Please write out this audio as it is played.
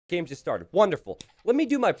Game just started. Wonderful. Let me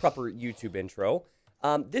do my proper YouTube intro.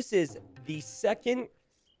 This is the second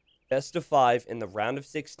best of 5 in the round of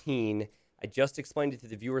 16. I just explained it to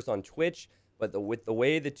the viewers on Twitch, but with the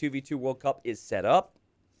way the 2v2 World Cup is set up,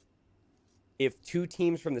 if two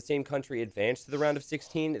teams from the same country advance to the round of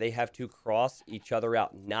 16, they have to cross each other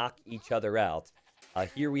out, knock each other out.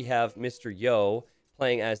 Here we have Mr. Yo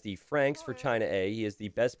playing as the Franks for China A. He is the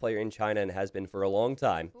best player in China and has been for a long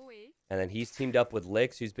time. And then he's teamed up with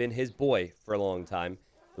Lyx, who's been his boy for a long time.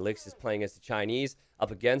 Lyx is playing as the Chinese.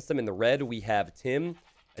 Up against them in the red, we have Tim.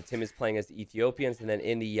 Tim is playing as the Ethiopians. And then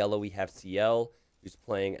in the yellow, we have CL, who's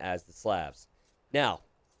playing as the Slavs. Now,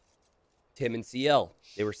 Tim and CL,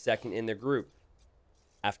 they were second in their group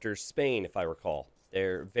after Spain, if I recall.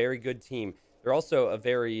 They're a very good team. They're also a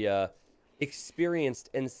very experienced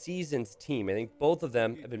and seasoned team. I think both of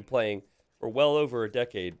them have been playing for well over a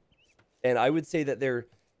decade. And I would say that their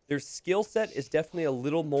skill set is definitely a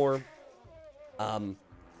little more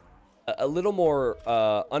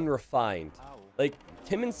unrefined. Like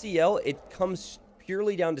Tim and CL, it comes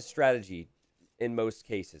purely down to strategy in most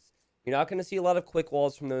cases. You're not going to see a lot of quick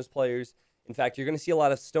walls from those players. In fact, you're going to see a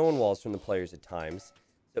lot of stone walls from the players at times.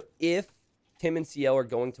 So if Tim and CL are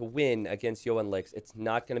going to win against Yo and Lyx, it's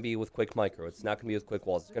not going to be with quick micro. It's not going to be with quick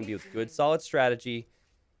walls. It's going to be with good, solid strategy.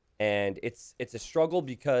 And it's a struggle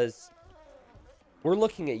because we're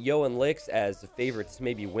looking at Yo and Lyx as the favorites to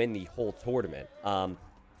maybe win the whole tournament.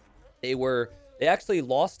 They actually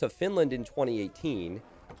lost to Finland in 2018,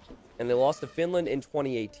 and they lost to Finland in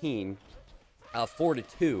 2018,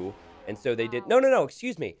 4-2. And so they did. No,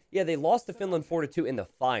 excuse me. Yeah, they lost to Finland 4-2 in the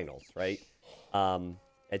finals, right? And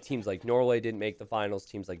teams like Norway didn't make the finals.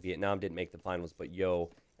 Teams like Vietnam didn't make the finals, but Yo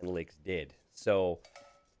and Lyx did. So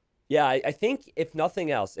yeah, I think if nothing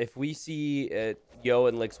else, if we see Yo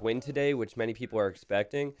and Lyx win today, which many people are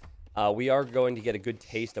expecting, we are going to get a good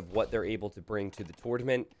taste of what they're able to bring to the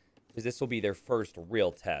tournament, because this will be their first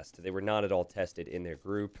real test. They were not at all tested in their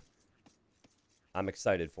group. I'm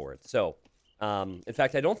excited for it. So, in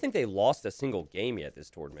fact, I don't think they lost a single game yet this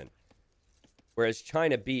tournament. Whereas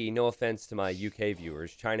China B, no offense to my UK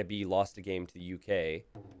viewers, China B lost a game to the UK.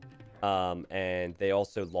 And they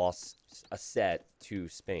also lost a set to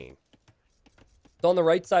Spain. So on the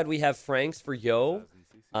right side, we have Franks for Yo.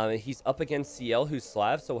 He's up against CL, who's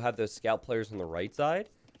Slav, so we'll have those scout players on the right side.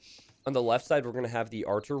 On the left side, we're going to have the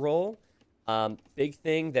Archer role. Big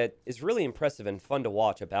thing that is really impressive and fun to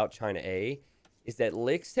watch about China A is that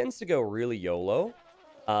Lyx tends to go really YOLO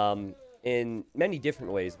in many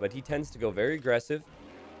different ways, but he tends to go very aggressive.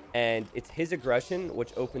 And it's his aggression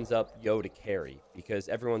which opens up Yo to carry, because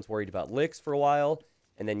everyone's worried about Lyx for a while,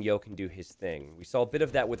 and then Yo can do his thing. We saw a bit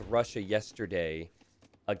of that with Russia yesterday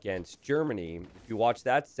against Germany. If you watch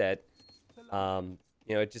that set,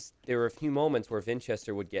 you know, there were a few moments where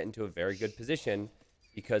Winchester would get into a very good position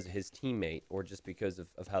because of his teammate, or just because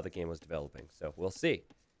of how the game was developing. So we'll see.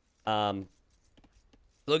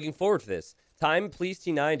 Looking forward to this. Time, please,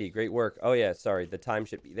 T90. Great work. Oh yeah, sorry. The time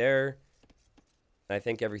should be there. I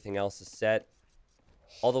think everything else is set.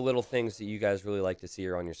 All the little things that you guys really like to see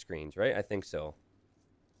are on your screens, right? I think so.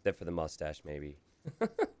 Except for the mustache, maybe.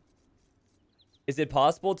 Is it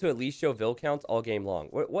possible to at least show Vil counts all game long?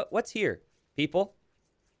 What's here? People?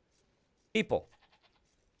 People.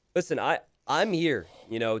 Listen, I'm here,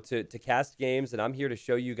 you know, to cast games, and I'm here to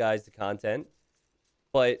show you guys the content.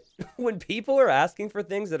 But when people are asking for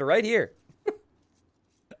things that are right here,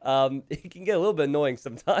 it can get a little bit annoying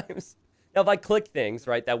sometimes. Now, if I click things,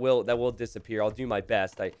 right, that will disappear. I'll do my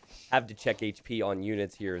best. I have to check HP on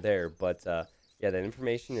units here or there, but yeah, that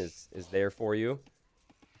information is there for you.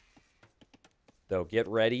 So get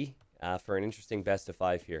ready for an interesting best of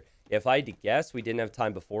 5 here. If I had to guess, we didn't have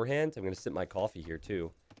time beforehand. I'm going to sip my coffee here,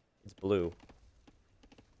 too. It's blue.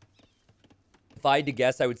 If I had to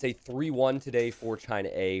guess, I would say 3-1 today for China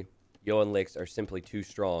A. Yo and Lyx are simply too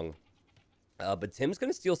strong. But Tim's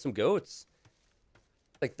going to steal some goats.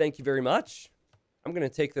 Like, thank you very much. I'm going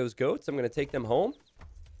to take those goats. I'm going to take them home.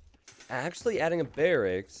 Actually adding a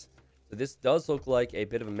barracks. So this does look like a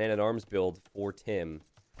bit of a man-at-arms build for Tim.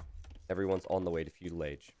 Everyone's on the way to feudal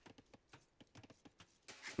age.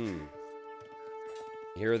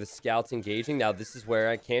 Here are the scouts engaging. Now, this is where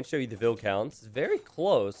I can't show you the Vil counts. It's very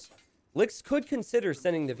close. Lyx could consider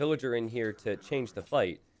sending the villager in here to change the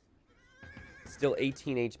fight. Still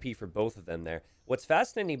 18 HP for both of them there. What's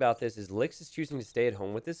fascinating about this is Lyx is choosing to stay at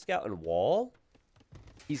home with this scout and wall.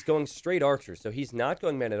 He's going straight archer, so he's not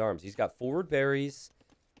going man-at-arms. He's got forward berries.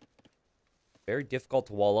 Very difficult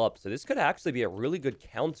to wall up. So this could actually be a really good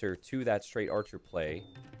counter to that straight archer play.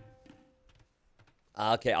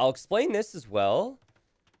 Okay, I'll explain this as well.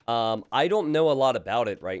 I don't know a lot about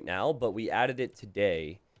it right now, but we added it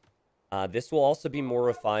today. This will also be more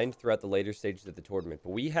refined throughout the later stages of the tournament.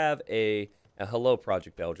 But we have a hello,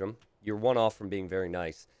 Project Belgium. You're one off from being very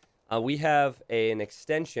nice. We have an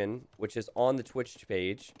extension, which is on the Twitch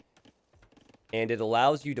page. And it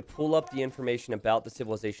allows you to pull up the information about the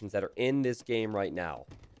civilizations that are in this game right now.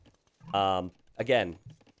 Again,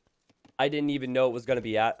 I didn't even know it was going to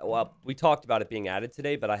be well, we talked about it being added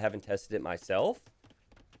today, but I haven't tested it myself.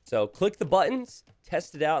 So click the buttons,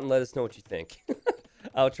 test it out, and let us know what you think.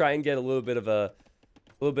 I'll try and get a little bit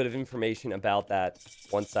of information about that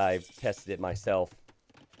once I've tested it myself.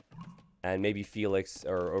 And maybe Felix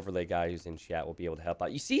or Overlay Guy who's in chat will be able to help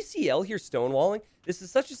out. You see CL here stonewalling? This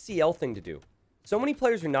is such a CL thing to do. So many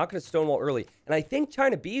players are not going to stonewall early. And I think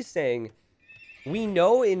China B is saying, we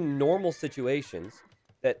know in normal situations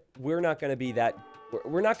that we're not going to be that...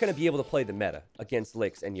 We're not going to be able to play the meta against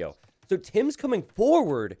Lyx and Yo. So Tim's coming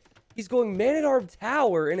forward. He's going man-at-arm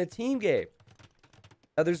tower in a team game.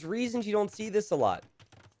 Now, there's reasons you don't see this a lot.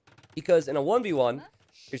 Because in a 1v1,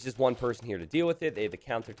 there's just one person here to deal with it. They have the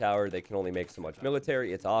counter tower. They can only make so much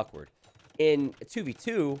military. It's awkward. In a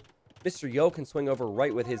 2v2, Mr. Yo can swing over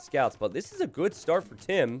right with his scouts. But this is a good start for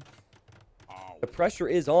Tim. The pressure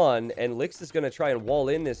is on, and Lyx is going to try and wall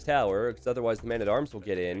in this tower, because otherwise the man-at-arms will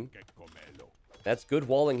get in. That's good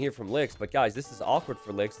walling here from Lyx. But guys, this is awkward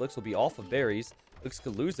for Lyx. Lyx will be off of berries. Lyx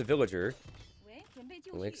could lose a villager.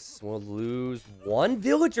 Lyx will lose one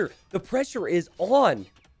villager. The pressure is on.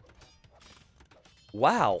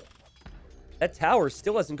 Wow. That tower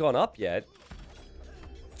still hasn't gone up yet.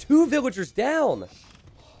 2 villagers down.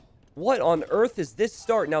 What on earth is this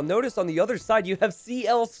start? Now notice on the other side you have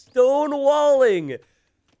CL stonewalling.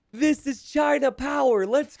 This is China power.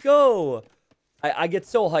 Let's go. I get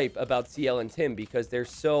so hype about CL and Tim because they're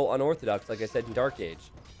so unorthodox, like I said in Dark Age.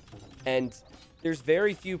 And there's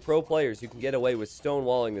very few pro players who can get away with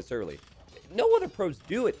stonewalling this early. No other pros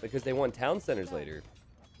do it because they won town centers later.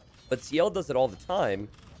 But CL does it all the time.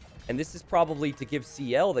 And this is probably to give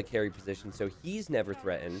CL the carry position so he's never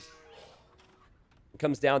threatened. It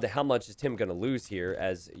comes down to how much is Tim going to lose here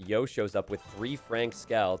as Yo shows up with 3 Frank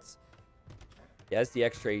scouts. He has the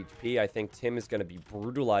extra HP. I think Tim is going to be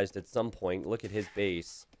brutalized at some point. Look at his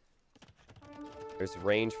base. There's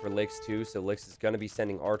range for Lyx too, so Lyx is going to be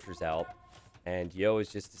sending archers out. And Yo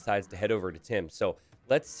just decides to head over to Tim. So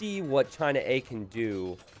let's see what China A can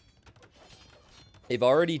do. They've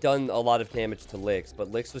already done a lot of damage to Lyx,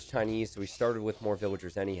 but Lyx was Chinese, so we started with more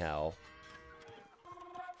villagers anyhow.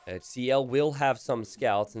 CL will have some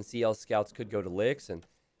scouts, and CL scouts could go to Lyx, and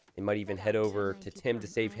they might even head over to Tim to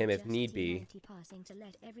save him if need be.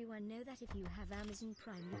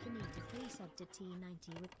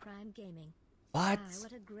 What?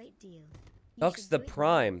 Ducks the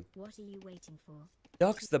Prime. What are you waiting for?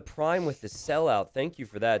 Ducks the Prime with the sellout. Thank you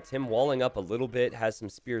for that. Tim walling up a little bit, has some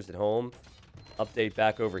spears at home. Update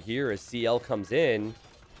back over here as CL comes in.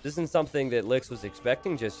 This isn't something that Lyx was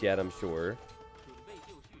expecting just yet, I'm sure.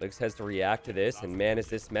 Lyx has to react to this, and man, is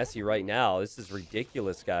this messy right now. This is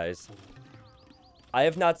ridiculous, guys. I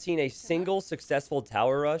have not seen a single successful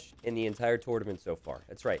tower rush in the entire tournament so far.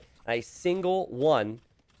 That's right. A single one.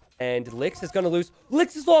 And Lyx is going to lose.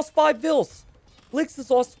 Lyx has lost 5 vills. Lyx has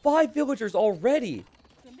lost 5 villagers already.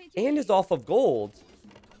 And is off of gold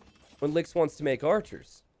when Lyx wants to make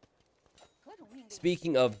archers.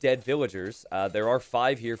 Speaking of dead villagers, there are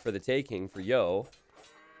 5 here for the taking for Yo.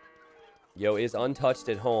 Yo is untouched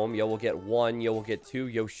at home. Yo will get 1. Yo will get 2.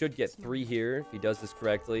 Yo should get 3 here if he does this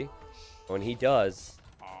correctly. When he does,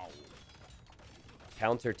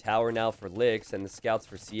 counter tower now for Lyx, and the scouts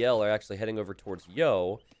for CL are actually heading over towards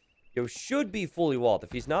Yo. Yo should be fully walled.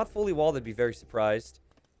 If he's not fully walled, I'd be very surprised.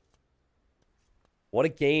 What a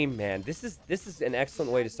game, man. This is an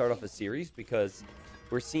excellent way to start off a series because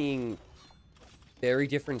we're seeing very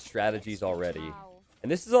different strategies already. And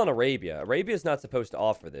this is on Arabia. Arabia is not supposed to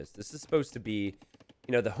offer this. This is supposed to be,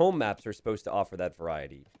 you know, the home maps are supposed to offer that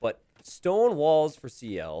variety. But stone walls for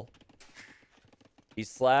CL. He's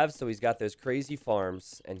Slav, so he's got those crazy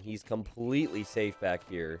farms, and he's completely safe back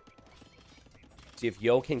here. See if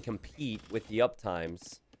Yo can compete with the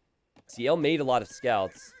uptimes. CL made a lot of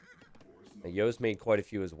scouts. And Yo's made quite a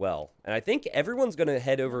few as well. And I think everyone's going to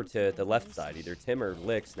head over to the left side, either Tim or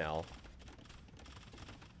Lyx now.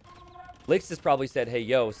 Lyx has probably said, hey,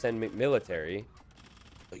 Yo, send me military.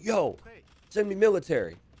 Yo, send me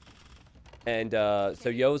military. And so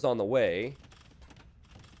Yo's on the way.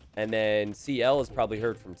 And then CL has probably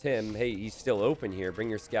heard from Tim, hey, he's still open here. Bring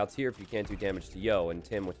your scouts here if you can't do damage to Yo. And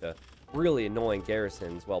Tim with the really annoying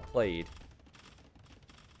garrisons, well played.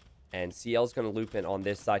 And CL's going to loop in on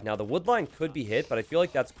this side. Now, the wood line could be hit, but I feel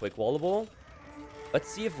like that's quick wallable. Let's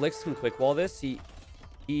see if Lyx can quick wall this.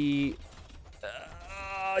 He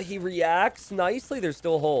reacts nicely. There's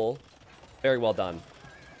still a hole. Very well done.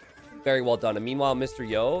 Very well done. And meanwhile, Mr.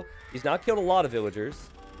 Yo, he's not killed a lot of villagers.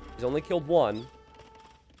 He's only killed one.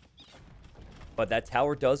 But that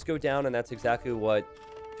tower does go down, and that's exactly what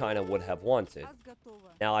China would have wanted.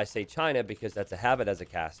 Now, I say China because that's a habit as a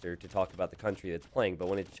caster to talk about the country that's playing. But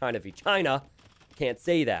when it's China v. China, can't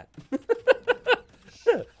say that.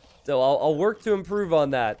 So I'll work to improve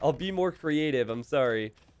on that. I'll be more creative. I'm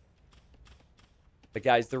sorry. But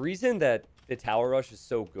guys, the reason that the tower rush is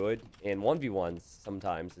so good in 1v1s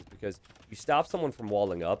sometimes is because you stop someone from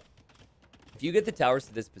walling up. If you get the towers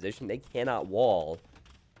to this position, they cannot wall.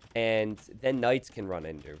 And then knights can run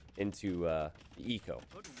into the eco.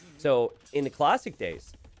 So in the classic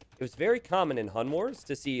days, it was very common in Hun Wars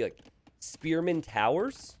to see like spearmen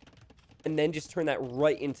towers and then just turn that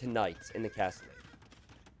right into knights in the castle.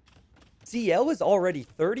 CL is already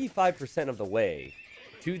 35% of the way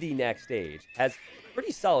to the next stage. Has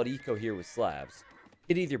pretty solid eco here with slabs.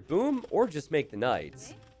 It either boom or just make the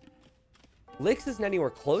knights. Lyx isn't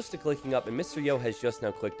anywhere close to clicking up, and Mr. Yo has just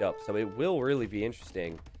now clicked up, so it will really be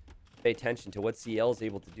interesting to pay attention to what CL is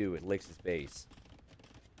able to do at Lyx's base.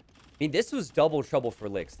 I mean, this was double trouble for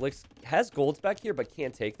Lyx. Lyx has golds back here, but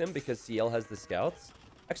can't take them because CL has the scouts.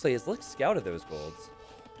 Actually, has Lyx scouted those golds?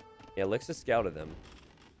 Yeah, Lyx has scouted them.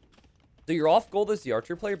 So you're off gold as the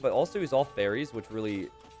archer player, but also he's off berries, which really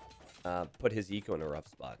put his eco in a rough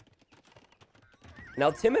spot.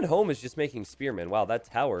 Now, Tim at home is just making spearmen. Wow, that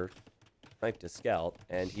tower sniped a scout,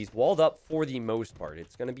 and he's walled up for the most part.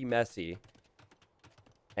 It's going to be messy,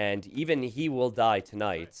 and even he will die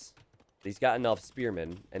tonight. He's got enough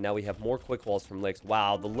spearmen, and now we have more quick walls from Lyx.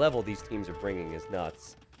 Wow, the level these teams are bringing is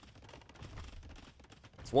nuts.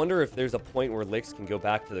 Let's wonder if there's a point where Lyx can go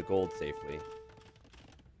back to the gold safely.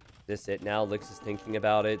 This it now. Lyx is thinking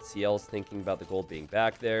about it. CL's thinking about the gold being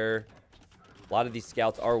back there. A lot of these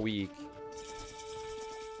scouts are weak.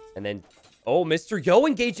 And then, oh, Mr. Yo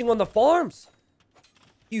engaging on the farms.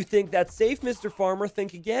 You think that's safe, Mr. Farmer?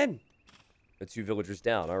 Think again. The 2 villagers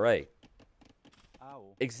down. All right.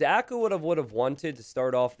 Exactly what I would have wanted to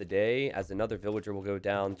start off the day, as another villager will go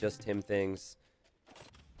down. Just him things.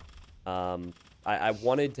 I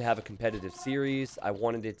wanted to have a competitive series. I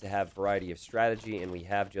wanted it to have variety of strategy, and we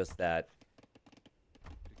have just that.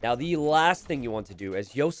 Now, the last thing you want to do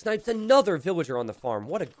is Yo snipes another villager on the farm.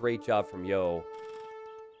 What a great job from Yo.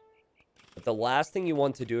 But the last thing you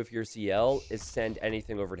want to do if you're CL is send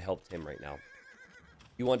anything over to help Tim right now.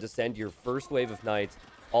 You want to send your first wave of knights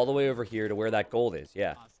all the way over here to where that gold is.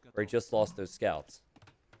 Yeah, where he just lost those scouts.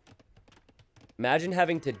 Imagine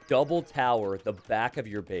having to double tower the back of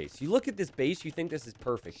your base. You look at this base, you think this is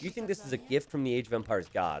perfect. You think this is a gift from the Age of Empires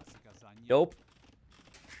gods. Nope.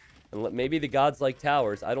 And maybe the gods like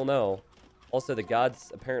towers. I don't know. Also, the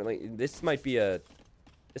gods apparently... This might be a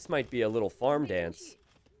little farm dance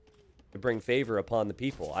to bring favor upon the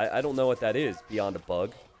people. I don't know what that is beyond a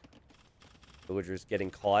bug. Villagers getting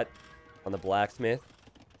caught on the blacksmith.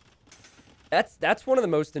 That's one of the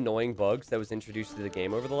most annoying bugs that was introduced to the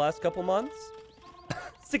game over the last couple months.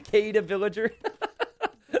 Cicada villager.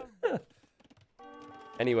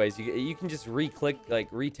 Anyways, you can just re-click, like,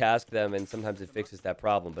 retask them, and sometimes it fixes that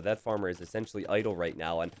problem. But that farmer is essentially idle right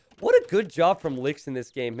now. And what a good job from Lyx in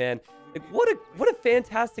this game, man. Like, what a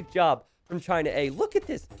fantastic job from China A. Look at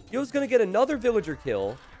this. Yo's going to get another villager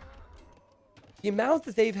kill. The amount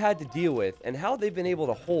that they've had to deal with and how they've been able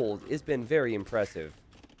to hold has been very impressive.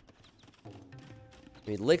 I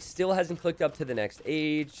mean, Lyx still hasn't clicked up to the next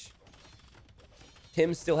age.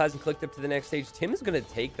 Tim still hasn't clicked up to the next stage. Tim is going to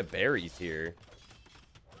take the berries here.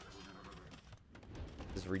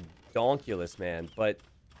 This is redonkulous, man. But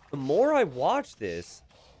the more I watch this,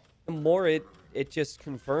 the more it just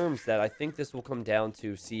confirms that I think this will come down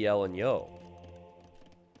to CL and Yo.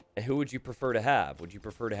 And who would you prefer to have? Would you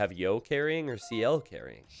prefer to have Yo carrying or CL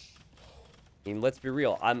carrying? I mean, let's be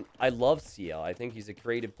real. I love CL. I think he's a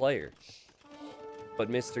creative player. But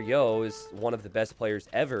Mr. Yo is one of the best players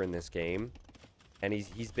ever in this game. And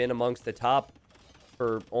he's been amongst the top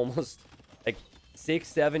for almost like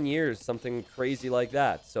 6-7 years, something crazy like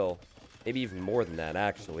that. So maybe even more than that,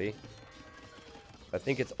 actually. I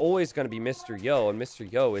think it's always going to be Mr. Yo, and Mr.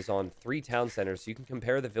 Yo is on 3 town centers, so you can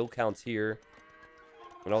compare the vill counts here.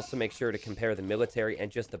 And also make sure to compare the military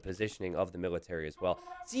and just the positioning of the military as well.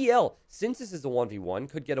 CL, since this is a 1v1,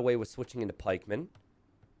 could get away with switching into pikemen.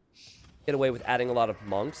 Get away with adding a lot of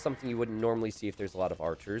monks, something you wouldn't normally see if there's a lot of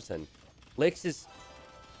archers. And Lyx is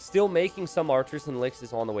Still making some archers, and Lyx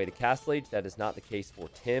is on the way to Castle Age. That is not the case for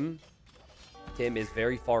Tim. Tim is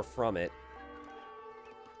very far from it.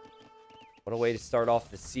 What a way to start off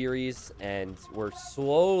the series, and we're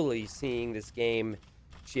slowly seeing this game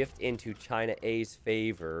shift into China A's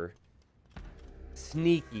favor.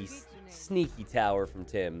 Sneaky tower from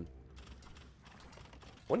Tim.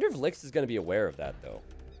 Wonder if Lyx is going to be aware of that, though.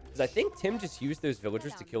 Because I think Tim just used those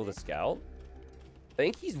villagers to kill the scout. I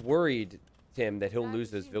think he's worried, Tim, that he'll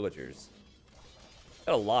lose those villagers.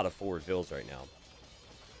 Got a lot of forward vills right now.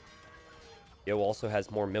 Yo also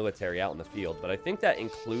has more military out in the field, but I think that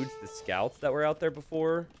includes the scouts that were out there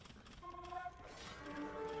before.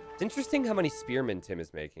 It's interesting how many spearmen Tim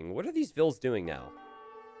is making. What are these vills doing now?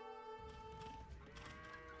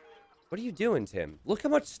 What are you doing, Tim? Look how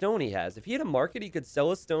much stone he has. If he had a market, he could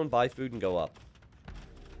sell a stone, buy food, and go up.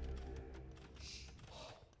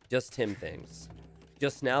 Just Tim things.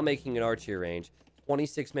 Just now making an archery range.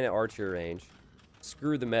 26-minute archery range.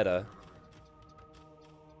 Screw the meta.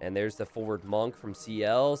 And there's the forward monk from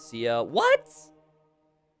CL. CL. What?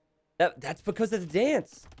 That's because of the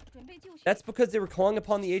dance. That's because they were calling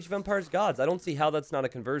upon the Age of Empires gods. I don't see how that's not a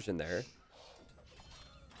conversion there.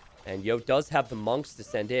 And Yo does have the monks to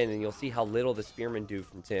send in, and you'll see how little the spearmen do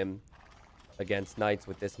from Tim against knights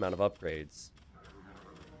with this amount of upgrades.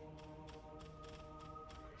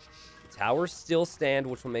 Towers still stand,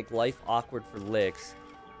 which will make life awkward for Lyx.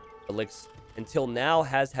 But Lyx, until now,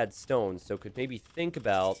 has had stones, so could maybe think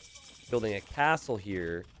about building a castle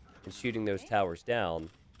here and shooting those towers down.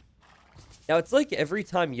 Now, it's like every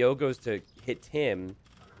time Yo goes to hit Tim,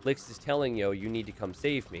 Lyx is telling Yo, you need to come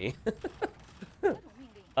save me.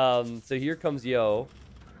 So here comes Yo.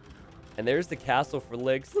 And there's the castle for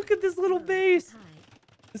Lyx. Look at this little base.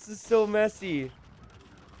 This is so messy.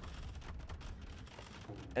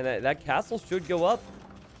 And that castle should go up.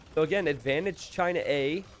 So again, advantage China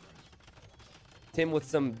A. Tim with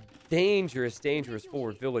some dangerous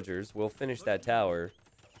forward villagers will finish that tower.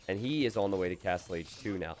 And he is on the way to Castle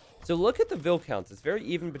H2 now. So look at the vill counts. It's very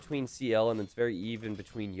even between CL and it's very even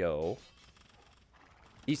between Yo.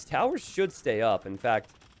 These towers should stay up. In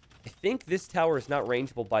fact, I think this tower is not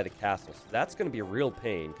rangeable by the castle. So that's going to be a real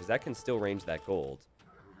pain because that can still range that gold.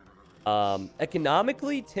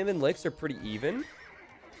 Economically, Tim and Lyx are pretty even.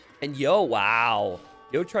 And Yo, wow.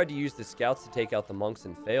 Yo tried to use the scouts to take out the monks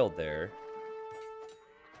and failed there.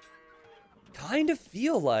 Kind of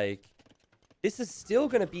feel like this is still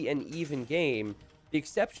going to be an even game, the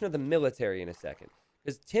exception of the military in a second.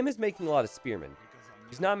 Because Tim is making a lot of spearmen.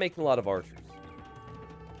 He's not making a lot of archers.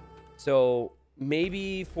 So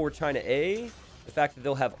maybe for China A, the fact that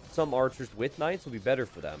they'll have some archers with knights will be better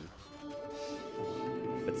for them.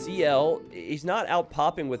 But CL, he's not out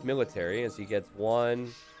popping with military as he gets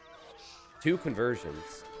 1, 2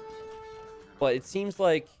 conversions. But it seems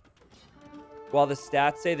like while the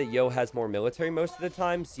stats say that Yo has more military most of the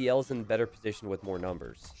time, CL's in better position with more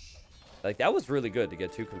numbers. Like, that was really good to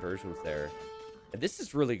get 2 conversions there. And this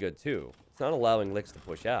is really good, too. It's not allowing Lyx to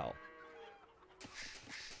push out.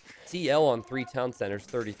 CL on 3 town centers,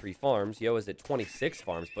 33 farms. Yo is at 26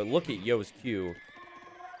 farms, but look at Yo's queue.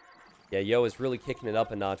 Yeah, Yo is really kicking it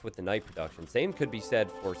up a notch with the knight production. Same could be said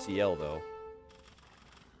for CL, though.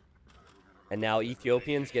 And now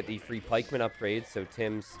Ethiopians get the free pikeman upgrades, so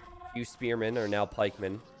Tim's few spearmen are now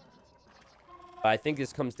pikemen. But I think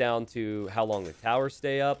this comes down to how long the towers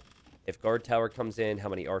stay up. If guard tower comes in, how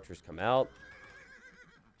many archers come out.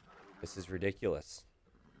 This is ridiculous.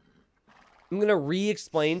 I'm going to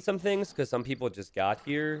re-explain some things because some people just got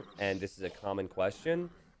here and this is a common question.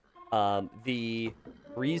 The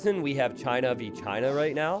reason we have China v. China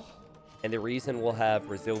right now, and the reason we'll have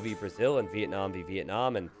Brazil v. Brazil and Vietnam v.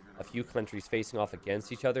 Vietnam and a few countries facing off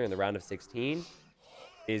against each other in the round of 16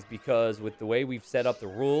 is because with the way we've set up the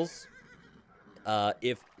rules,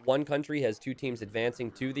 if one country has 2 teams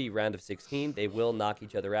advancing to the round of 16, they will knock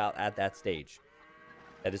each other out at that stage.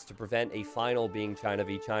 That is to prevent a final being China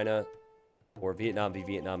v. China or Vietnam v.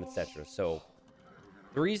 Vietnam, etc. So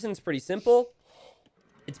the reason's pretty simple.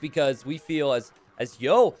 It's because we feel as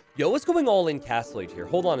Yo is going all in Castle Age here.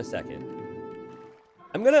 Hold on a second.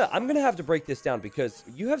 I'm gonna have to break this down because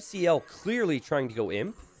you have CL clearly trying to go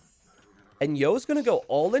imp. And Yo's going to go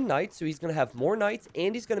all in knights, so he's going to have more knights,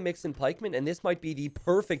 and he's going to mix in pikemen, and this might be the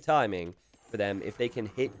perfect timing for them if they can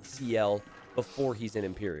hit CL before he's in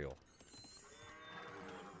Imperial.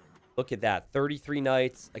 Look at that. 33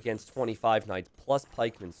 knights against 25 knights, plus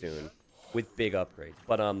pikemen soon, with big upgrades.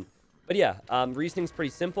 But yeah, reasoning's pretty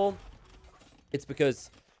simple. It's because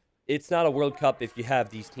it's not a World Cup if you have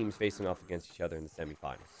these teams facing off against each other in the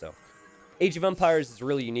semifinals. So, Age of Empires is a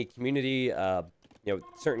really unique community. you know,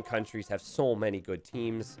 certain countries have so many good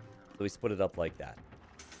teams, so we split it up like that.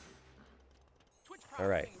 All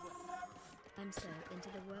right. I'm so into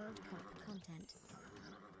the World Cup content.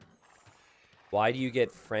 Why do you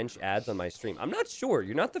get French ads on my stream? I'm not sure.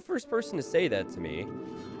 You're not the first person to say that to me.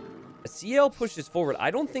 A CL pushes forward. I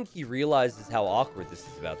don't think he realizes how awkward this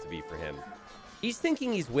is about to be for him. He's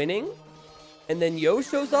thinking he's winning, and then Yo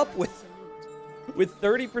shows up with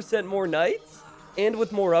 30% more knights and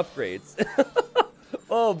with more upgrades.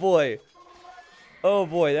 Oh boy. Oh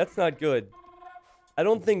boy, that's not good. I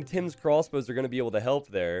don't think Tim's crossbows are going to be able to help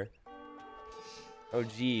there. Oh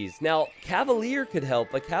geez. Now, Cavalier could help,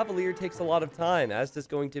 but Cavalier takes a lot of time, as does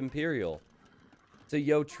going to Imperial. So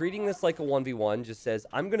Yo, treating this like a 1v1, just says,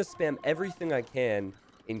 I'm going to spam everything I can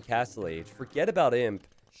in Castle Age. Forget about Imp.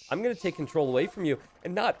 I'm going to take control away from you.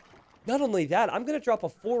 And not only that, I'm going to drop a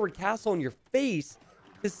forward castle in your face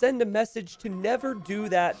to send a message to never do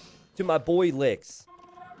that to my boy Lyx.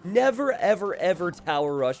 Never, ever, ever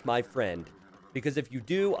tower rush my friend. Because if you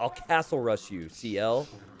do, I'll castle rush you, CL.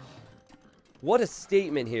 What a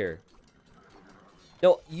statement here.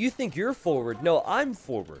 No, you think you're forward. No, I'm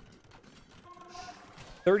forward.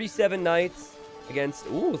 37 knights against,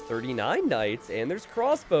 39 knights. And there's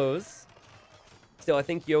crossbows. Still, I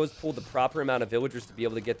think Yo has pulled the proper amount of villagers to be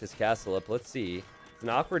able to get this castle up. Let's see. It's an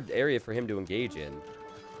awkward area for him to engage in.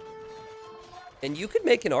 And you could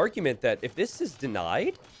make an argument that if this is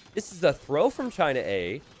denied, this is a throw from China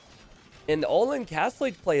A, and the all-in Castle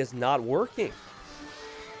Age play is not working.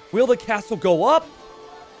 Will the castle go up?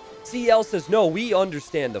 CL says, no, we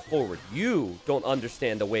understand the forward. You don't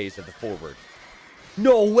understand the ways of the forward.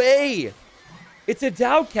 No way! It's a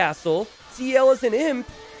Dow castle. CL is an imp.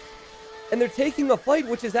 And they're taking a fight,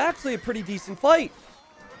 which is actually a pretty decent fight.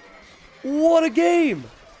 What a game!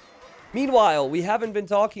 Meanwhile, we haven't been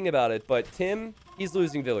talking about it, but Tim, he's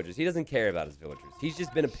losing villagers. He doesn't care about his villagers. He's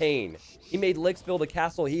just been a pain. He made Lyx build a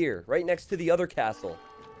castle here, right next to the other castle.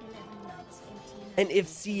 And if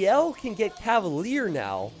CL can get Cavalier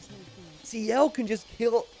now, CL can just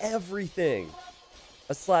kill everything.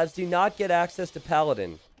 Slavs do not get access to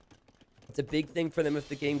Paladin. It's a big thing for them if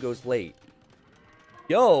the game goes late.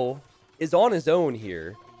 Yo is on his own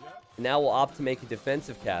here. Now will opt to make a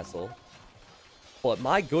defensive castle. But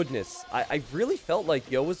my goodness, I really felt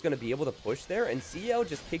like Yo was going to be able to push there, and CL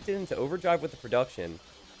just kicked it into overdrive with the production.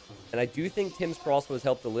 And I do think Tim's crossbows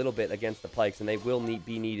helped a little bit against the pikes, and they will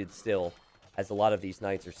be needed still, as a lot of these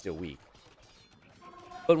knights are still weak.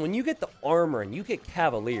 But when you get the armor and you get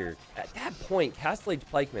Cavalier, at that point, Castle Age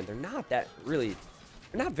pikemen, they're not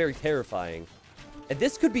very terrifying. And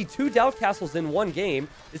this could be 2 Doubt Castles in one game.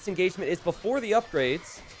 This engagement is before the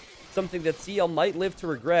upgrades, something that CL might live to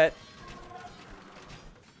regret.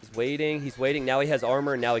 He's waiting. Now he has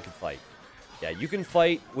armor, and now he can fight. Yeah, you can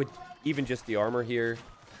fight with even just the armor here.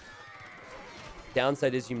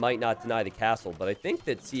 Downside is you might not deny the castle, but I think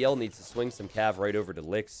that CL needs to swing some cav right over to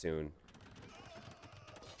Lyx soon.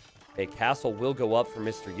 A castle will go up for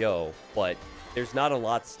Mr. Yo, but there's not a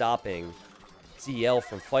lot stopping CL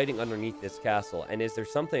from fighting underneath this castle. And is there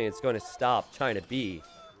something that's going to stop China B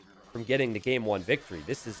from getting the Game 1 victory?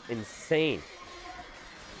 This is insane.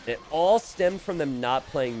 It all stemmed from them not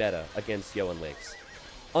playing meta against Yo and Lyx.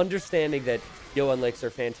 Understanding that Yo and Lyx are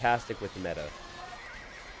fantastic with the meta.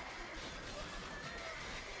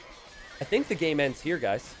 I think the game ends here,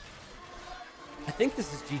 guys. I think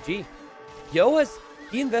this is GG. Yo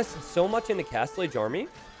he invested so much into Castle Age army.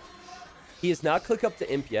 He has not clicked up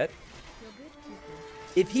to Imp yet.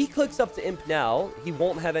 If he clicks up to Imp now, he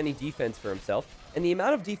won't have any defense for himself. And the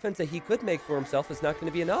amount of defense that he could make for himself is not going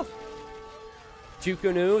to be enough.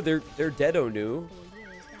 Chuko knew, they're Dedo knew.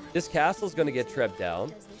 This castle's going to get trebbed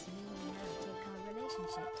down.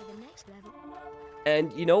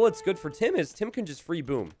 And you know what's good for Tim is Tim can just free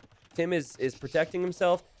boom. Tim is protecting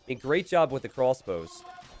himself. A great job with the crossbows.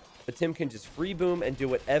 But Tim can just free boom and do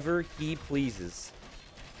whatever he pleases.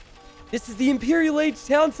 This is the Imperial Age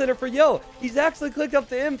Town Center for Yo. He's actually clicked up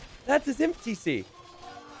to Imp. That's his Imp TC.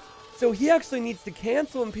 So he actually needs to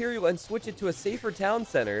cancel Imperial and switch it to a safer town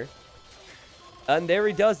center. And there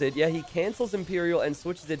he does it. Yeah, he cancels Imperial and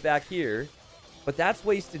switches it back here. But that's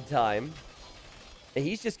wasted time. And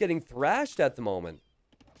he's just getting thrashed at the moment.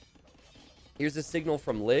 Here's a signal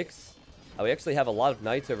from Lyx. We actually have a lot of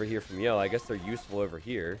knights over here from Yo. I guess they're useful over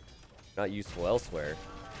here. Not useful elsewhere.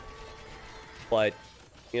 But,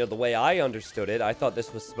 you know, the way I understood it, I thought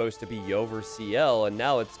this was supposed to be Yo versus CL. And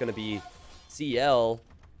now it's going to be CL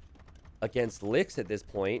against Lyx at this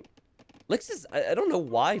point. Lyx is... I don't know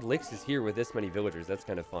why Lyx is here with this many villagers. That's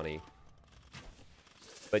kind of funny.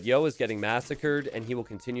 But Yo is getting massacred, and he will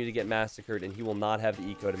continue to get massacred, and he will not have the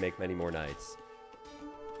eco to make many more knights.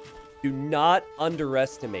 Do not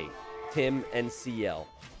underestimate Tim and CL.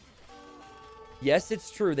 Yes, it's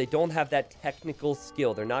true. They don't have that technical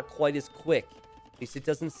skill. They're not quite as quick. At least it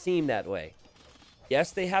doesn't seem that way.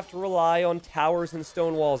 Yes, they have to rely on towers and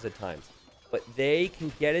stone walls at times. But they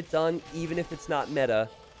can get it done even if it's not meta.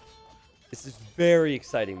 This is very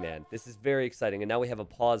exciting, man. This is very exciting. And now we have a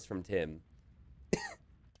pause from Tim.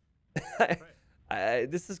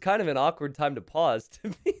 This is kind of an awkward time to pause,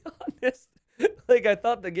 to be honest. Like, I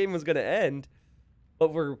thought the game was going to end.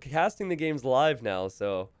 But we're casting the games live now,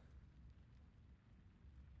 so...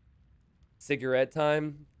 Cigarette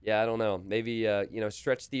time? Yeah, I don't know. Maybe, you know,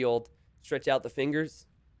 stretch out the fingers.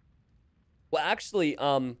 Well, actually,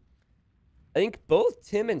 I think both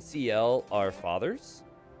Tim and CL are fathers.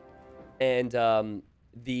 And, in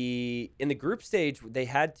the group stage, they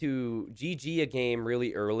had to GG a game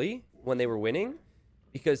really early when they were winning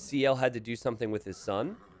because CL had to do something with his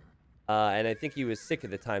son. And I think he was sick at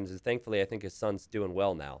the time, so thankfully I think his son's doing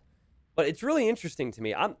well now. But it's really interesting to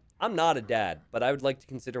me. I'm not a dad, but I would like to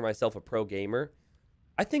consider myself a pro gamer.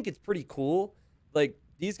 I think it's pretty cool. Like,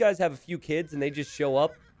 these guys have a few kids and they just show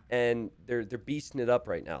up and they're beasting it up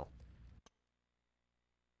right now.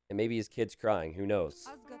 And maybe his kid's crying, who knows.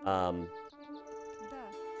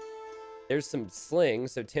 There's some sling,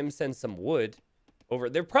 so Tim sends some wood over.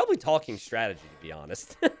 They're probably talking strategy, to be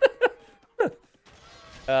honest.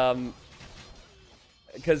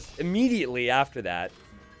 Because immediately after that,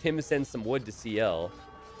 Tim sends some wood to CL.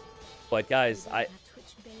 But guys, I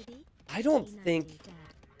don't think...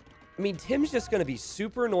 I mean, Tim's just going to be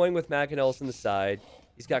super annoying with Mackinellis on the side.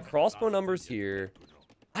 He's got crossbow numbers here.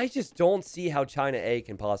 I just don't see how China A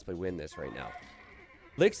can possibly win this right now.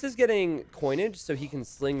 Lyx is getting coinage so he can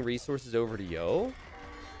sling resources over to Yo.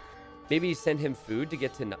 Maybe send him food to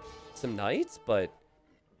get to some knights, but...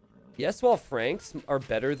 Yes, while Franks are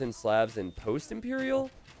better than Slavs in post-Imperial,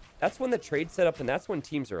 that's when the trade set up and that's when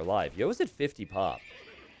teams are alive. Yo's at 50 pop.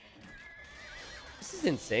 This is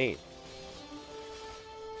insane.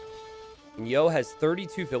 And Yo has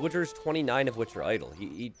 32 villagers, 29 of which are idle.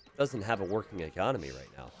 He doesn't have a working economy right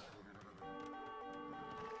now.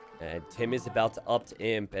 And Tim is about to up to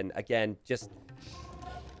Imp. And again, just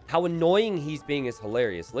how annoying he's being is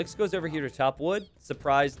hilarious. Lyx goes over here to chop wood.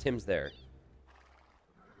 Surprise, Tim's there.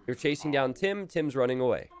 You're chasing down Tim. Tim's running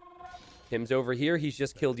away. Tim's over here. He's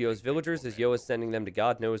just killed Yo's villagers as Yo is sending them to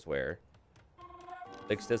God knows where.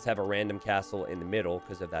 Lyx does have a random castle in the middle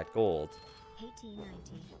because of that gold.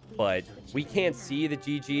 But we can't see the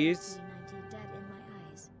GGs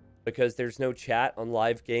because there's no chat on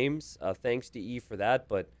live games. Thanks to E for that,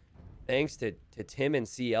 but thanks to Tim and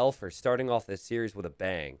CL for starting off this series with a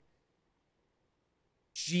bang.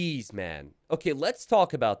 Jeez, man. Okay, let's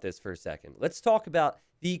talk about this for a second. Let's talk about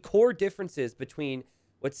the core differences between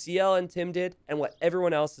what CL and Tim did and what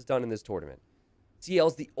everyone else has done in this tournament.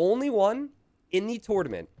 CL's the only one in the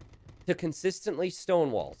tournament to consistently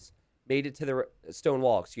stonewalls. Made it to the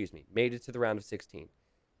made it to the round of 16.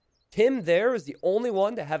 Tim there is the only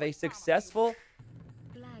one to have a successful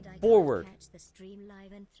forward.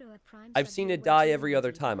 I've seen it die every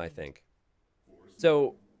other time, I think.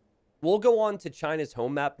 So we'll go on to China's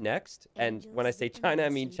home map next. And when I say China, I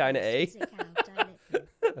mean China A.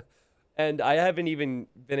 And I haven't even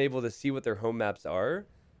been able to see what their home maps are.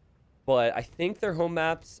 But I think their home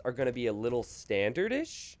maps are going to be a little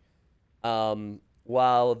standard-ish.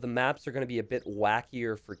 While the maps are going to be a bit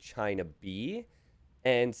wackier for China B.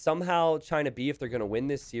 And somehow China B, if they're going to win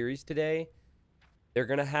this series today, they're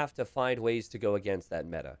going to have to find ways to go against that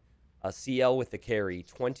meta. CL with the carry,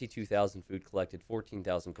 22,000 food collected,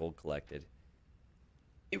 14,000 gold collected.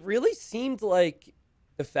 It really seemed like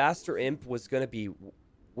the faster imp was going to be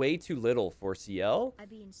way too little for CL.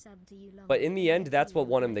 But in the end, that's what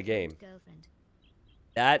won him the game.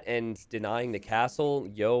 That and denying the castle,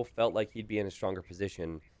 Yo felt like he'd be in a stronger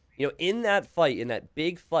position. You know, in that fight, in that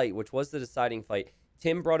big fight, which was the deciding fight,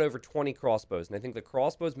 Tim brought over 20 crossbows. And I think the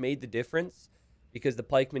crossbows made the difference because the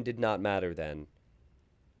pikemen did not matter then.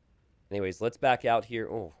 Anyways, let's back out here.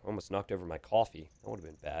 Oh, almost knocked over my coffee. That would have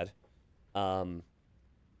been bad.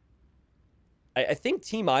 I think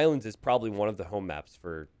Team Islands is probably one of the home maps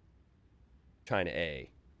for China A.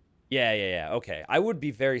 Yeah. Okay. I would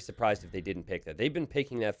be very surprised if they didn't pick that. They've been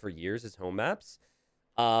picking that for years as home maps.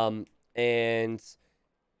 And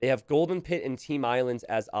they have Golden Pit and Team Islands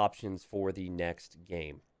as options for the next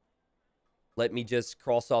game. Let me just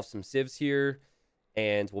cross off some civs here.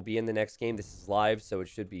 And we'll be in the next game. This is live, so it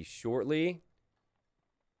should be shortly.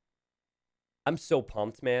 I'm so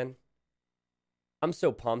pumped, man. I'm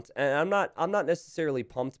so pumped. And I'm not necessarily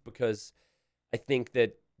pumped because I think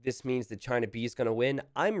that this means that China B is going to win.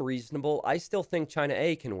 I'm reasonable. I still think China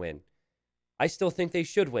A can win. I still think they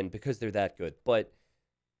should win because they're that good. But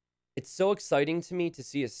it's so exciting to me to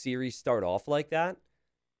see a series start off like that.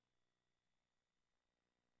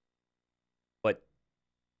 But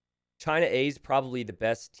China A is probably the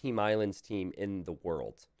best Team Islands team in the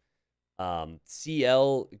world.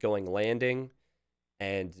 CL going landing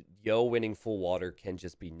and Yo winning full water can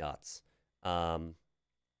just be nuts. Sorry,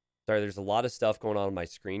 there's a lot of stuff going on my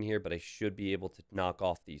screen here, but I should be able to knock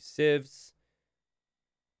off these civs.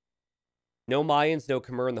 No Mayans, no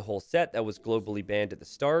Khmer in the whole set. That was globally banned at the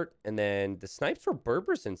start. And then the snipes were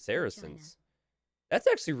Berbers and Saracens. That's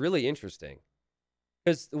actually really interesting.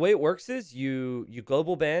 Because the way it works is you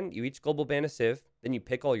global ban, you each global ban a civ, then you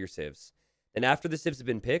pick all your civs. Then after the civs have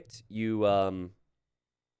been picked, you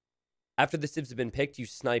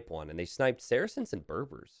snipe one. And they sniped Saracens and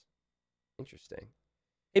Berbers. Interesting.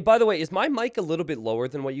 Hey, by the way, is my mic a little bit lower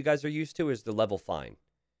than what you guys are used to? Or is the level fine?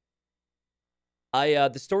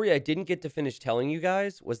 The story I didn't get to finish telling you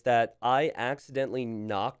guys was that I accidentally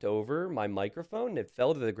knocked over my microphone and it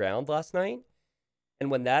fell to the ground last night.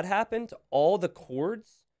 And when that happened, all the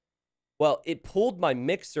cords, well, it pulled my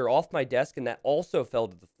mixer off my desk and that also fell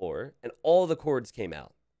to the floor and all the cords came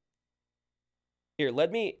out. Here,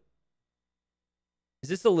 is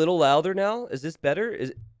this a little louder now? Is this better?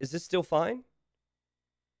 Is this still fine?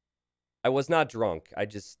 I was not drunk.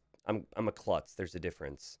 I'm a klutz. There's a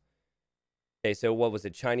difference. Okay, so what was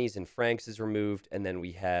it? Chinese and Franks is removed, and then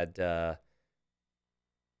we had...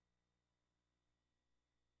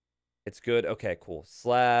 It's good. Okay, cool.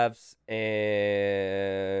 Slavs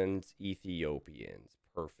and Ethiopians.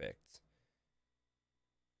 Perfect.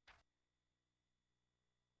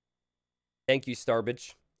 Thank you,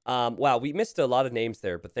 Starbitch. Wow, we missed a lot of names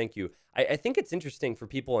there, but thank you. I think it's interesting for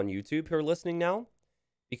people on YouTube who are listening now,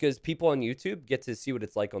 because people on YouTube get to see what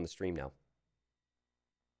it's like on the stream now.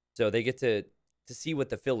 So they get to see what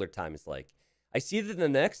the filler time is like. I see that the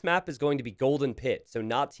next map is going to be Golden Pit, so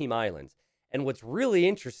not Team Islands. And what's really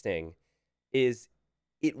interesting is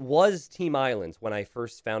it was Team Islands when I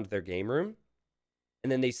first found their game room,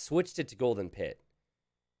 and then they switched it to Golden Pit.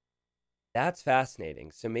 That's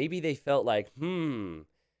fascinating. So maybe they felt like, even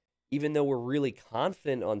though we're really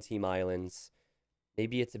confident on Team Islands,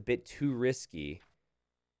 maybe it's a bit too risky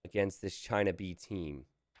against this China B team.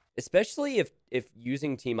 Especially if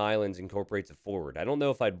using Team Islands incorporates a forward. I don't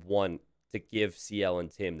know if I'd want to give CL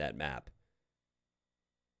and Tim that map.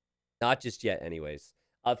 Not just yet, anyways.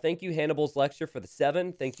 Thank you, Hannibal's Lecture, for the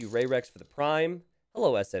 7. Thank you, Rayrex, for the Prime.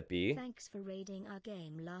 Hello, SFB. Thanks for raiding our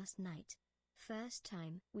game last night. First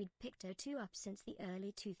time we'd picked O2 up since the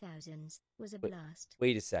early 2000s. Was a blast.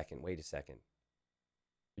 Wait a second. Were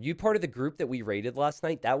you part of the group that we raided last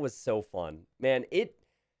night? That was so fun. Man,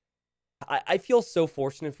 I feel so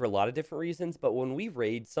fortunate for a lot of different reasons, but when we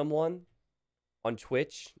raid someone on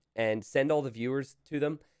Twitch and send all the viewers to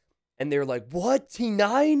them, and they're like, what,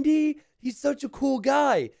 T90? He's such a cool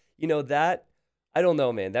guy. You know, that, I don't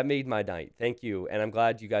know, man. That made my night. Thank you, and I'm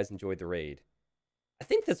glad you guys enjoyed the raid. I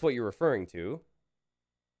think that's what you're referring to.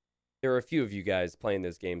 There were a few of you guys playing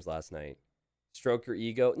those games last night. Stroke your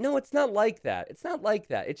ego. No, it's not like that. It's not like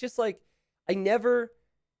that. It's just like, I never,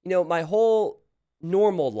 my whole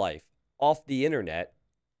normal life, off the internet,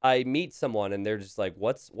 I meet someone and they're just like,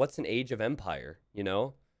 what's an Age of Empire,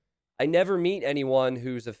 I never meet anyone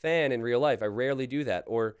who's a fan in real life. I rarely do that.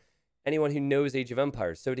 Or anyone who knows Age of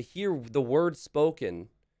Empires. So to hear the words spoken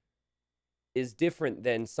is different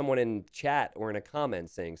than someone in chat or in a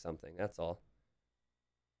comment saying something. That's all.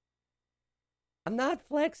 I'm not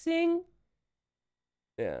flexing.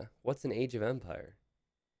 Yeah, what's an Age of Empire?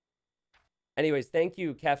 Anyways, thank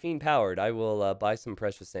you, Caffeine Powered. I will buy some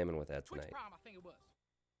precious salmon with that tonight.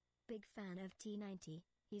 Big fan of T90.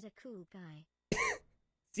 He's a cool guy.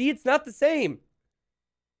 See, it's not the same.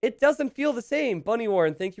 It doesn't feel the same. Bunny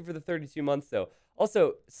Warren, thank you for the 32 months, though.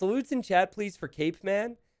 Also, salutes in chat, please, for Cape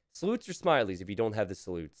Man. Salutes or smileys if you don't have the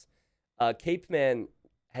salutes. Cape Man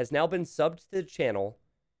has now been subbed to the channel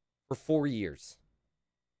for 4 years.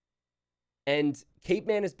 And Cape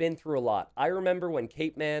Man has been through a lot. I remember when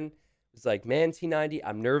Cape Man was like, man, T90,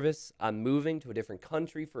 I'm nervous. I'm moving to a different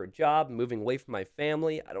country for a job, moving away from my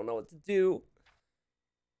family. I don't know what to do.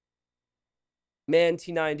 Man,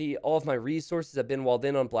 T90, all of my resources have been walled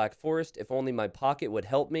in on Black Forest. If only my pocket would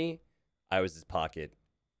help me. I was his pocket.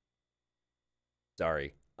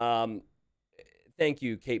 Sorry. Thank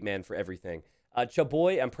you, Cape Man, for everything.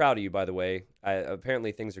 Chaboy, I'm proud of you, by the way.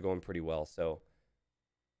 Apparently things are going pretty well, so.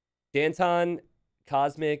 Danton,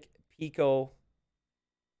 Cosmic, Pico,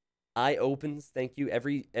 Eye Opens, thank you.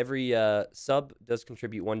 Every sub does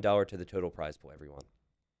contribute $1 to the total prize pool, everyone.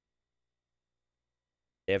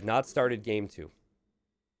 They have not started game 2.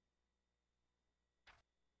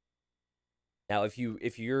 Now, if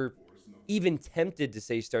you're even tempted to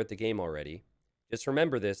say start the game already, just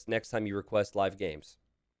remember this next time you request live games.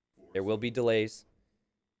 There will be delays,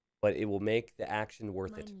 but it will make the action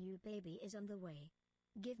worth it. My new baby is on the way.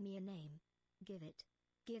 Give me a name. Give it.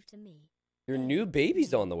 Give to me. Your new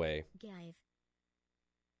baby's on the way. Give.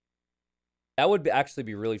 That would actually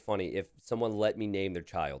be really funny if someone let me name their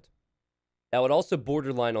child. That would also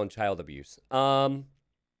borderline on child abuse.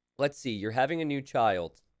 Let's see. You're having a new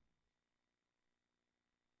child.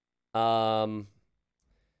 I'm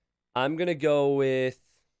gonna go with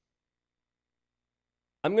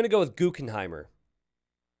Guggenheimer.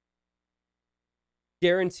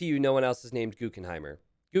 Guarantee you no one else is named Guggenheimer.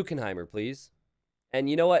 Guggenheimer, please. And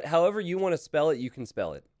you know what? However you want to spell it, you can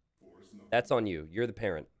spell it. That's on you. You're the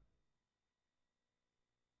parent.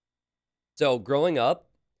 So growing up,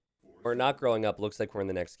 or not growing up, looks like we're in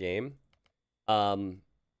the next game. So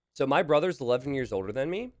my brother's 11 years older than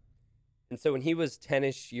me. And so when he was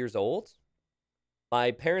 10-ish years old,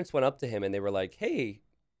 my parents went up to him and they were like, hey,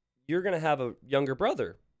 you're going to have a younger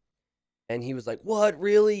brother. And he was like, what,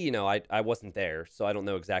 really? You know, I wasn't there, so I don't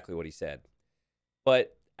know exactly what he said.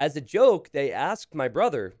 But as a joke, they asked my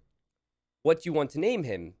brother, what do you want to name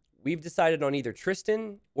him? We've decided on either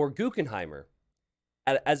Tristan or Guggenheimer.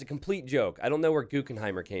 As a complete joke. I don't know where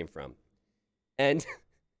Guggenheimer came from. And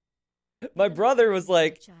my brother was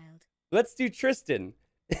like, let's do Tristan,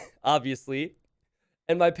 obviously.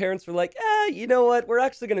 And my parents were like, you know what? We're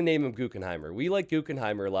actually going to name him Guggenheimer. We like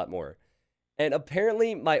Guggenheimer a lot more. And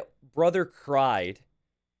apparently my brother cried.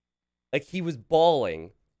 Like he was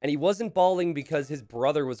bawling. And he wasn't bawling because his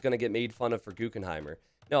brother was going to get made fun of for Guggenheimer.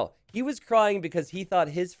 No, he was crying because he thought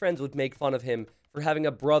his friends would make fun of him for having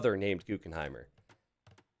a brother named Guggenheimer.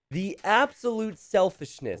 The absolute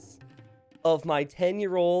selfishness of my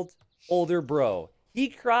 10-year-old older bro. He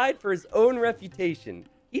cried for his own reputation.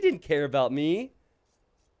 He didn't care about me.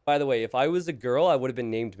 By the way, if I was a girl, I would have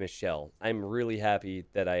been named Michelle. I'm really happy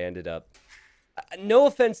that I ended up. No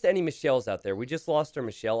offense to any Michelles out there. We just lost our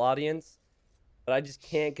Michelle audience. But I just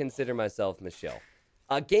can't consider myself Michelle.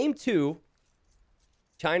 Game 2.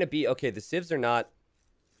 China B. Okay, the civs are not.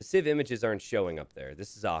 The civ images aren't showing up there.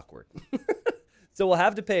 This is awkward. So we'll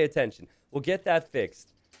have to pay attention. We'll get that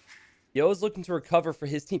fixed. Yo's looking to recover for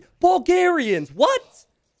his team. Bulgarians! What?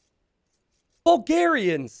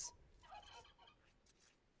 Bulgarians!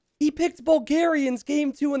 He picked Bulgarians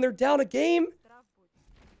game 2 and they're down a game?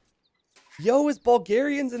 Yo is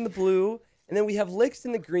Bulgarians in the blue. And then we have Lyx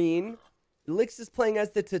in the green. Lyx is playing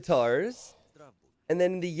as the Tatars. And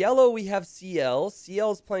then in the yellow we have CL.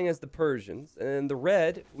 CL is playing as the Persians. And in the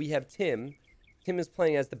red we have Tim. Tim is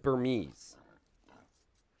playing as the Burmese.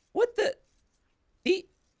 What the?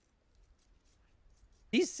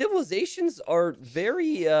 These civilizations are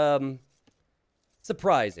very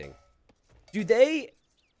surprising. Do they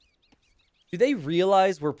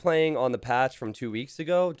realize we're playing on the patch from 2 weeks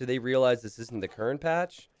ago? Do they realize this isn't the current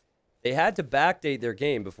patch? They had to backdate their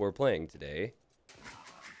game before playing today.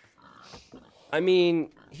 I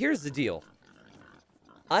mean, here's the deal.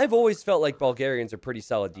 I've always felt like Bulgarians are pretty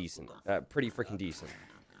pretty freaking decent.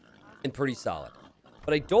 And pretty solid.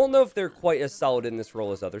 But I don't know if they're quite as solid in this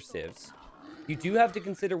role as other civs. You do have to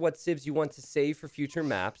consider what civs you want to save for future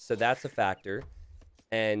maps, so that's a factor.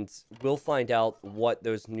 And we'll find out what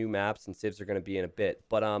those new maps and civs are going to be in a bit.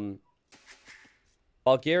 But,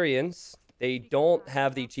 Bulgarians, they don't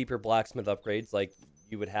have the cheaper blacksmith upgrades like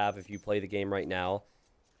you would have if you play the game right now.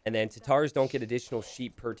 And then Tatars don't get additional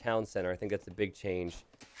sheep per town center. I think that's a big change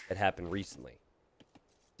that happened recently.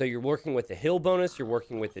 So you're working with the hill bonus, you're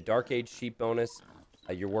working with the Dark Age sheep bonus.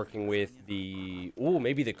 You're working with the,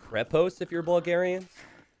 maybe the Krepos if you're Bulgarians.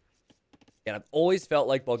 And I've always felt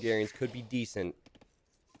like Bulgarians could be decent.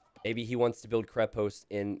 Maybe he wants to build Krepos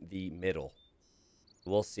in the middle.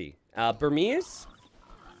 We'll see. Burmese?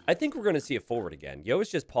 I think we're going to see a forward again. Yo is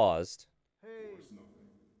just paused.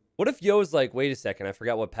 What if Yo's like, wait a second, I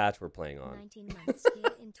forgot what patch we're playing on. 19 months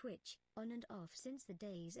here in Twitch, on and off since the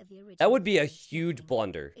days of the original. That would be a huge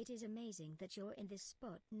blunder. It is amazing that you're in this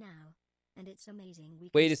spot now. And it's amazing we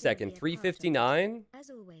Wait a second, 359? As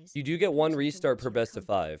always, you do get one restart per best of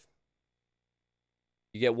 5.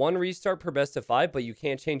 You get one restart per best of 5, but you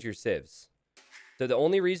can't change your civs. So the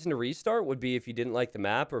only reason to restart would be if you didn't like the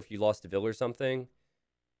map or if you lost a vill or something.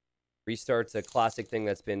 Restart's a classic thing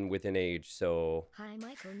that's been within age, so... Hi,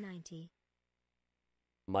 Michael90.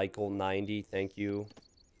 Michael90, thank you.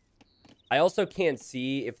 I also can't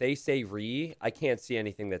see, if they say I can't see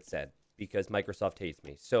anything that's said, because Microsoft hates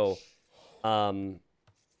me. So...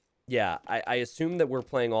 yeah, I assume that we're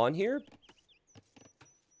playing on here.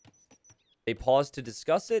 They pause to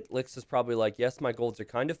discuss it. Lyx is probably like, yes, my golds are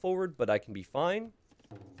kind of forward, but I can be fine.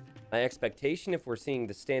 My expectation, if we're seeing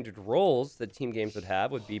the standard roles that team games would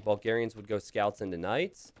have, would be Bulgarians would go scouts into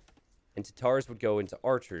knights, and Tatars would go into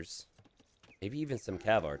archers. Maybe even some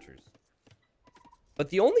cav archers. But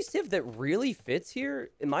the only civ that really fits here,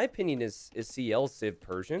 in my opinion, is CL civ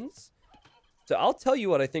Persians. So I'll tell you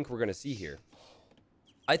what I think we're going to see here.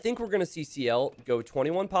 I think we're going to see CL go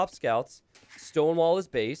 21 pop scouts, Stonewall as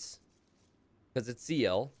base, because it's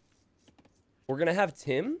CL. We're going to have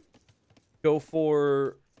Tim go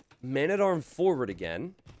for man-at-arm forward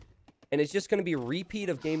again. And it's just going to be a repeat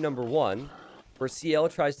of game number 1, where CL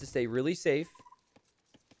tries to stay really safe.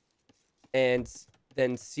 And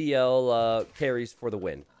then CL carries for the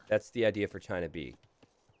win. That's the idea for China B.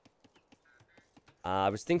 I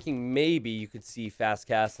was thinking maybe you could see fast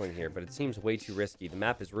castling here, but it seems way too risky. The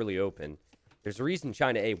map is really open. There's a reason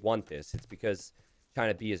China A want this. It's because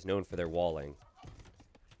China B is known for their walling.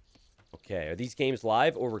 Okay, are these games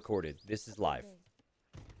live or recorded? This is live.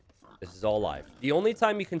 This is all live. The only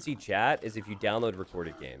time you can see chat is if you download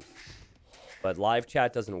recorded games. But live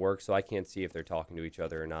chat doesn't work, so I can't see if they're talking to each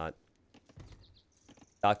other or not.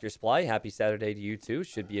 Dr. Sply, happy Saturday to you too.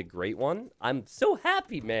 Should be a great one. I'm so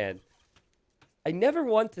happy, man. I never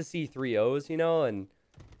want to see 3-0s, you know, and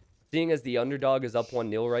seeing as the underdog is up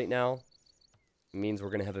 1-0 right now, it means we're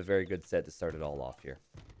going to have a very good set to start it all off here.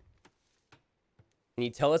 Can you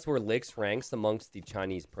tell us where Lyx ranks amongst the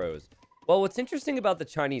Chinese pros? Well, what's interesting about the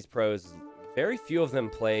Chinese pros is very few of them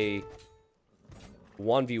play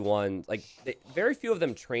 1v1. Like, very few of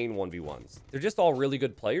them train 1v1s. They're just all really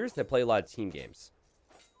good players that play a lot of team games.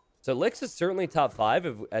 So Lyx is certainly top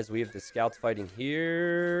 5 as we have the scouts fighting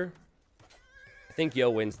here. I think Yo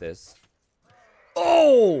wins this.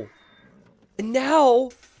 Oh! And now...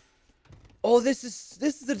 Oh, this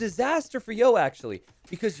is a disaster for Yo, actually.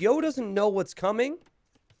 Because Yo doesn't know what's coming.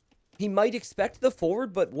 He might expect the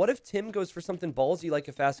forward, but what if Tim goes for something ballsy like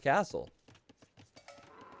a fast castle?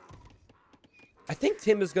 I think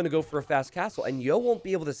Tim is going to go for a fast castle, and Yo won't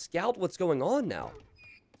be able to scout what's going on now.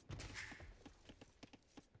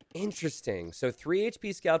 Interesting. So 3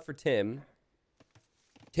 HP scout for Tim.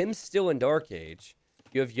 Tim's still in Dark Age.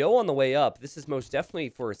 You have Yo on the way up. This is most definitely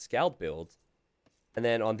for a scout build. And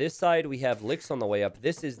then on this side, we have Lyx on the way up.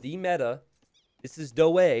 This is the meta. This is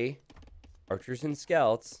Doe. Archers and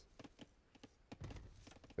scouts.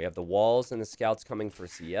 We have the walls and the scouts coming for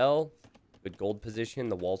CL. Good gold position.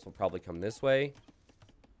 The walls will probably come this way.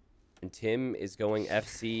 And Tim is going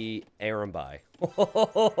FC Arambai.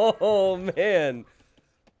 Oh, man.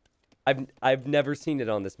 I've never seen it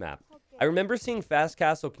on this map. I remember seeing Fast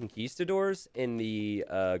Castle Conquistadors in the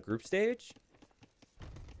group stage.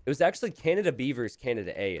 It was actually Canada B versus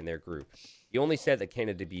Canada A in their group. You only said that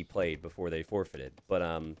Canada B played before they forfeited. But,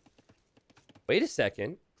 wait a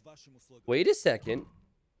second. Wait a second.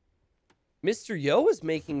 Mr. Yo is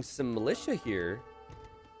making some militia here.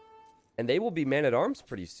 And they will be man-at-arms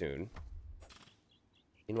pretty soon.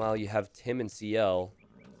 Meanwhile, you have Tim and CL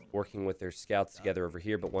working with their scouts together over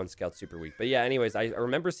here, but one scout's super weak. But yeah, anyways, I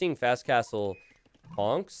remember seeing Fast Castle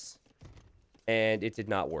honks, and it did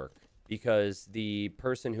not work because the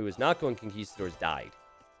person who was not going Conquistadors died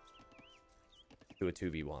to a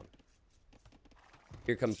 2v1.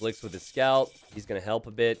 Here comes Lyx with his scout. He's going to help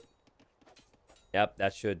a bit. Yep,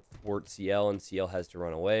 that should thwart CL, and CL has to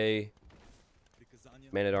run away.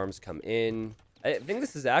 Man-at-arms come in. I think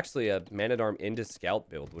this is actually a man-at-arm into scout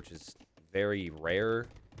build, which is very rare.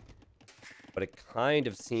 But it kind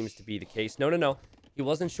of seems to be the case. No, no, no. He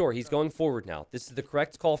wasn't sure. He's going forward now. This is the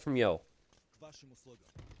correct call from Yo.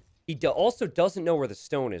 He also doesn't know where the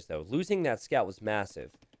stone is, though. Losing that scout was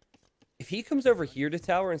massive. If he comes over here to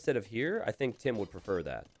tower instead of here, I think Tim would prefer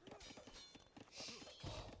that.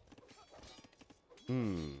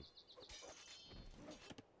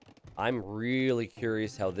 I'm really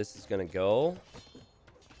curious how this is going to go.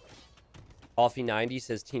 Coffee90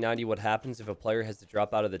 says, T90, what happens if a player has to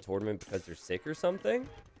drop out of the tournament because they're sick or something?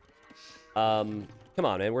 Come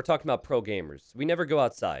on, man. We're talking about pro gamers. We never go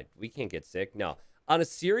outside. We can't get sick. No. On a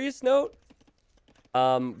serious note,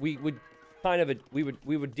 we would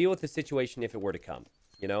we would deal with the situation if it were to come,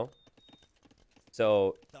 you know?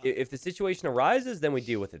 So if the situation arises, then we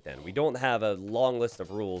deal with it then. We don't have a long list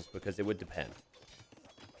of rules because it would depend.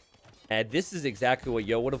 And this is exactly what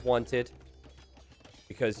Yo would have wanted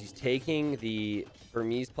because he's taking the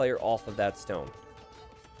Burmese player off of that stone.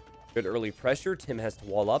 Good early pressure. Tim has to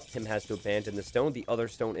wall up. Tim has to abandon the stone. The other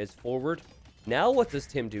stone is forward. Now what does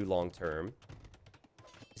Tim do long term?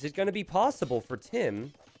 Is it going to be possible for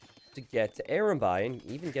Tim to get to Arambai and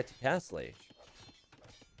even get to Castle Age?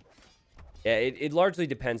 Yeah, it largely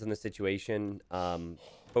depends on the situation.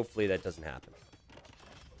 Hopefully that doesn't happen.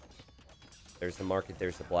 There's the market.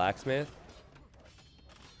 There's the blacksmith.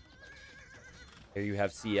 Here you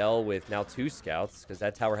have CL with now 2 scouts, because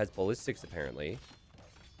that tower has ballistics, apparently.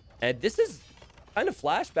 And this is kind of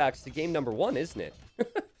flashbacks to game number 1, isn't it?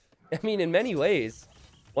 I mean, in many ways.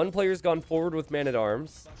 One player's gone forward with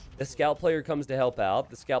man-at-arms. The scout player comes to help out.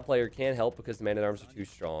 The scout player can't help because the man-at-arms are too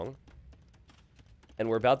strong. And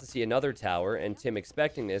we're about to see another tower, and Tim,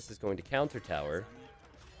 expecting this, is going to counter tower.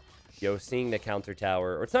 Yo, seeing the counter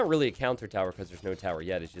tower, or it's not really a counter tower because there's no tower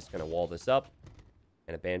yet. It's just going to wall this up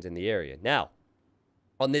and abandon the area. Now,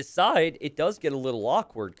 on this side, it does get a little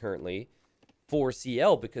awkward currently for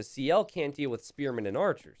CL because CL can't deal with spearmen and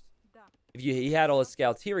archers. If he had all his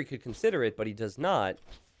scouts here, he could consider it, but he does not.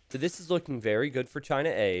 So this is looking very good for China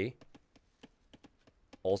A.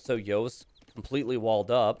 Also, Yo's completely walled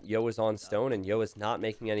up. Yo is on stone, and Yo is not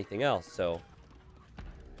making anything else. So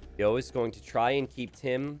Yo is going to try and keep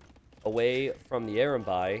Tim away from the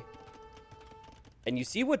Erembai. And you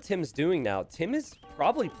see what Tim's doing now. Tim is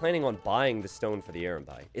probably planning on buying the stone for the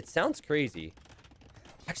Erembai. It sounds crazy.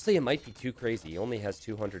 Actually, it might be too crazy. He only has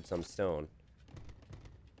 200 some stone.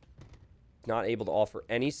 Not able to offer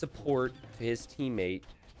any support to his teammate,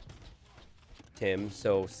 Tim.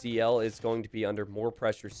 So CL is going to be under more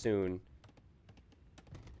pressure soon.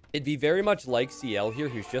 It'd be very much like CL here,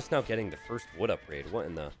 who's just now getting the first wood upgrade. What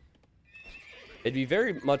in the... It'd be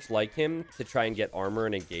very much like him to try and get armor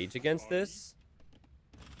and engage against this.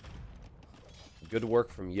 Good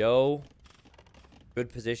work from Yo. Good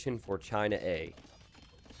position for China A.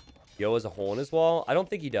 Yo has a hole in his wall. I don't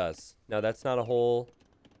think he does. No, that's not a hole.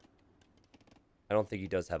 I don't think he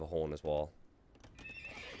does have a hole in his wall.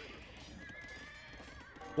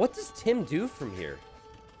 What does Tim do from here?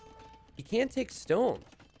 He can't take stone.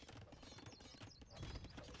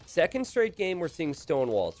 Second straight game, we're seeing stone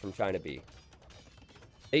walls from China B.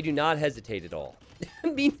 They do not hesitate at all. I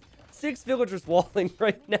mean, 6 villagers walling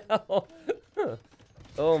right now.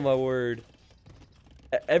 Oh, my word.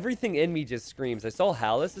 Everything in me just screams. I saw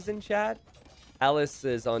Hallis is in chat. Hallis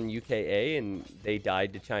is on UKA, and they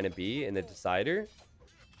died to China B in the decider.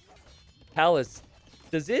 Hallis,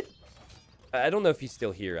 does it... I don't know if he's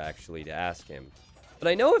still here, actually, to ask him. But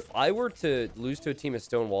I know if I were to lose to a team of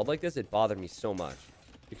stone walled like this, it'd bother me so much.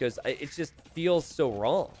 Because it just feels so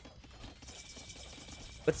wrong.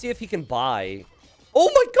 Let's see if he can buy... Oh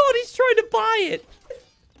my god, he's trying to buy it!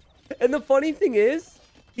 And the funny thing is,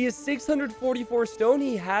 he has 644 stone.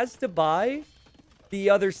 He has to buy the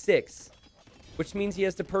other 6. Which means he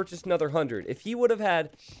has to purchase another 100. If he would have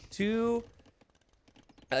had 2...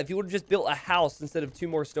 if he would have just built a house instead of 2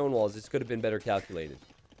 more stone walls, this could have been better calculated.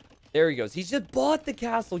 There he goes. He's just bought the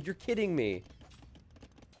castle. You're kidding me.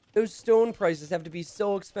 Those stone prices have to be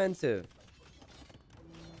so expensive.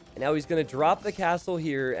 And now he's going to drop the castle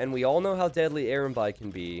here, and we all know how deadly Erembai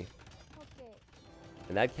can be.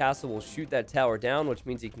 And that castle will shoot that tower down, which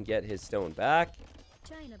means he can get his stone back.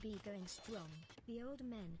 China B going strong. The old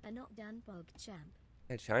men are not done, Bog champ.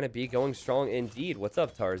 Yeah, China B going strong indeed. What's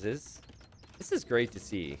up, Tarzes? This is great to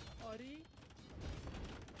see.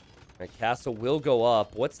 My castle will go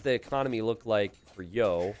up. What's the economy look like for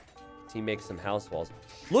Yo? He makes some house walls.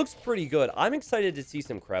 Looks pretty good. I'm excited to see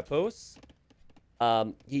some Krepos.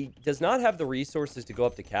 He does not have the resources to go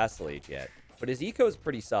up to Castle Age yet, but his eco is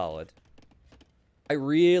pretty solid. I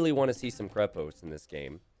really want to see some Krepos in this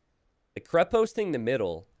game. The Kreposting the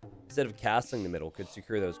middle, instead of castling the middle, could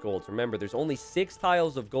secure those golds. Remember, there's only 6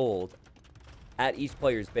 tiles of gold at each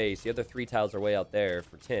player's base. The other 3 tiles are way out there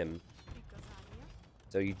for Tim.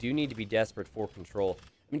 So you do need to be desperate for control.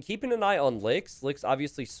 I mean, keeping an eye on Lyx. Lyx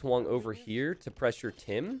obviously swung over here to pressure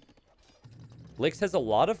Tim. Lyx has a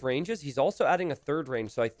lot of ranges. He's also adding a 3rd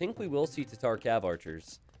range, so I think we will see Tatar Cav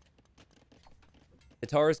Archers.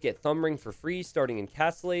 Tatars get Thumb Ring for free starting in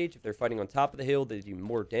Castle Age. If they're fighting on top of the hill, they do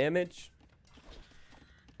more damage.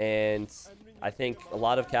 And I think a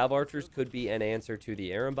lot of Cav Archers could be an answer to the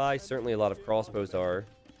Erembai. Certainly a lot of crossbows are.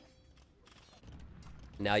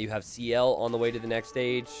 Now you have CL on the way to the next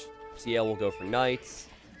stage. CL will go for knights.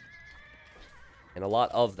 And a lot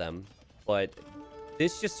of them. But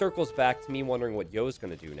this just circles back to me wondering what Yo's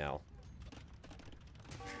going to do now.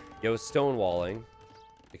 Yo's stonewalling.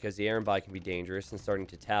 Because the Erembai can be dangerous and starting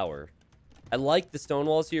to tower. I like the stone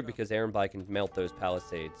walls here because Erembai can melt those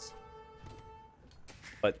palisades.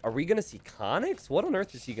 But are we going to see Conics? What on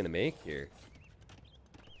earth is he going to make here?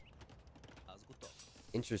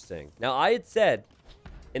 Interesting. Now, I had said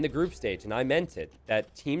in the group stage, and I meant it,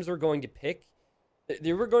 that teams were going to pick...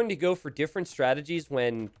 They were going to go for different strategies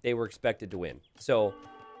when they were expected to win. So,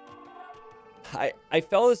 I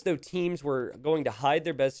felt as though teams were going to hide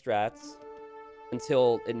their best strats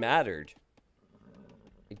until it mattered.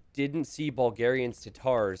 I didn't see Bulgarians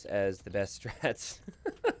Tatars as the best strats.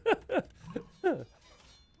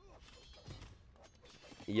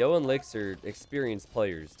 Yo and Lyx are experienced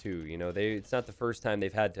players too. You know, it's not the first time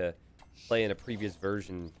they've had to play in a previous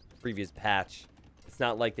version, previous patch. It's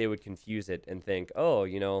not like they would confuse it and think, oh,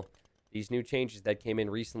 you know, these new changes that came in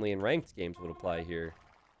recently in ranked games would apply here.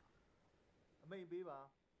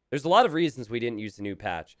 There's a lot of reasons we didn't use the new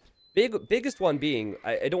patch. Biggest one being,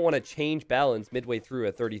 I don't want to change balance midway through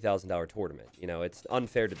a $30,000 tournament. You know, it's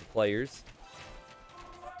unfair to the players.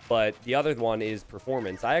 But the other one is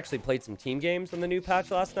performance. I actually played some team games on the new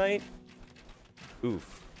patch last night.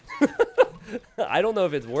 Oof. I don't know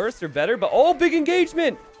if it's worse or better, but oh, big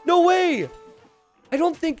engagement! No way! I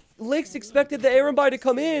don't think Lyx expected the Arambai to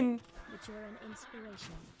come in.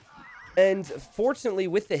 And fortunately,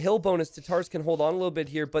 with the hill bonus, Tatars can hold on a little bit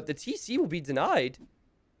here, but the TC will be denied.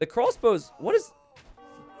 The crossbows, what is...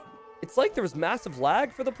 It's like there was massive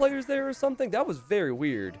lag for the players there or something. That was very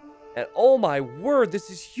weird. And oh my word, this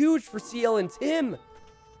is huge for CL and Tim.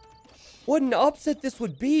 What an upset this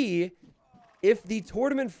would be if the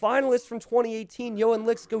tournament finalists from 2018, Yo and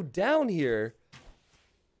Lyx, go down here.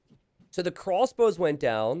 So the crossbows went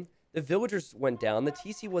down. The villagers went down. The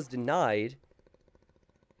TC was denied.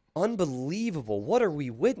 Unbelievable. What are we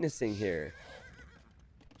witnessing here?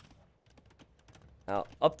 Now,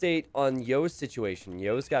 update on Yo's situation.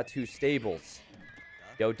 Yo's got 2 stables.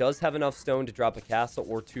 Yo does have enough stone to drop a castle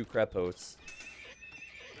or 2 crepos.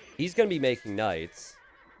 He's going to be making knights.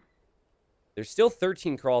 There's still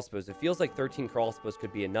 13 crossbows. It feels like 13 crossbows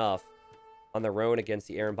could be enough on their own against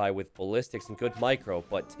the Arambai with ballistics and good micro.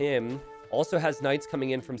 But Tim also has knights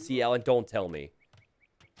coming in from CL, and don't tell me.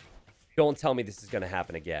 Don't tell me this is going to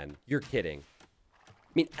happen again. You're kidding.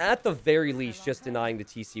 I mean, at the very least, just denying the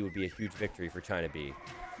TC would be a huge victory for China B.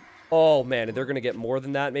 Oh, man, and they're going to get more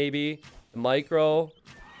than that, maybe. The micro.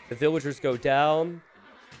 The villagers go down.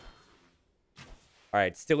 All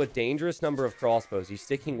right, still a dangerous number of crossbows. He's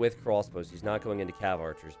sticking with crossbows. He's not going into cav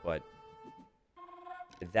archers, but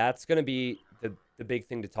that's going to be the big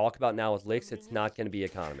thing to talk about now with Lyx. It's not going to be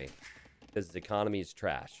economy, because his economy is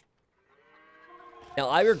trash. Now,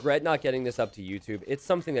 I regret not getting this up to YouTube. It's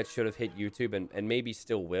something that should have hit YouTube and maybe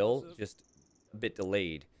still will, just a bit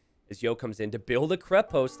delayed. As Yo comes in to build a crep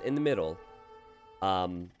post in the middle.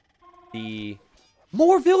 The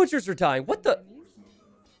more villagers are dying. What the?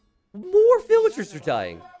 More villagers are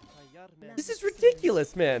dying. This is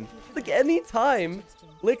ridiculous, man. Like, any time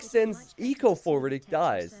Lyx sends eco forward, it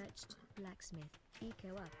dies.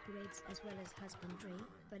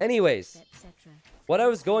 Anyways, what I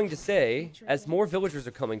was going to say, as more villagers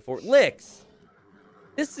are coming forward... Lyx!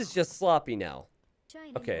 This is just sloppy now.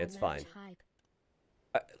 Okay, it's fine.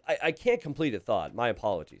 I can't complete a thought. My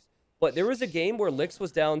apologies. But there was a game where Lyx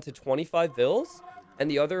was down to 25 vills, and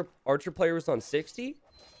the other archer player was on 60,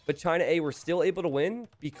 but China A were still able to win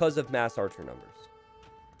because of mass archer numbers.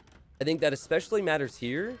 I think that especially matters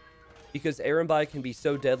here, because Arambai can be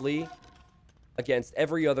so deadly against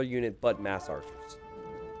every other unit but mass archers.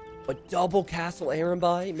 But double castle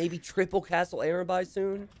Arambai, maybe triple castle Arambai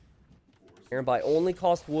soon. Arambai only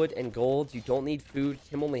costs wood and gold. You don't need food.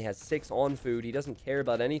 Kim only has 6 on food. He doesn't care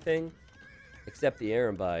about anything except the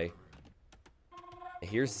Arambai.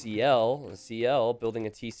 Here's CL. CL building a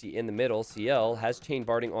TC in the middle. CL has chain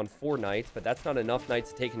barding on 4 knights, but that's not enough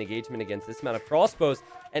knights to take an engagement against this amount of crossbows.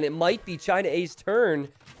 And it might be China A's turn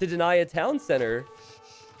to deny a town center.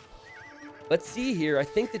 Let's see here. I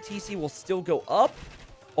think the TC will still go up.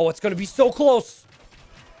 Oh, it's going to be so close.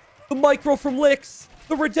 The micro from Lyx.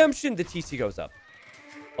 The redemption. The TC goes up.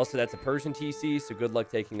 Also, that's a Persian TC, so good luck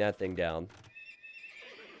taking that thing down.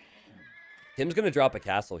 Tim's going to drop a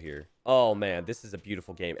castle here. Oh, man, this is a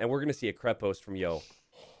beautiful game. And we're going to see a crep post from Yo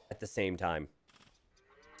at the same time.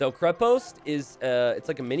 So crep post is, it's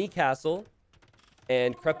like a mini castle.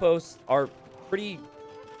 And crep posts are pretty,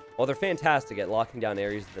 well, they're fantastic at locking down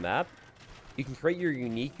areas of the map. You can create your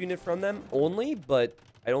unique unit from them only, but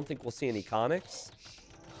I don't think we'll see any conics.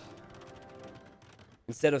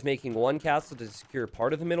 Instead of making 1 castle to secure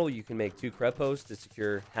part of the middle, you can make 2 crep posts to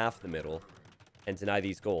secure half the middle and deny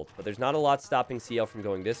these gold. But there's not a lot stopping CL from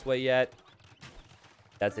going this way yet.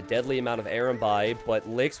 That's a deadly amount of Arambai, but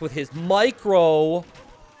Lyx with his micro.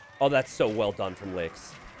 Oh, that's so well done from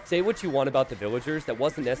Lyx. Say what you want about the villagers. That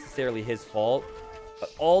wasn't necessarily his fault.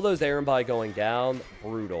 But all those Arambai going down,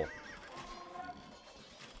 brutal.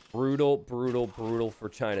 Brutal, brutal, brutal for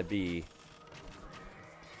China B.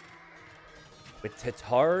 With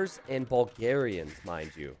Tatars and Bulgarians,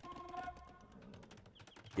 mind you.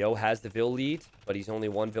 Yo has the Vill lead, but he's only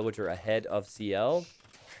one villager ahead of CL.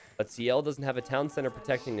 But CL doesn't have a town center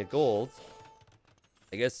protecting the gold.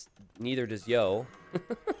 I guess neither does Yo.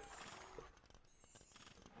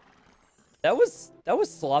 That was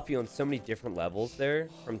sloppy on so many different levels there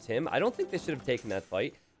from Tim. I don't think they should have taken that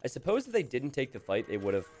fight. I suppose if they didn't take the fight, they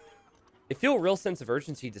would have... They feel a real sense of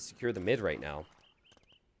urgency to secure the mid right now.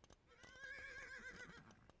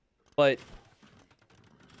 But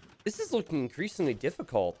this is looking increasingly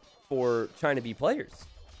difficult for China B players.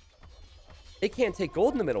 They can't take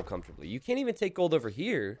gold in the middle comfortably. You can't even take gold over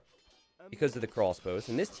here because of the crossbows.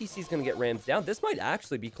 And this TC is going to get rammed down. This might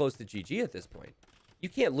actually be close to GG at this point. You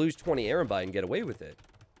can't lose 20 Arambai and get away with it.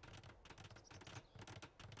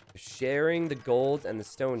 Sharing the gold and the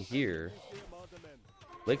stone here.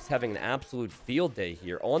 Lyx having an absolute field day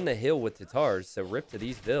here on the hill with Tatars, so rip to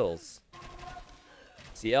these Vills.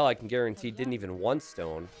 CL, I can guarantee, didn't even want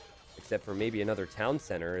stone, except for maybe another town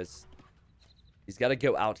center. He's got to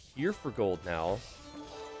go out here for gold now.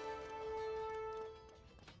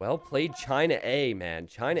 Well played, China A, man.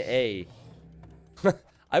 China A.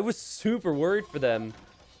 I was super worried for them.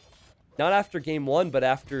 Not after game one, but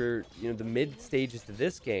after, you know, the mid stages to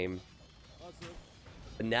this game.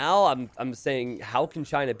 But now I'm saying, how can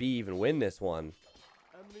China B even win this one?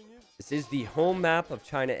 This is the home map of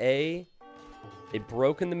China A. They've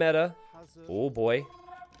broken the meta. Oh boy.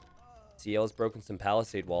 CL has broken some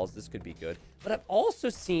palisade walls. This could be good. But I've also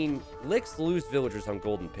seen Lyx lose villagers on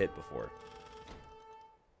Golden Pit before.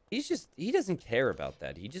 He doesn't care about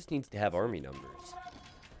that. He just needs to have army numbers.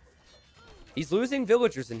 He's losing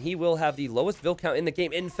villagers, and he will have the lowest vill count in the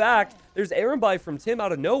game. In fact, there's Arambai from Tim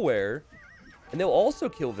out of nowhere, and they'll also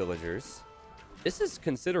kill villagers. This is a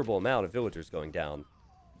considerable amount of villagers going down.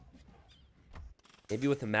 Maybe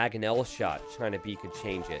with a Mangonel shot, China B could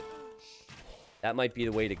change it. That might be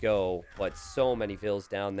the way to go, but so many vills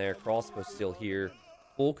down there. Crossbow still here.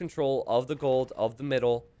 Full control of the gold, of the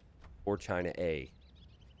middle, for China A.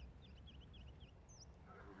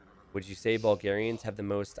 Would you say Bulgarians have the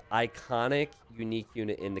most iconic, unique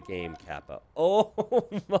unit in the game, Kappa? Oh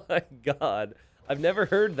my god. I've never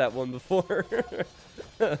heard that one before.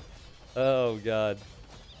 Oh god.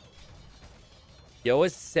 Yo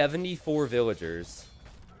has 74 villagers.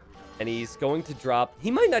 And he's going to drop... He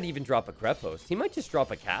might not even drop a Krepos. He might just drop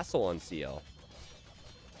a castle on CL.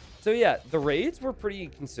 So yeah, the raids were pretty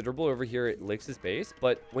considerable over here at Lyx's base.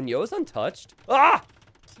 But when Yo's untouched... Ah!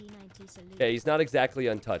 Okay, he's not exactly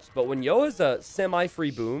untouched. But when Yo has a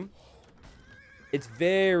semi-free boom, it's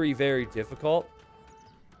very, very difficult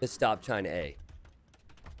to stop China A.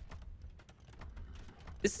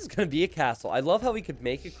 This is going to be a castle. I love how he could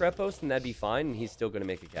make a Krepos and that'd be fine. And he's still going to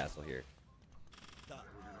make a castle here.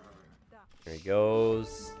 There he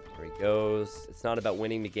goes. There he goes. It's not about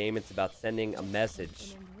winning the game. It's about sending a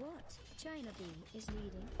message.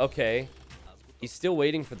 Okay. He's still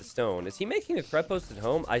waiting for the stone. Is he making a Krepos at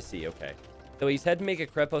home? I see. Okay. So he's had to make a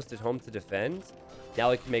Krepos at home to defend. Now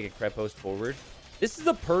he can make a Krepos forward. This is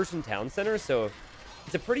a Persian town center, so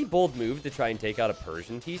it's a pretty bold move to try and take out a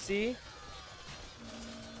Persian TC.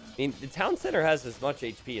 I mean, the town center has as much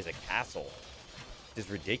HP as a castle. Which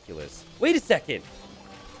is ridiculous. Wait a second.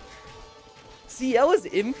 CL is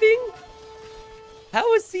imping?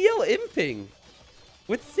 How is CL imping?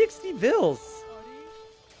 With 60 bills.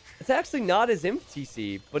 It's actually not his imp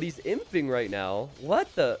TC, but he's imping right now.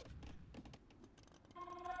 What the?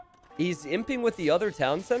 He's imping with the other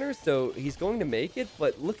town center, so he's going to make it,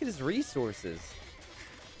 but look at his resources.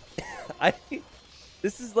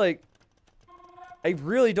 This is like... I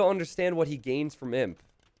really don't understand what he gains from imp.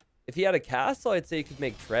 If he had a castle, I'd say he could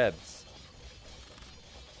make trebs.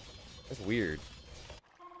 That's weird.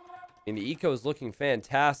 And the eco is looking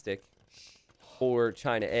fantastic for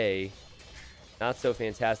China A. Not so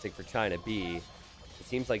fantastic for China B. It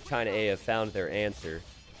seems like China A have found their answer.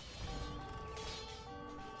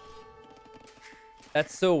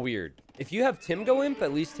 That's so weird. If you have Tim go imp,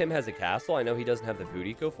 at least Tim has a castle. I know he doesn't have the food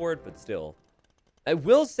eco for it, but still. I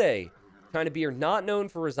will say, China B are not known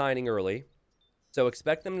for resigning early. So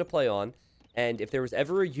expect them to play on. And if there was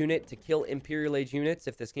ever a unit to kill Imperial Age units,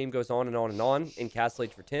 if this game goes on and on and on, in Castle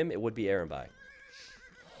Age for Tim, it would be Arambai.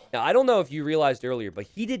 Now, I don't know if you realized earlier, but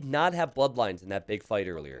he did not have bloodlines in that big fight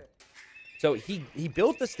earlier. So he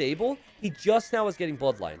built the stable. He just now was getting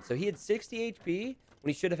bloodlines. So he had 60 HP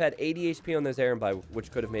when he should have had 80 HP on those Arambai,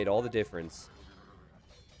 which could have made all the difference.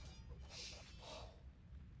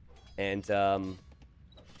 And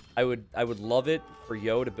I would love it for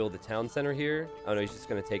Yo to build a town center here. Oh no, he's just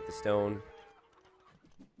going to take the stone.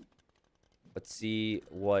 Let's see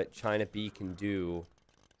what China B can do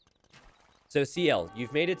So, CL,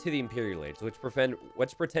 you've made it to the Imperial Age. Let's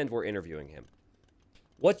pretend we're interviewing him.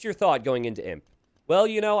 What's your thought going into Imp? Well,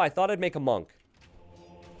 you know, I thought I'd make a monk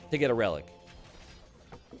to get a relic.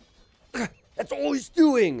 That's all he's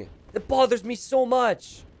doing. It bothers me so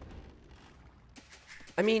much.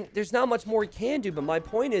 I mean, there's not much more he can do, but my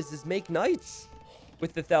point is make knights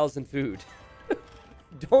with the 1,000 food.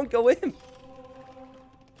 Don't go in.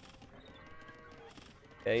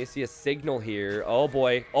 Okay, you see a signal here. Oh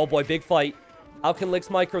boy, big fight. How can Lyx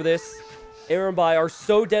micro this? Erenbai are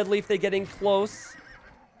so deadly if they get in close.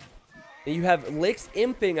 And you have Lyx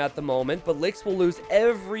imping at the moment, but Lyx will lose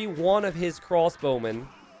every one of his crossbowmen.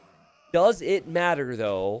 Does it matter,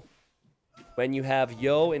 though, when you have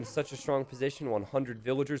Yo in such a strong position, 100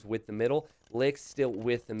 villagers with the middle, Lyx still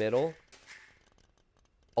with the middle?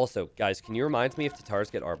 Also, guys, can you remind me if Tatars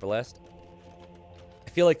get Arbalest? I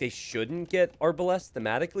feel like they shouldn't get Arbalest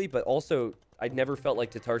thematically, but also I never felt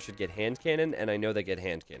like Tatars should get hand cannon, and I know they get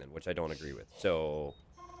hand cannon, which I don't agree with. So,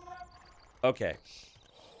 okay.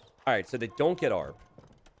 All right, so they don't get Arb.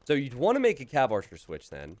 So you'd want to make a Cav Archer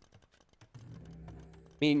switch then.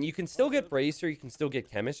 I mean, you can still get Bracer, you can still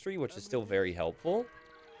get Chemistry, which is still very helpful.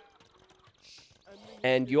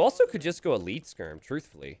 And you also could just go Elite Skirm,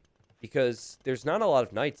 truthfully. Because there's not a lot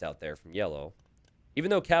of Knights out there from Yellow.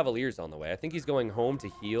 Even though Cavalier's on the way. I think he's going home to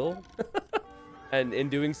heal. And in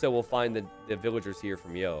doing so, we'll find the villagers here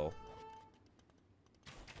from Yo.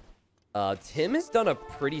 Tim has done a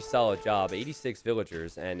pretty solid job. 86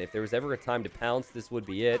 villagers. And if there was ever a time to pounce, this would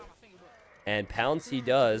be it. And pounce he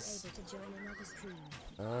does.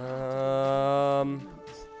 I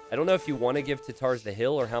don't know if you want to give Tatars the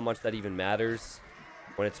hill or how much that even matters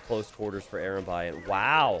when it's close quarters for Erenbai. And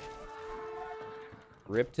wow.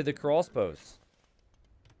 Rip to the crossbows.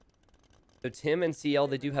 So Tim and CL,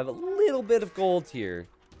 they do have a little bit of gold here.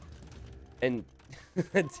 And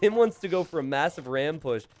Tim wants to go for a massive ram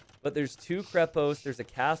push. But there's 2 Krepos. There's a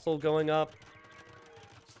castle going up.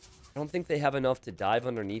 I don't think they have enough to dive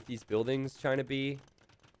underneath these buildings, China B.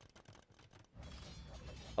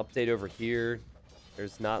 Update over here.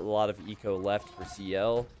 There's not a lot of eco left for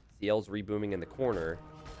CL. CL's rebooming in the corner.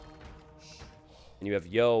 And you have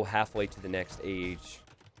Yo halfway to the next age.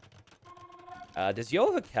 Does Yo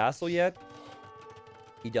have a castle yet?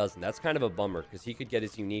 He doesn't. That's kind of a bummer, because he could get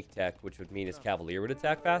his unique tech, which would mean his Cavalier would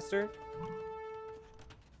attack faster.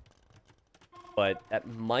 But that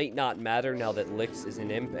might not matter now that Lyx is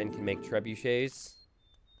an imp and can make trebuchets.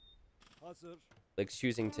 Lyx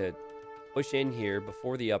choosing to push in here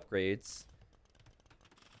before the upgrades.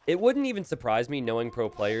 It wouldn't even surprise me knowing pro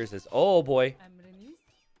players as... Oh, boy.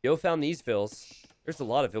 Yo found these vills. There's a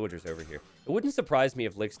lot of villagers over here. It wouldn't surprise me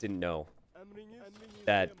if Lyx didn't know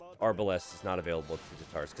that Arbalest is not available to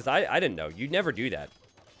Tatars. Because I didn't know. You'd never do that.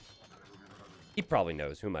 He probably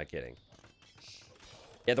knows. Who am I kidding?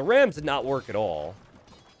 Yeah, the Rams did not work at all.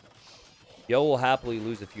 Yo will happily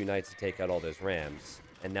lose a few knights to take out all those Rams.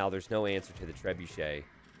 And now there's no answer to the Trebuchet.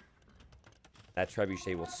 That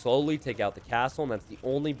Trebuchet will slowly take out the castle, and that's the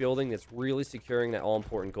only building that's really securing that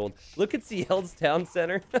all-important gold. Look at CL's town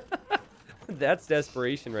center. That's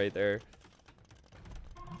desperation right there.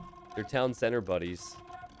 They're town center buddies.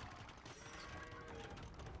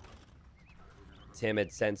 Tim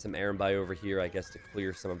had sent some Erenbai over here, I guess, to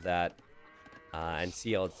clear some of that. And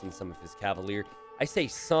CL had seen some of his Cavalier. I say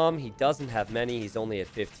some. He doesn't have many. He's only at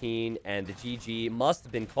 15. And the GG must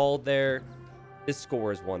have been called there. This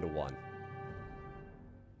score is 1-1.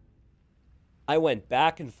 I went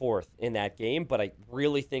back and forth in that game, but I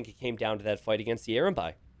really think it came down to that fight against the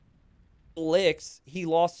Erenbai. Lyx, he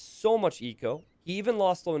lost so much eco. He even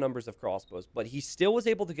lost low numbers of crossbows, but he still was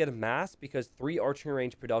able to get a mass because 3 arching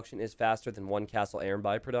range production is faster than 1 castle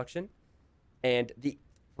Erenbai production. And the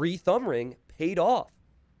free thumb ring paid off.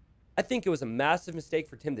 I think it was a massive mistake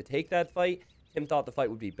for Tim to take that fight. Tim thought the fight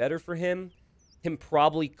would be better for him. Tim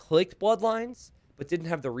probably clicked Bloodlines, but didn't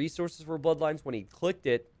have the resources for Bloodlines when he clicked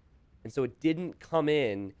it. And so it didn't come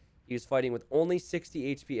in. He was fighting with only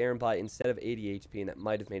 60 HP Erenbai instead of 80 HP, and that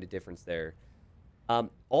might have made a difference there.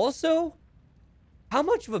 Also, how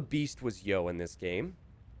much of a beast was Yo in this game?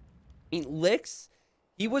 I mean, Lyx,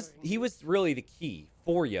 he was really the key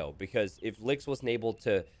for Yo, because if Lyx wasn't able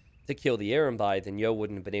to kill the Erenbai, then Yo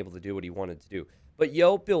wouldn't have been able to do what he wanted to do. But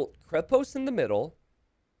Yo built Krepos in the middle.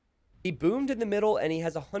 He boomed in the middle, and he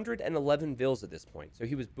has 111 vills at this point. So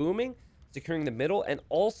he was booming, securing the middle, and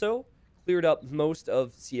also cleared up most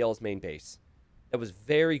of CL's main base. That was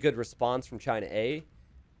very good response from China A.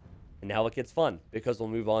 And now it gets fun, because we'll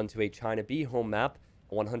move on to a China B home map.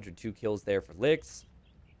 102 kills there for Lyx.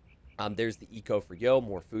 There's the eco for Yo.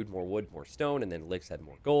 More food, more wood, more stone. And then Lyx had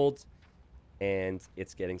more gold. And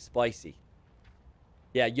it's getting spicy.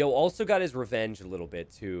 Yeah, Yo also got his revenge a little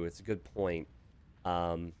bit, too. It's a good point.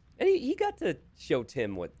 And he got to show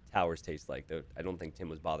Tim what towers taste like, though I don't think Tim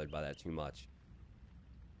was bothered by that too much.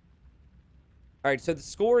 All right, so the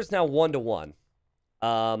score is now 1-1.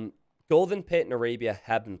 Golden Pit and Arabia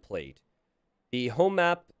have been played. The home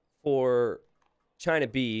map for China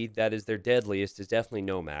B, that is their deadliest, is definitely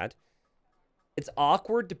Nomad. It's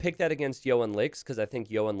awkward to pick that against Yo and Lyx, because I think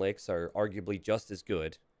Yo and Lyx are arguably just as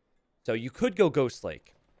good. So you could go Ghost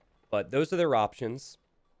Lake, but those are their options.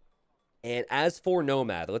 And as for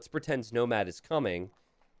Nomad, let's pretend Nomad is coming.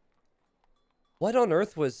 What on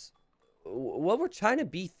earth what were China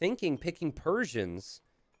B thinking picking Persians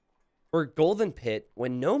for Golden Pit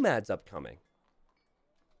when Nomad's upcoming?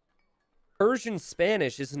 Persian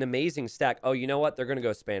Spanish is an amazing stack. Oh, you know what? They're going to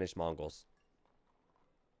go Spanish Mongols.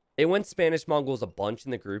 They went Spanish Mongols a bunch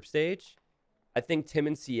in the group stage. I think Tim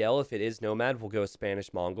and CL, if it is Nomad, will go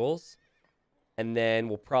Spanish Mongols. And then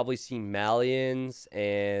we'll probably see Malians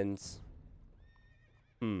and...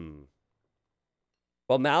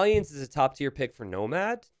 Well, Malians is a top tier pick for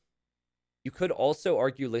Nomad. You could also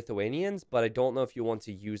argue Lithuanians, but I don't know if you want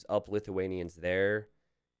to use up Lithuanians there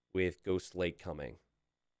with Ghost Lake coming.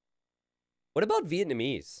 What about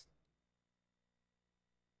Vietnamese?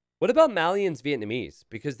 What about Malians Vietnamese?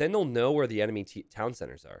 Because then they'll know where the enemy town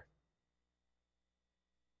centers are.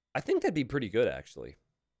 I think that'd be pretty good, actually.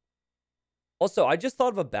 Also, I just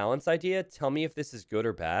thought of a balance idea. Tell me if this is good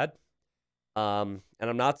or bad. And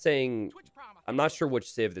I'm not saying... I'm not sure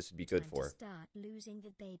which civ this would be good for. Start losing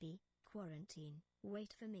the baby. Quarantine.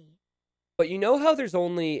 Wait for me. But you know how there's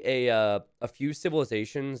only a few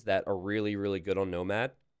civilizations that are really, really good on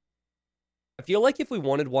Nomad? I feel like if we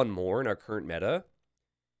wanted one more in our current meta,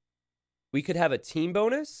 we could have a team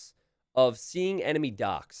bonus of seeing enemy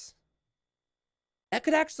docks. That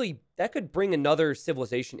could bring another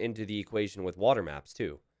civilization into the equation with water maps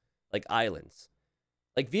too. Like islands.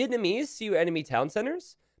 Like Vietnamese see enemy town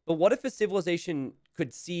centers, but what if a civilization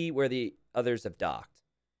could see where the others have docked?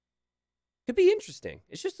 Could be interesting.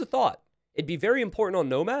 It's just a thought. It'd be very important on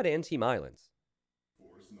Nomad and Team Islands.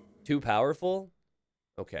 Too powerful?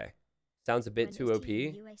 Okay. Sounds a bit too OP.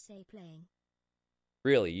 USA playing.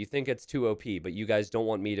 Really? You think it's too OP, but you guys don't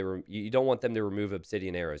want me to... you don't want them to remove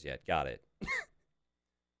obsidian arrows yet. Got it.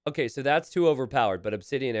 Okay, so that's too overpowered, but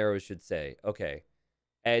obsidian arrows should stay. Okay.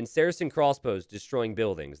 And Saracen crossbows destroying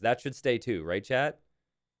buildings. That should stay too, right, chat?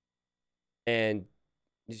 And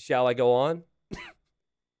shall I go on?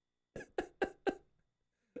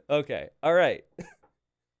 Okay, all right.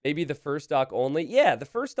 Maybe the first dock only? Yeah, the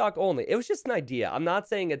first dock only. It was just an idea. I'm not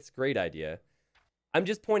saying it's a great idea. I'm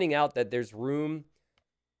just pointing out that there's room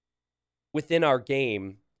within our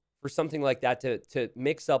game for something like that to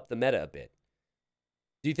mix up the meta a bit.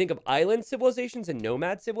 Do you think of island civilizations and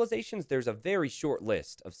nomad civilizations? There's a very short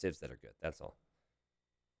list of civs that are good. That's all.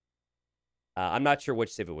 I'm not sure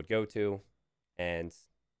which civ it would go to, and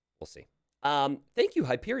we'll see. Thank you,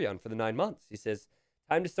 Hyperion, for the 9 months. He says,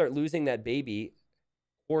 time to start losing that baby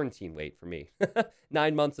quarantine weight for me.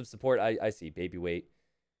 9 months of support. I see, baby weight.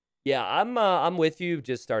 Yeah, I'm with you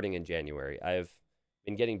just starting in January. I've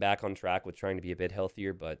been getting back on track with trying to be a bit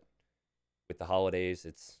healthier, but with the holidays,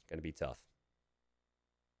 it's going to be tough.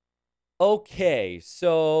 Okay,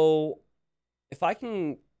 so if I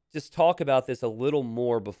can just talk about this a little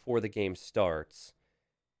more before the game starts.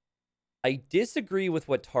 I disagree with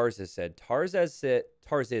what Tarza said. Tarziz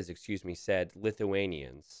said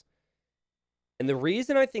Lithuanians. And the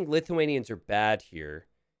reason I think Lithuanians are bad here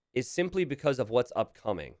is simply because of what's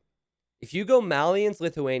upcoming. If you go Malians,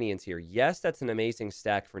 Lithuanians here, yes, that's an amazing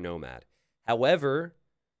stack for Nomad. However,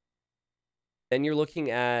 then you're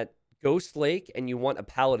looking at Ghost Lake and you want a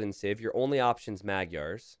Paladin Civ. Your only option's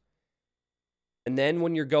Magyars. And then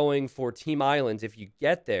when you're going for Team Islands, if you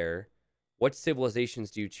get there, what civilizations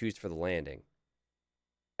do you choose for the landing?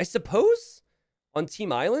 I suppose on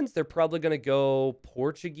Team Islands, they're probably going to go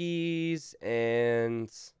Portuguese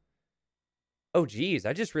and... Oh, geez.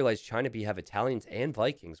 I just realized China B have Italians and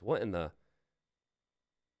Vikings. What in the...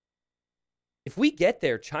 If we get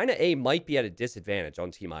there, China A might be at a disadvantage on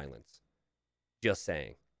Team Islands. Just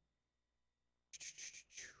saying.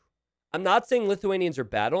 I'm not saying Lithuanians are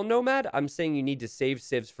bad on Nomad. I'm saying you need to save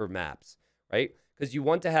civs for maps, right? Because you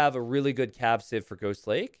want to have a really good cav civ for Ghost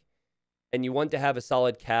Lake, and you want to have a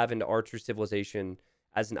solid cav into Archer Civilization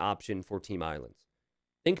as an option for Team Islands.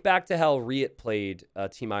 Think back to how Riot played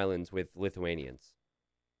Team Islands with Lithuanians.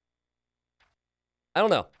 I don't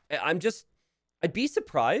know. I'd be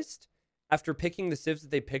surprised after picking the civs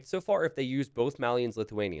that they picked so far if they used both Malians,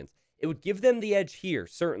 Lithuanians. It would give them the edge here,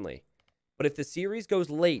 certainly. But if the series goes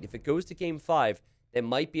late, if it goes to Game 5, They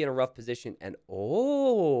might be in a rough position. And,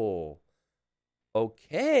 oh,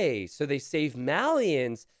 okay. So they save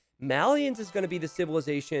Malians. Malians is going to be the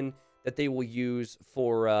civilization that they will use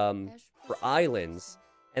for islands.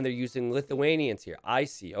 And they're using Lithuanians here. I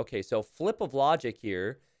see. Okay, so flip of logic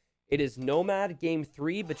here. It is Nomad Game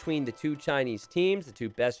 3 between the two Chinese teams, the two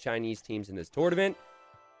best Chinese teams in this tournament.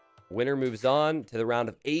 Winner moves on to the round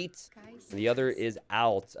of 8, and the other is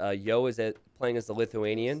out. Yo is playing as the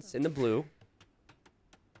Lithuanians in the blue.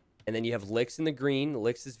 And then you have Lyx in the green.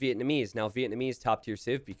 Lyx is Vietnamese. Now, Vietnamese top-tier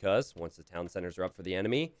civ because once the town centers are up for the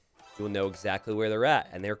enemy, you will know exactly where they're at,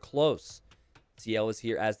 and they're close. CL is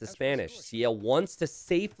here as the Spanish. CL wants to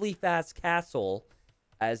safely fast castle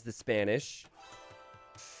as the Spanish.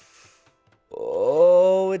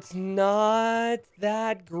 Oh, it's not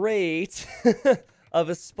that great of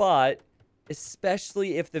a spot,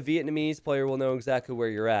 especially if the Vietnamese player will know exactly where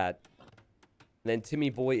you're at. And then Timmy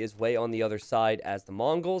Boy is way on the other side as the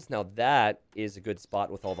Mongols. Now that is a good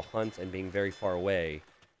spot with all the hunt and being very far away.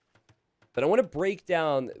 But I want to break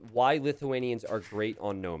down why Lithuanians are great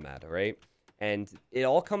on Nomad, all right? And it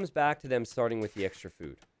all comes back to them starting with the extra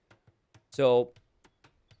food. So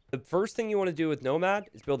the first thing you want to do with Nomad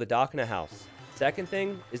is build a dock and a house. Second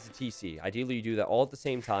thing is the TC. Ideally, you do that all at the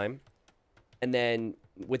same time. And then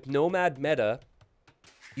with Nomad meta,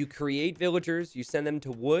 you create villagers, you send them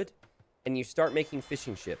to wood, and you start making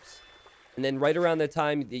fishing ships. And then right around the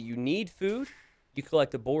time that you need food, you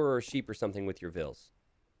collect a boar or a sheep or something with your vills.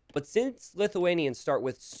 But since Lithuanians start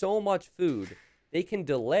with so much food, they can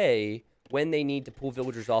delay when they need to pull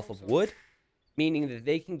villagers off of wood, meaning that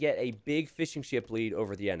they can get a big fishing ship lead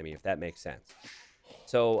over the enemy, if that makes sense.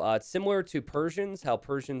 So it's similar to Persians, how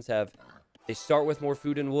Persians they start with more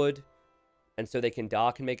food and wood, and so they can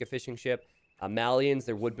dock and make a fishing ship. Malians,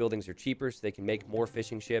 their wood buildings are cheaper, so they can make more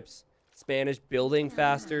fishing ships. Spanish, building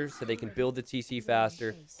faster, so they can build the TC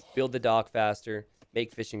faster, build the dock faster,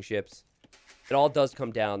 make fishing ships. It all does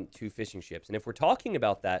come down to fishing ships. And if we're talking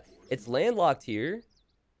about that, it's landlocked here.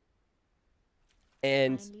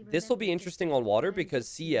 And this will be interesting on water because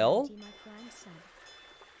CL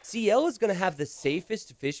is going to have the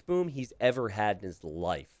safest fish boom he's ever had in his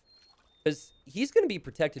life. Because he's going to be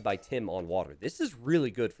protected by Tim on water. This is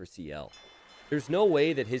really good for CL. There's no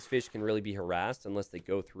way that his fish can really be harassed unless they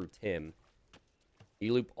go through Tim.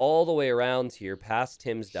 You loop all the way around here past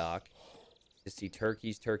Tim's dock to see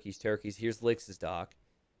turkeys, turkeys, turkeys. Here's Lyx's dock.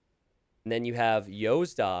 And then you have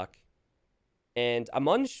Yo's dock. And I'm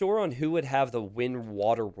unsure on who would have the win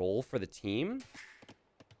water role for the team.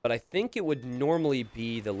 But I think it would normally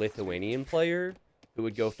be the Lithuanian player who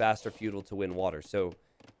would go faster feudal to win water. So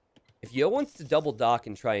if Yo wants to double dock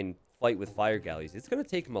and try and fight with fire galleys, it's going to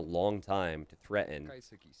take him a long time to threaten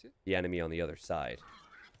the enemy on the other side.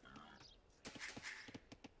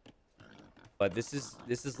 But this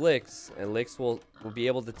is Lyx, and Lyx will be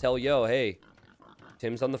able to tell Yo, hey,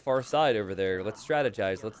 Tim's on the far side over there. Let's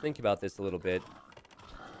strategize. Let's think about this a little bit.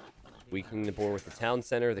 Weakening the board with the town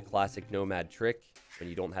center, the classic Nomad trick when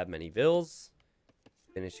you don't have many vills.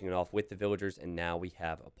 Finishing it off with the villagers, and now we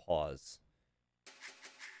have a pause.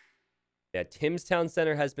 Yeah, Tim's town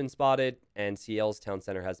center has been spotted, and CL's town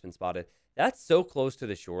center has been spotted. That's so close to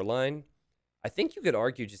the shoreline. I think you could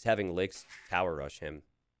argue just having Lyx tower rush him.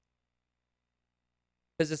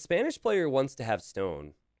 Because a Spanish player wants to have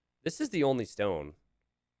stone. This is the only stone.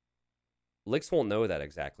 Lyx won't know that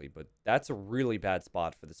exactly, but that's a really bad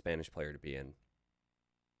spot for the Spanish player to be in.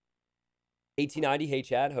 1890, hey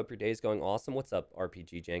Chad, hope your day is going awesome. What's up,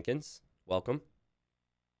 RPG Jenkins? Welcome.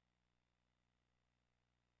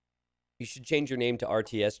 You should change your name to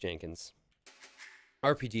RTS Jenkins.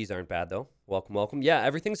 RPGs aren't bad, though. Welcome, welcome. Yeah,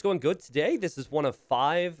 everything's going good today. This is one of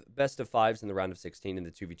 5 best of 5s in the round of 16 in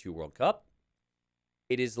the 2v2 World Cup.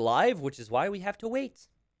 It is live, which is why we have to wait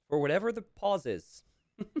for whatever the pause is.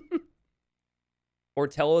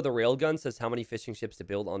 Ortello the Railgun says, how many fishing ships to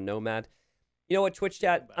build on Nomad? You know what, Twitch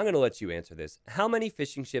chat? I'm going to let you answer this. How many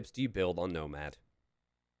fishing ships do you build on Nomad?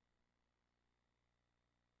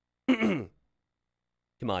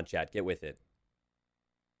 Come on, chat. Get with it.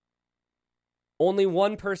 Only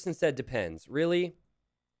one person said depends. Really?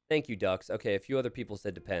 Thank you, Ducks. Okay, a few other people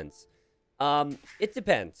said depends. It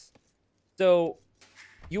depends. So,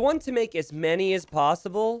 you want to make as many as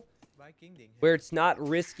possible where it's not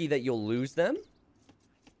risky that you'll lose them.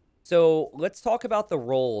 So, let's talk about the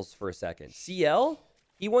roles for a second. CL,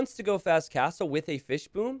 he wants to go fast castle with a fish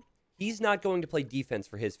boom. He's not going to play defense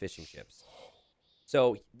for his fishing ships.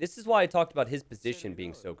 So, this is why I talked about his position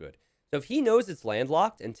being so good. So, if he knows it's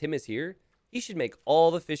landlocked and Tim is here, he should make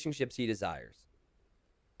all the fishing ships he desires.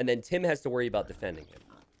 And then Tim has to worry about defending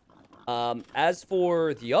him. As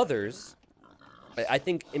for the others, I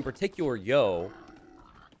think in particular, Yo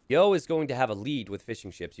is going to have a lead with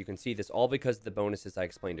fishing ships. You can see this all because of the bonuses I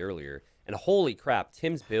explained earlier. And holy crap,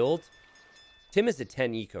 Tim's build. Tim is a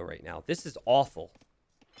 10 eco right now. This is awful.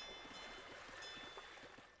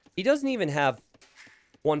 He doesn't even have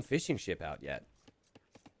one fishing ship out yet.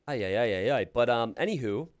 Ay. But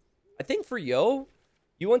anywho, I think for Yo,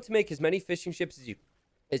 you want to make as many fishing ships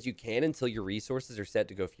as you can until your resources are set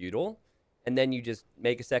to go feudal. And then you just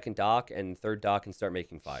make a second dock and third dock and start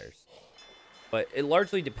making fires. But it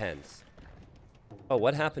largely depends. Oh,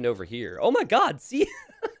 what happened over here? Oh my god, see?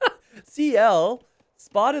 CL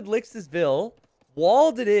spotted Lyx's Ville,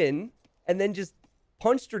 walled it in, and then just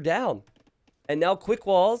punched her down. And now quick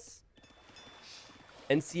walls.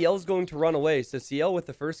 And CL's going to run away. So CL with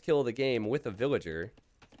the first kill of the game with a villager.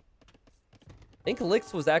 I think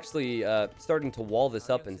Lyx was actually starting to wall this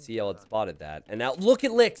up and CL had spotted that. And now look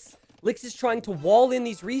at Lyx. Lyx is trying to wall in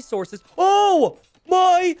these resources. Oh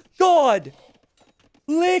my god!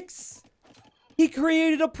 Lyx! He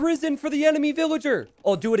created a prison for the enemy villager.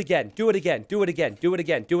 Oh, do it again. Do it again. Do it again. Do it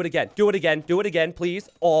again. Do it again. Do it again. Do it again, please.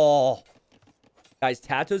 Oh. Guys,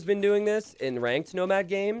 Tato's been doing this in ranked Nomad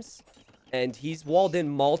games. And he's walled in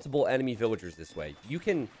multiple enemy villagers this way. You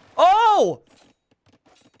can... Oh!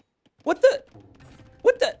 What the...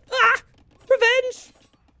 What the... Ah! Revenge!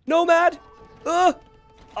 Nomad! Ugh!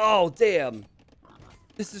 Oh, damn.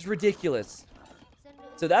 This is ridiculous.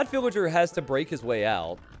 So that villager has to break his way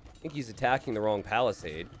out. I think he's attacking the wrong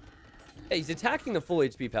palisade. Hey, he's attacking the full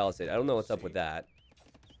HP palisade. I don't know what's up with that.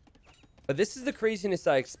 But this is the craziness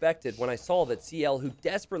I expected when I saw that CL, who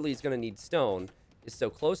desperately is going to need stone, is so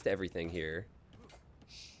close to everything here.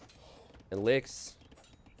 And Lyx,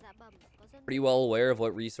 pretty well aware of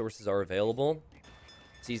what resources are available.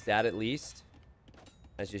 Sees that at least.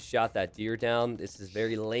 Has just shot that deer down. This is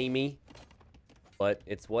very lamey, but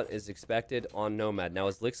it's what is expected on Nomad. Now,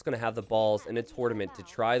 is Lyx going to have the balls in a tournament to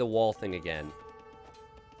try the wall thing again?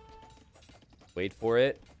 Wait for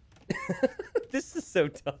it. This is so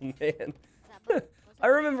dumb, man. I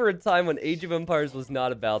remember a time when Age of Empires was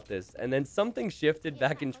not about this, and then something shifted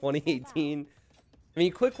back in 2018. I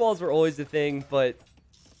mean, quick walls were always a thing, but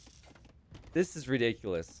this is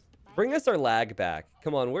ridiculous. Bring us our lag back.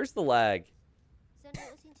 Come on, where's the lag?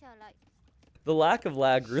 The lack of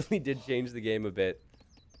lag really did change the game a bit.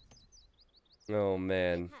 Oh,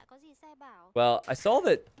 man. Well, I saw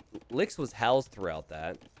that Lyx was housed throughout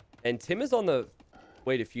that, and Tim is on the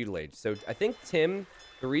way to feudal age. So I think Tim,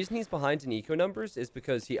 the reason he's behind in eco numbers is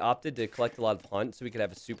because he opted to collect a lot of hunt so he could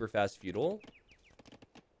have a super fast feudal.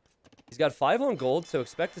 He's got 5 on gold, so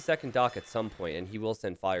expect a second dock at some point, and he will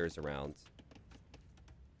send fires around.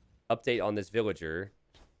 Update on this villager.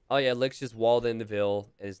 Oh yeah, Lyx just walled in the Ville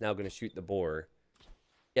and is now going to shoot the boar.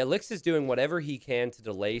 Yeah, Lyx is doing whatever he can to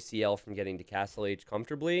delay CL from getting to Castle Age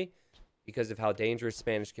comfortably because of how dangerous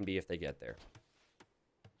Spanish can be if they get there.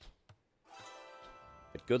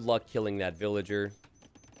 But good luck killing that villager.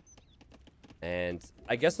 And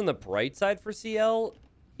I guess on the bright side for CL,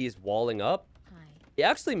 he's walling up. He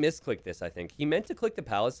actually misclicked this, I think. He meant to click the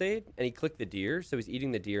palisade, and he clicked the deer, so he's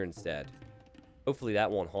eating the deer instead. Hopefully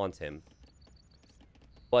that won't haunt him.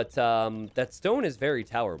 But that stone is very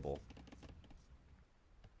towerable.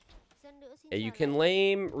 Yeah, you can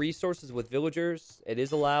lame resources with villagers. It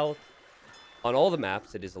is allowed. On all the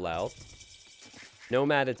maps, it is allowed.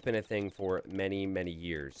 Nomad, it's been a thing for many, many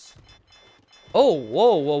years. Oh,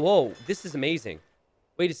 whoa. This is amazing.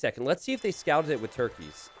 Wait a second. Let's see if they scouted it with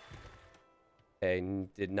turkeys. Okay,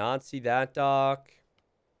 did not see that dock.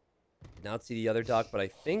 Did not see the other dock, but I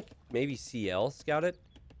think maybe CL scouted.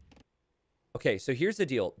 Okay, so here's the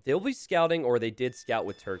deal. They'll be scouting, or they did scout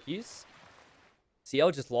with turkeys.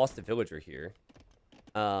 CL just lost a villager here.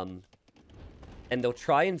 And they'll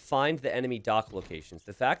try and find the enemy dock locations.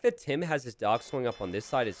 The fact that Tim has his dock swing up on this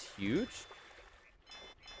side is huge.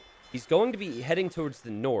 He's going to be heading towards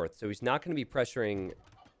the north, so he's not going to be pressuring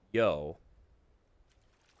Yo.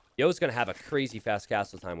 Yo's going to have a crazy fast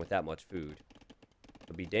castle time with that much food.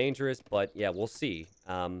 It'll be dangerous, but yeah, we'll see.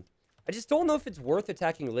 I just don't know if it's worth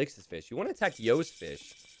attacking Lyx's fish. You want to attack Yo's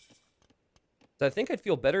fish. So I think I'd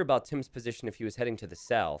feel better about Tim's position if he was heading to the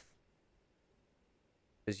south.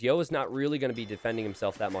 Because Yo is not really going to be defending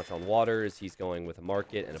himself that much on water, as he's going with a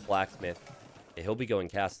market and a blacksmith. Yeah, he'll be going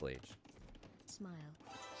Castle Age. Smile.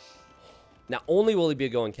 Not only will he be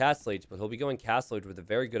going Castle Age, but he'll be going Castle Age with a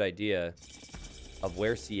very good idea of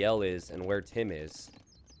where CL is and where Tim is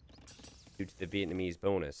due to the Vietnamese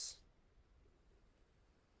bonus.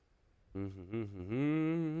 Here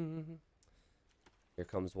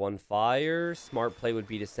comes one fire. Smart play would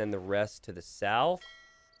be to send the rest to the south.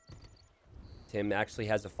 Tim actually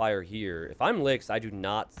has a fire here. If I'm Lyx, I do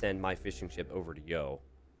not send my fishing ship over to Yo.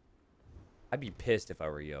 I'd be pissed if I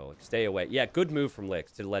were Yo. Like, stay away. Yeah, good move from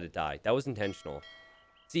Lyx to let it die. That was intentional.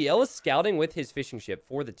 CL is scouting with his fishing ship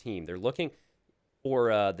for the team. They're looking for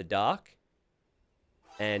the dock.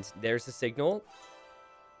 And there's the signal.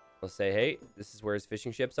 They'll say, hey, this is where his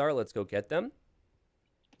fishing ships are. Let's go get them.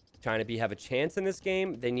 China B have a chance in this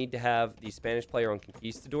game. They need to have the Spanish player on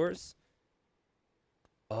Conquistadors.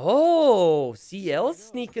 Oh, CL's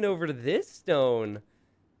sneaking over to this stone.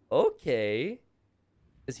 Okay.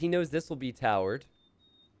 Because he knows this will be towered.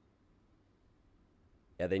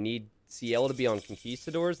 Yeah, they need CL to be on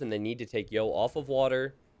Conquistadors, and they need to take Yo off of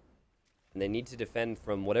water. And they need to defend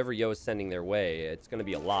from whatever Yo is sending their way. It's going to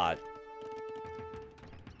be a lot.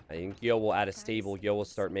 I think Yo will add a stable. Yo will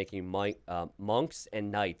start making monks and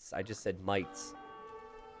knights. I just said mites.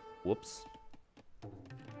 Whoops.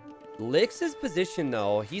 Lyx's position,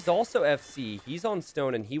 though, he's also FC. He's on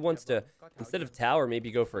stone, and he wants to, instead of tower, maybe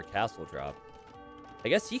go for a castle drop. I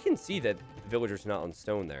guess he can see that the villager's not on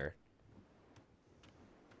stone there.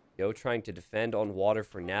 Yo trying to defend on water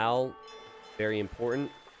for now. Very important.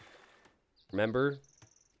 Remember,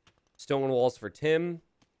 stone walls for Tim.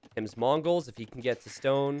 Tim's Mongols, if he can get to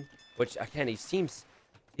stone. Which, again,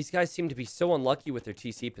 these guys seem to be so unlucky with their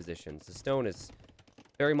TC positions. The stone is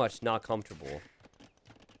very much not comfortable.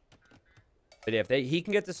 But yeah, if he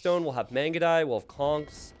can get to stone, we'll have Mangadai, we'll have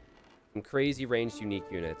Conks. Some crazy ranged unique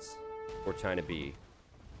units for China B.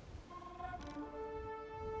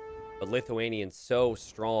 But Lithuanian's so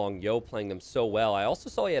strong. Yo playing them so well. I also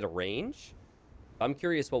saw he had a range. I'm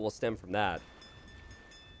curious what will stem from that.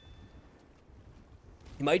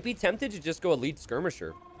 He might be tempted to just go elite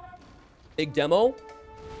skirmisher. Big demo.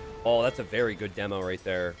 Oh, that's a very good demo right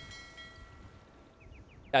there.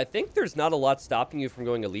 I think there's not a lot stopping you from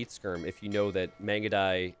going elite skirm if you know that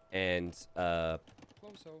Mangadai and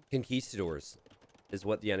Conquistadors is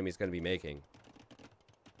what the enemy is going to be making.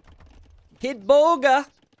 Kid Boga!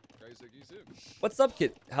 What's up,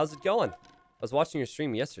 kid? How's it going? I was watching your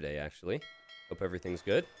stream yesterday, actually. Hope everything's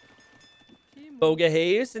good. Boga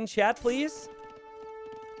Hayes in chat, please.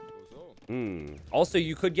 Also,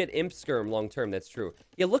 you could get Imp Skirm long term. That's true.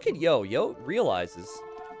 Yeah, look at Yo. Yo realizes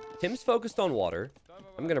Tim's focused on water.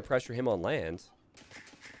 I'm going to pressure him on land.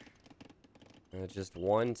 Just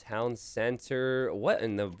one town center. What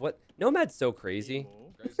in the... What? Nomad's so crazy.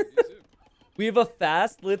 We have a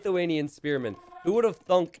fast Lithuanian spearman. Who would have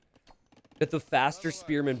thunk that the faster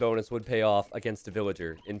spearman bonus would pay off against a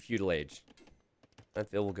villager in feudal age? That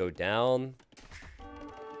bill will go down.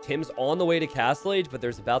 Tim's on the way to Castle Age, but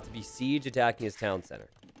there's about to be siege attacking his town center.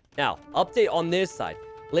 Now, update on this side.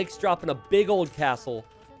 Lyx dropping a big old castle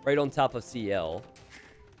right on top of CL.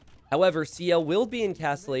 However, CL will be in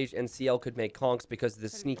Castle Age, and CL could make conks because of the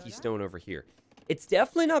sneaky stone over here. It's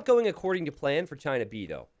definitely not going according to plan for China B,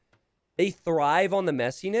 though. They thrive on the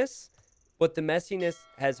messiness, but the messiness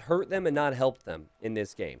has hurt them and not helped them in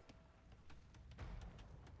this game.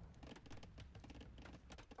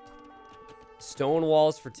 Stone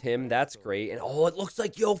walls for Tim. That's great. And oh, it looks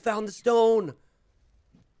like Yo found the stone.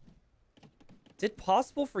 Is it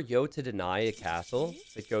possible for Yo to deny a castle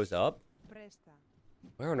if it goes up?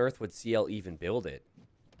 Where on earth would CL even build it?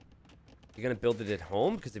 You're going to build it at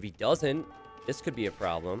home? Because if he doesn't, this could be a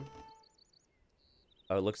problem.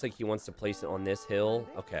 Oh, it looks like he wants to place it on this hill.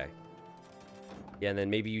 Okay. Yeah, and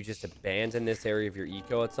then maybe you just abandon this area of your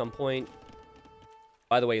eco at some point.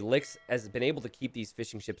 By the way, Lyx has been able to keep these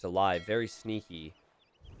fishing ships alive. Very sneaky.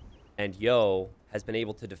 And Yo has been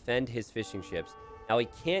able to defend his fishing ships. Now, he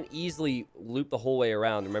can't easily loop the whole way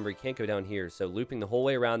around. Remember, he can't go down here. So, looping the whole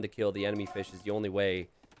way around to kill the enemy fish is the only way you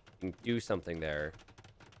can do something there.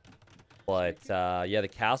 But, yeah, the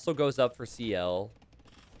castle goes up for CL.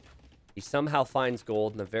 He somehow finds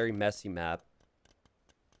gold in a very messy map.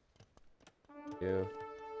 Yeah.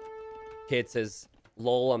 Kid says,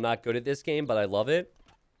 lol, I'm not good at this game, but I love it.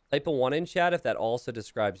 Type a 1 in chat if that also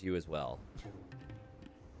describes you as well.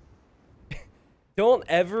 Don't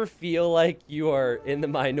ever feel like you are in the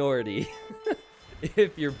minority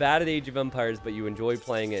if you're bad at Age of Empires, but you enjoy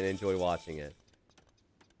playing it and enjoy watching it.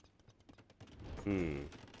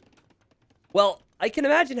 Well, I can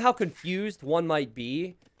imagine how confused one might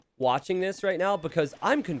be watching this right now, because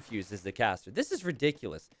I'm confused as the caster. This is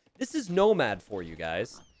ridiculous. This is Nomad for you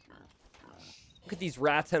guys. Look at these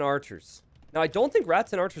rats and archers. Now, I don't think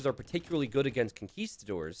rats and archers are particularly good against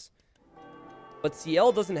conquistadors, but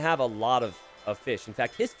CL doesn't have a lot of fish. In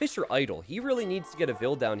fact, his fish are idle. He really needs to get a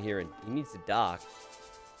vill down here, and he needs to dock,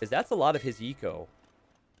 because that's a lot of his eco.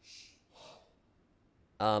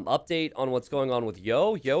 Update on what's going on with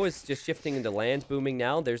Yo. Yo is just shifting into land booming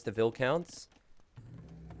now. There's the vill counts.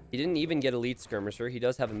 He didn't even get Elite Skirmisher. He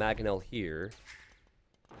does have a Mangonel here.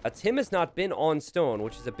 Tim has not been on stone,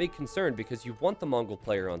 which is a big concern because you want the Mongol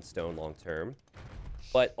player on stone long term.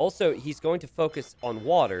 But also, he's going to focus on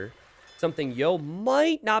water, something Yo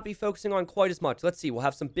might not be focusing on quite as much. Let's see. We'll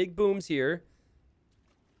have some big booms here.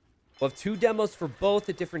 We'll have 2 demos for both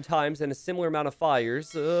at different times and a similar amount of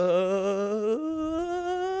fires.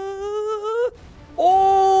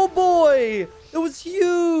 Oh, boy! That was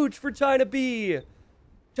huge for China B.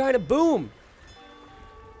 China boom.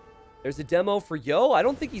 There's a demo for Yo. I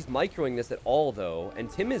don't think he's microing this at all, though. And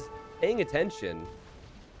Tim is paying attention.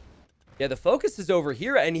 Yeah, the focus is over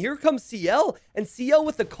here. And here comes CL. And CL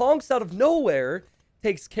with the conks out of nowhere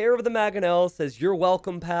takes care of the Mangonel. Says, you're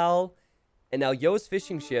welcome, pal. And now Yo's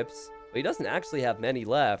fishing ships. Well, he doesn't actually have many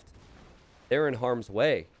left. They're in harm's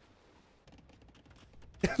way.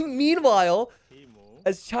 Meanwhile,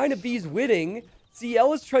 as China B's winning,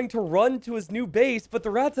 CL is trying to run to his new base, but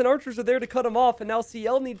the rats and archers are there to cut him off, and now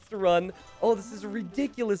CL needs to run. Oh, this is a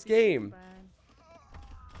ridiculous game.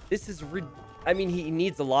 This is I mean, he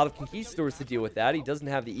needs a lot of conquistadors to deal with that. He doesn't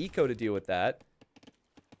have the eco to deal with that.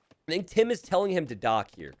 I think Tim is telling him to dock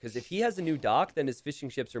here, because if he has a new dock, then his fishing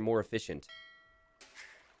ships are more efficient.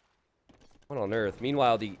 What on earth?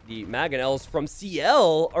 Meanwhile, the Mangonels from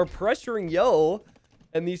CL are pressuring Yo,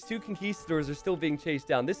 and these 2 conquistadors are still being chased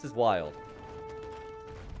down. This is wild.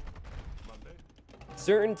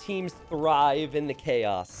 Certain teams thrive in the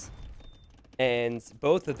chaos, and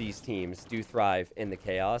both of these teams do thrive in the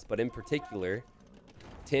chaos, but in particular,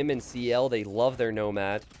 Tim and CL, they love their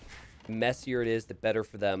Nomad. The messier it is, the better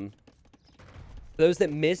for them. For those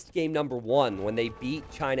that missed game number 1, when they beat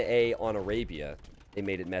China A on Arabia, they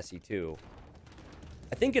made it messy too.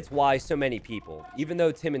 I think it's why so many people, even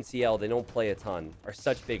though Tim and CL, they don't play a ton, are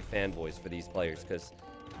such big fanboys for these players, because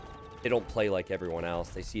they don't play like everyone else.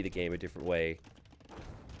 They see the game a different way.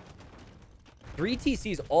 3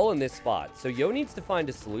 TCs all in this spot, so Yo needs to find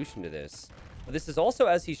a solution to this. But this is also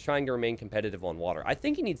as he's trying to remain competitive on water. I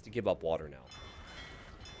think he needs to give up water now.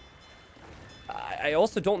 I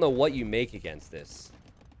also don't know what you make against this.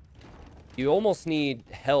 You almost need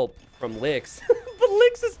help from Lyx. But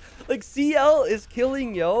Lyx is... Like, CL is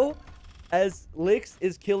killing Yo as Lyx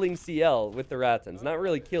is killing CL with the Ratons. Not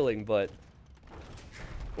really killing, but...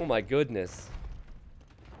 Oh my goodness.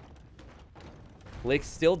 Lyx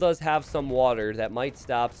still does have some water that might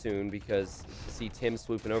stop soon because you see Tim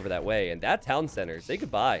swooping over that way. And that town center, say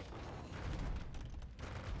goodbye.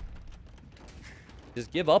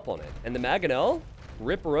 Just give up on it. And the Mangonel,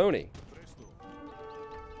 ripperoni.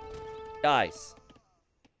 Guys,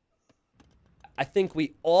 I think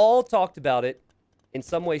we all talked about it in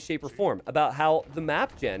some way, shape, or form. About how the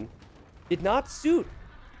map gen did not suit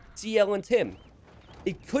CL and Tim.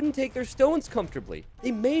 They couldn't take their stones comfortably.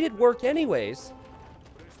 They made it work anyways.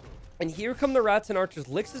 And here come the rats and archers.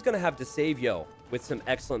 Lyx is going to have to save Yo with some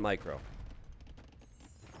excellent micro.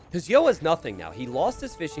 Because Yo has nothing now. He lost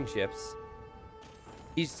his fishing ships.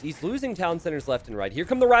 He's losing town centers left and right. Here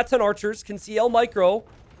come the rats and archers. Can CL micro?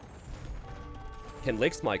 Can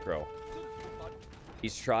Lyx micro?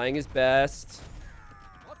 He's trying his best.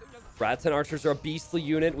 Rats and archers are a beastly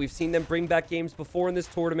unit. We've seen them bring back games before in this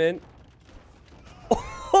tournament.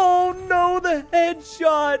 Oh no, the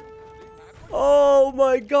headshot! Oh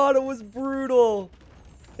my god, it was brutal.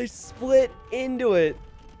 They split into it.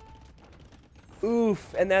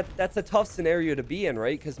 Oof, and that's a tough scenario to be in,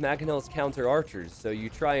 right? Because Mangonels counter archers, so you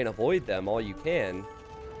try and avoid them all you can.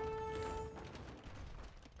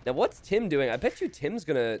 Now, what's Tim doing? I bet you Tim's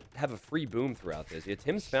gonna have a free boom throughout this. Yeah,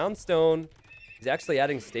 Tim's found stone. He's actually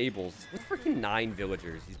adding stables. With freaking 9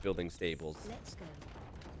 villagers, he's building stables. Let's go.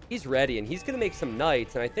 He's ready, and he's gonna make some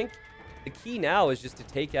knights, and I think the key now is just to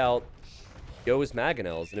take out Yo's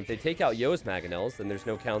Mangonels, and if they take out Yo's Mangonels, then there's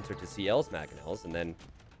no counter to CL's Mangonels, and then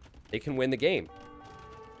they can win the game.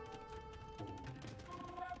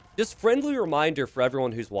 Just friendly reminder for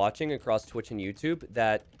everyone who's watching across Twitch and YouTube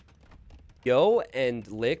that Yo and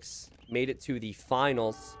Lyx made it to the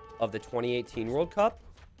finals of the 2018 World Cup,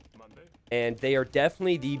 and they are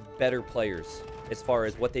definitely the better players as far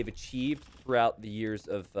as what they've achieved throughout the years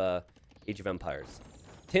of Age of Empires.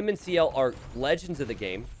 Tim and CL are legends of the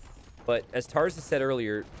game, but as Tarz has said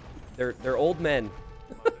earlier, they're old men.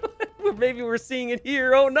 Maybe we're seeing it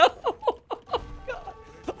here. Oh no! Oh god!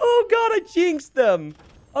 Oh god! I jinxed them.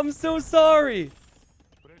 I'm so sorry.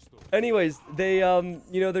 Anyways, they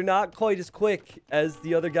you know, they're not quite as quick as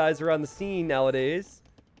the other guys around the scene nowadays.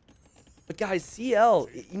 But guys, CL,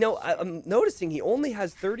 you know, I'm noticing he only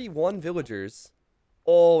has 31 villagers.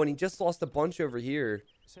 Oh, and he just lost a bunch over here.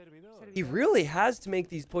 He really has to make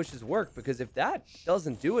these pushes work, because if that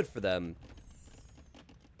doesn't do it for them,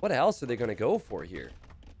 What else are they going to go for here?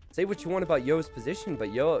 Say what you want about Yo's position,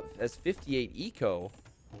 but Yo has 58 eco.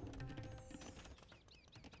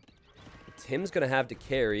 Tim's going to have to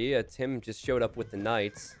carry. Tim just showed up with the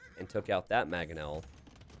Knights and took out that Mangonel.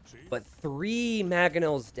 But 3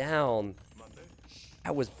 Mangonels down.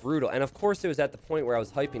 That was brutal. And of course, it was at the point where I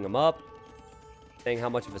was hyping him up, saying how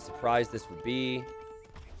much of a surprise this would be.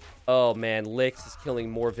 Oh, man. Lyx is killing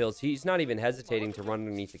more vills. He's not even hesitating to run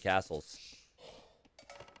underneath the castles.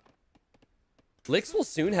 Lyx will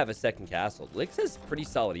soon have a second castle. Lyx has pretty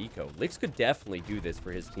solid eco. Lyx could definitely do this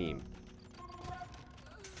for his team.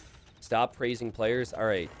 Stop praising players. All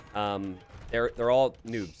right. They're all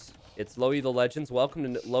noobs. It's Loey the Legends.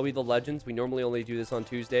 Welcome to Loey the Legends. We normally only do this on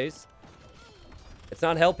Tuesdays. It's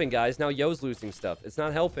not helping, guys. Now Yo's losing stuff. It's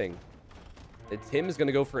not helping. Tim is going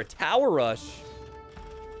to go for a tower rush.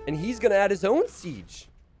 And he's going to add his own siege.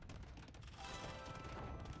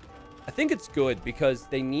 I think it's good because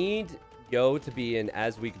they need Yo to be in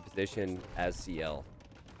as weak a position as CL.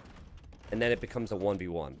 And then it becomes a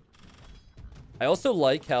 1v1. I also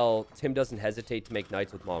like how Tim doesn't hesitate to make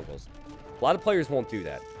Knights with Mongols. A lot of players won't do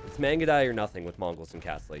that. It's Mangadai or nothing with Mongols and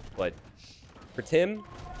Castlate. But for Tim,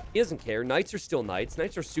 he doesn't care. Knights are still Knights.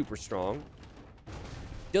 Knights are super strong.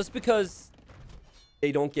 Just because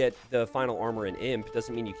they don't get the final armor in Imp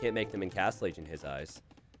doesn't mean you can't make them in Castlate in his eyes.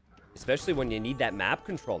 Especially when you need that map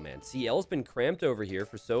control, man. CL's been cramped over here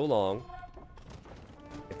for so long.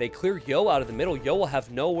 If they clear Yo out of the middle, Yo will have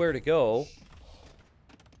nowhere to go.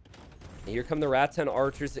 And here come the Rattan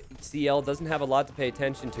archers. CL doesn't have a lot to pay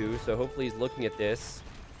attention to, so hopefully he's looking at this.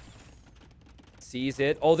 Sees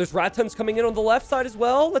it. Oh, there's Rattans coming in on the left side as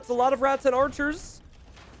well. That's a lot of Rattan archers.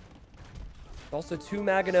 Also 2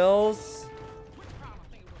 Mangonels.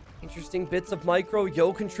 Interesting bits of micro.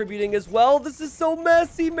 Yo contributing as well. This is so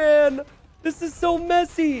messy, man. This is so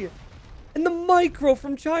messy. And the micro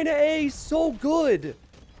from China A, so good.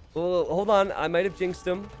 Well, hold on. I might have jinxed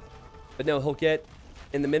him. But no, he'll get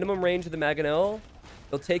in the minimum range of the Mangonel.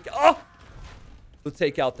 He'll take... Oh! He'll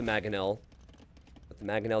take out the Mangonel. But the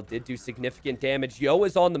Mangonel did do significant damage. Yo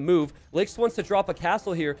is on the move. Lyx wants to drop a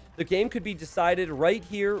castle here. The game could be decided right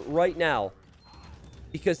here, right now.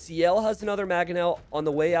 Because CL has another Mangonel on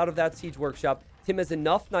the way out of that siege workshop. Tim has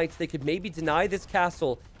enough knights. They could maybe deny this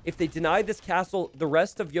castle. If they deny this castle, the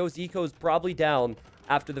rest of Yo's eco is probably down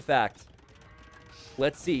after the fact.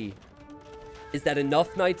 Let's see. Is that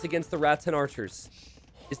enough knights against the Rattan archers?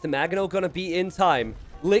 Is the Mangonel going to be in time?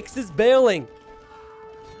 Lyx is bailing.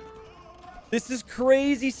 This is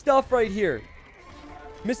crazy stuff right here.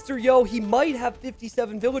 Mr. Yo, he might have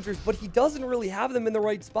 57 villagers, but he doesn't really have them in the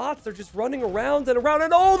right spots. They're just running around and around.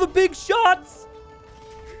 And oh, the big shots!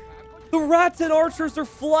 The Rattan archers are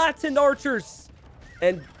flattened archers.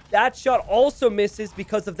 And that shot also misses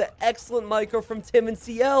because of the excellent micro from Tim and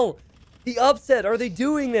CL. The upset. Are they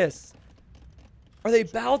doing this? Are they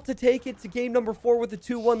about to take it to game number 4 with a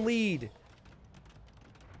 2-1 lead?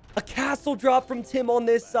 A castle drop from Tim on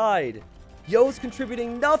this side. Yo's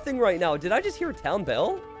contributing nothing right now. Did I just hear a town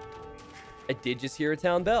bell? I did just hear a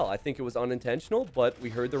town bell. I think it was unintentional, but we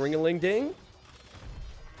heard the ring-a-ling-ding.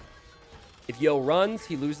 If Yo runs,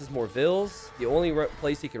 he loses more vills. The only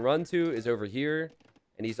place he can run to is over here,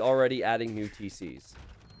 and he's already adding new TCs.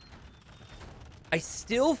 I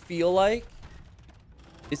still feel like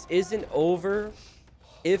this isn't over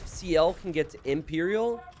if CL can get to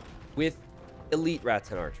Imperial with elite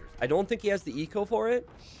Rattan archers. I don't think he has the eco for it,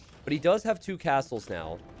 but he does have 2 castles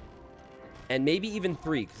now. And maybe even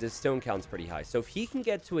 3, because his stone count's pretty high. So if he can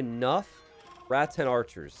get to enough Rattan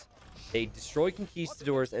archers, they destroy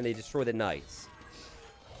conquistadors and they destroy the knights.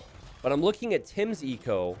 But I'm looking at Tim's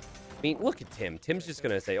eco. I mean, look at Tim. Tim's just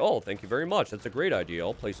going to say, oh, thank you very much. That's a great idea.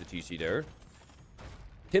 I'll place a TC there.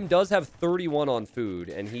 Tim does have 31 on food,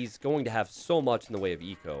 and he's going to have so much in the way of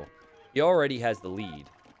eco. He already has the lead.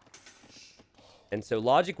 And so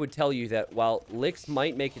logic would tell you that while Lyx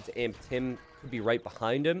might make it to Imp, Tim could be right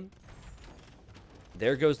behind him.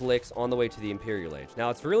 There goes Lyx on the way to the Imperial Age. Now,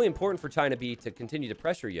 it's really important for China B to continue to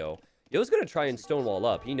pressure Yo. Yo's going to try and stonewall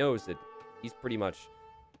up. He knows that he's pretty much...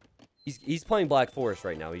 He's playing Black Forest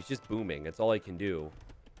right now. He's just booming. That's all he can do.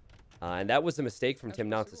 And that was a mistake from Tim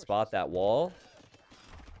not to spot that wall.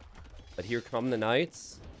 But here come the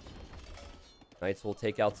Knights. Knights will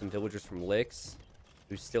take out some villagers from Lyx,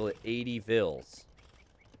 who's still at 80 vills.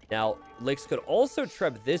 Now, Lyx could also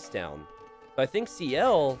treb this down. But I think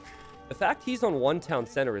CL, the fact he's on 1 town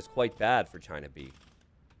center is quite bad for China B.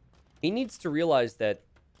 He needs to realize that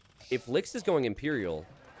if Lyx is going Imperial,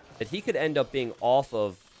 that he could end up being off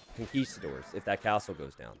of conquistadors if that castle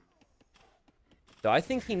goes down. So I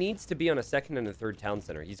think he needs to be on a 2nd and a 3rd town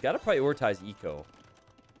center. He's got to prioritize eco.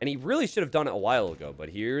 And he really should have done it a while ago, but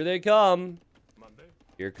here they come.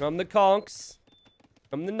 Here come the Conks. Here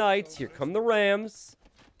come the Knights. Here come the Rams.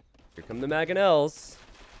 Here come the Mangonels.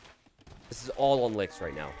 This is all on Lyx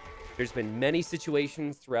right now. There's been many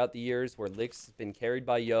situations throughout the years where Lyx has been carried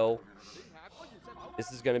by Yo.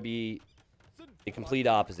 This is going to be the complete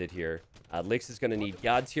opposite here. Lyx is going to need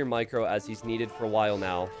God tier micro as he's needed for a while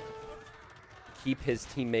now. Keep his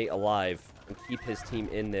teammate alive and keep his team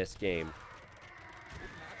in this game.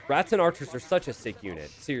 Rats and archers are such a sick unit.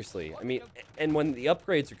 Seriously. I mean, and when the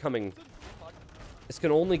upgrades are coming, this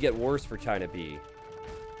can only get worse for China B.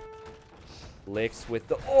 Lyx with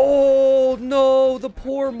the... Oh, no! The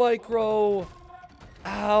poor micro!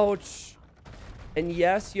 Ouch! And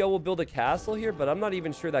yes, Yo will build a castle here, but I'm not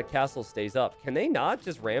even sure that castle stays up. Can they not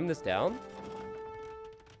just ram this down?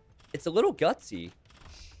 It's a little gutsy.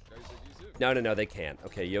 No, they can't.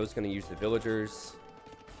 Okay, Yo's going to use the villagers.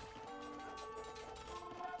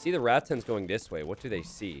 See the Rattens going this way. What do they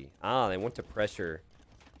see? Ah, they want to pressure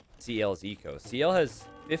CL's eco. CL has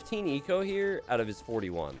 15 eco here out of his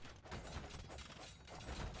 41.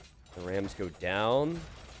 The Rams go down.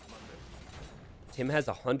 Tim has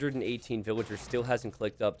 118 villagers. Still hasn't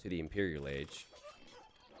clicked up to the Imperial Age.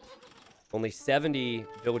 Only 70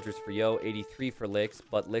 villagers for Yo. 83 for Lyx.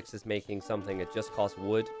 But Lyx is making something that just costs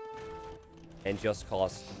wood. And just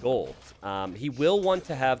costs gold. He will want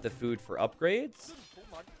to have the food for upgrades.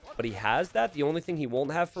 But he has that. The only thing he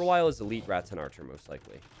won't have for a while is Elite Rats and Archer, most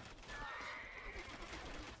likely.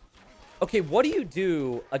 Okay, what do you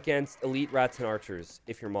do against Elite Rats and Archers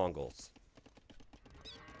if you're Mongols?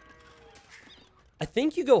 I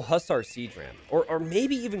think you go Hussar Siege Ram. Or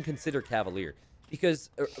maybe even consider Cavalier.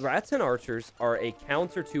 Because Rats and Archers are a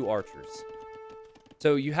counter to Archers.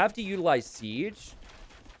 So you have to utilize Siege.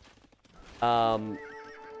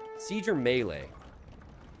 Siege or Melee.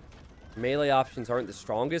 Melee options aren't the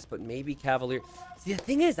strongest, but maybe Cavalier. See, the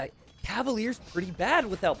thing is, Cavalier's pretty bad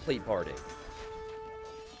without plate parting.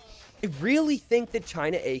 I really think that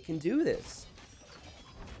China A can do this.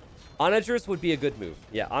 Onagers would be a good move.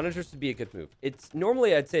 Yeah, Onagers would be a good move. It's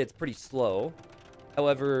normally, I'd say it's pretty slow.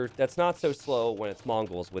 However, that's not so slow when it's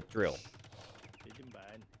Mongols with drill.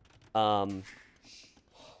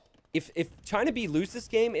 If China B loses this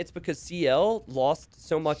game, it's because CL lost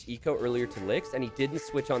so much eco earlier to Lyx, and he didn't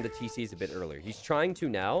switch on the TCs a bit earlier. He's trying to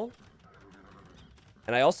now.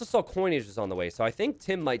 And I also saw coinage was on the way, so I think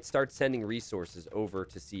Tim might start sending resources over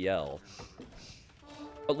to CL.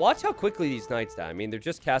 But watch how quickly these Knights die. I mean, they're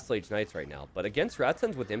just Castle Age Knights right now. But against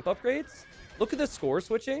Ratsens with imp upgrades, look at the score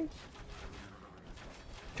switching.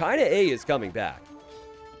 China A is coming back.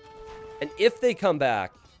 And if they come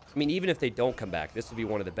back, I mean, even if they don't come back, this will be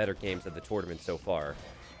one of the better games of the tournament so far.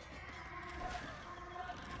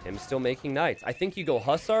 Tim's still making Knights. I think you go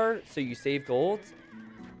Hussar, so you save gold.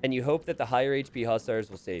 And you hope that the higher HP Hussars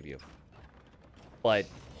will save you. But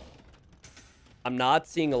I'm not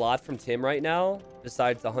seeing a lot from Tim right now,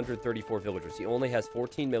 besides the 134 villagers. He only has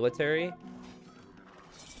 14 military.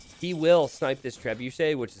 He will snipe this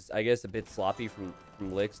Trebuchet, which is, I guess, a bit sloppy from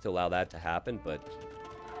Lyx to allow that to happen, but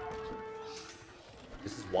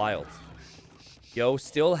this is wild. Yo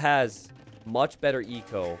still has much better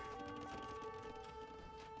eco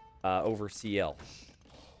over CL.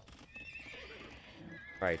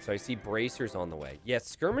 Alright, so I see bracers on the way. Yes,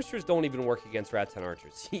 skirmishers don't even work against Rats and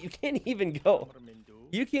Archers. You can't even go.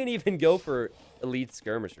 You can't even go for elite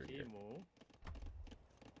skirmishers here.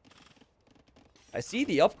 I see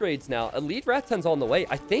the upgrades now. Elite Ratsens on the way.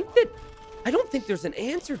 I don't think there's an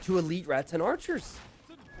answer to Elite Rats and Archers.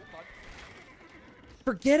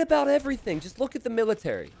 Forget about everything. Just look at the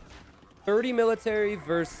military. 30 military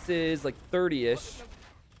versus like 30-ish.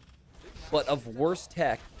 But of worse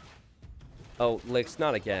tech. Oh, Lyx,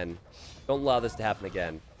 not again. Don't allow this to happen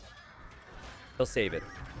again. He'll save it.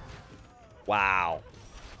 Wow.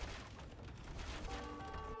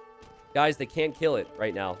 Guys, they can't kill it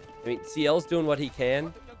right now. I mean, CL's doing what he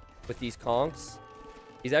can with these conks.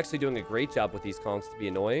 He's actually doing a great job with these conks to be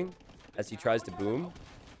annoying as he tries to boom.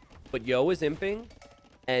 But Yo is imping,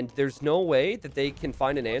 and there's no way that they can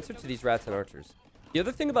find an answer to these Rats and Archers. The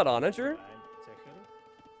other thing about Onager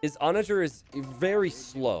is Onager is very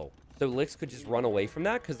slow. So Lyx could just run away from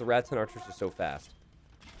that because the Rats and Archers are so fast.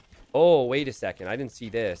 Oh, wait a second. I didn't see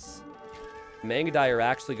this. Mangadai are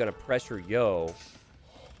actually going to pressure Yo.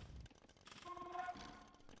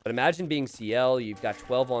 But imagine being CL. You've got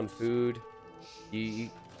 12 on food. You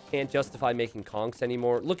can't justify making conks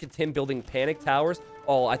anymore. Look at Tim building panic towers.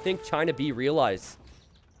 Oh, I think China B realized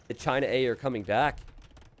that China A are coming back.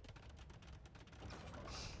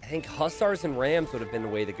 I think Hussars and Rams would have been the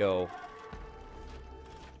way to go.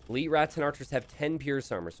 Elite Rats and Archers have 10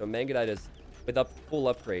 Pierce Armor, so Mangudai does, with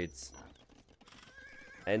full upgrades,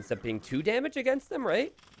 ends up being 2 damage against them,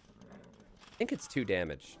 right? I think it's 2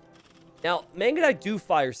 damage. Now, Mangudai do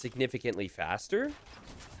fire significantly faster.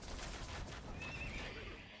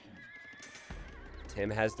 Tim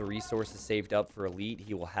has the resources saved up for Elite.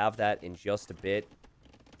 He will have that in just a bit.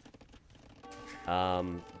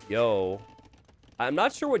 Yo. I'm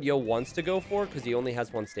not sure what Yo wants to go for, because he only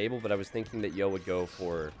has 1 stable, but I was thinking that Yo would go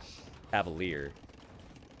for Cavalier.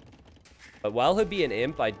 But while he'll be an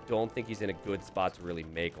imp, I don't think he's in a good spot to really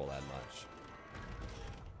make all that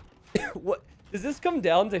much. What? Does this come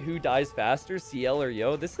down to who dies faster, CL or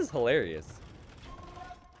Yo? This is hilarious.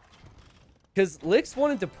 Because Lyx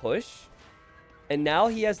wanted to push, and now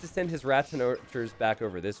he has to send his Rats and Archers back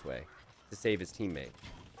over this way to save his teammate.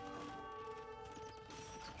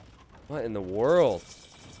 What in the world?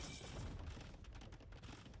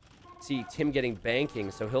 See, Tim getting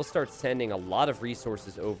banking, so he'll start sending a lot of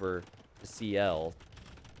resources over to CL.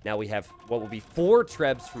 Now we have what will be 4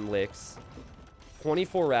 Trebs from Lyx,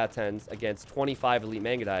 24 Rattans against 25 Elite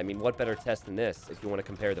Mangudai. I mean, what better test than this if you want to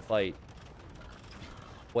compare the fight?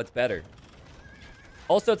 What's better?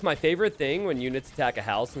 Also, it's my favorite thing when units attack a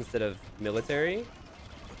house instead of military.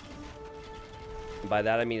 And by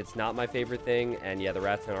that, I mean it's not my favorite thing. And yeah, the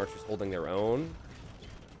Rats and Archers holding their own.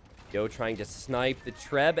 Yo trying to snipe the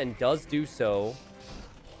Treb and does do so.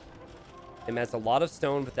 Tim has a lot of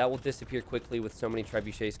stone, but that will disappear quickly with so many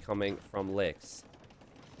Trebuchets coming from Lyx.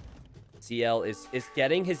 CL is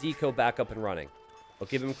getting his eco back up and running. I'll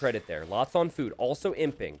give him credit there. Lots on food. Also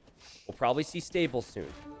imping. We'll probably see stables soon.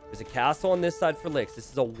 There's a castle on this side for Lyx.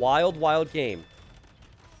 This is a wild, wild game.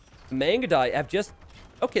 The Mangudai have just...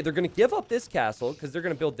 Okay, they're going to give up this castle because they're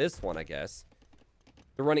going to build this one, I guess.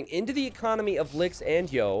 They're running into the economy of Lyx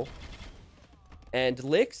and Yo. And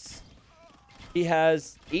Lyx, he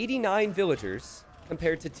has 89 villagers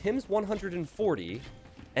compared to Tim's 140.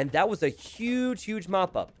 And that was a huge, huge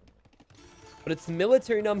mop-up. But it's the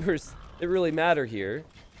military numbers that really matter here.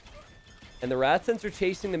 And the Rattans are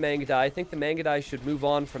chasing the Mangudai. I think the Mangudai should move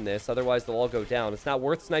on from this. Otherwise, they'll all go down. It's not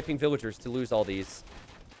worth sniping villagers to lose all these.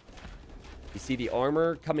 You see the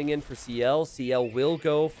armor coming in for CL. CL will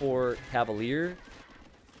go for Cavalier.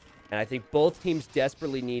 And I think both teams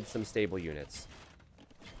desperately need some stable units.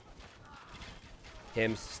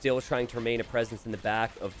 Him still trying to remain a presence in the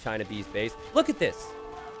back of China B's base. Look at this.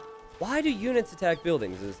 Why do units attack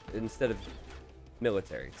buildings instead of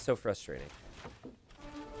military? It's so frustrating.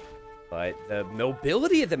 But the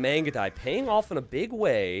mobility of the Mangudai paying off in a big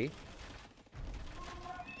way.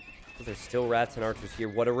 So there's still Rats and Archers here.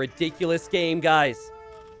 What a ridiculous game, guys.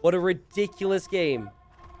 What a ridiculous game.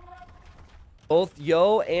 Both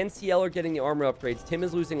Yo and CL are getting the armor upgrades. Tim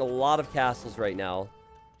is losing a lot of castles right now.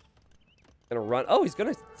 Gonna run. Oh, he's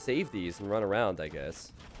gonna save these and run around, I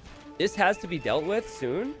guess. This has to be dealt with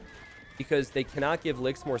soon, because they cannot give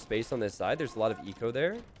Lyx more space on this side. There's a lot of eco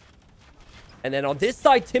there. And then on this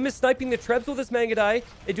side, Tim is sniping the Trebs with his Mangudai.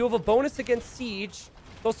 They do have a bonus against Siege.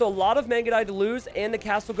 There's also a lot of Mangudai to lose, and the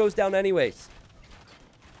castle goes down anyways.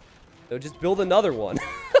 So just build another one.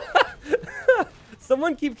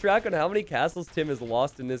 Someone keep track on how many castles Tim has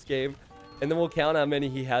lost in this game, and then we'll count how many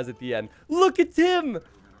he has at the end. Look at Tim!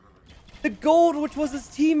 The gold, which was his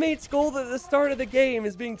teammate's gold at the start of the game,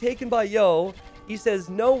 is being taken by Yo. He says,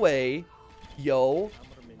 no way, Yo.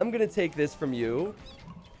 I'm going to take this from you.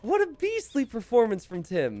 What a beastly performance from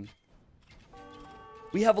Tim.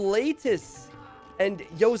 We have Latus. And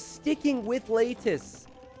Yo's sticking with Latus.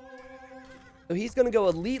 So he's going to go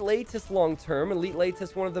Elite Latus long term. Elite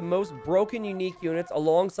Latus, one of the most broken unique units,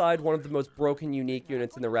 alongside one of the most broken unique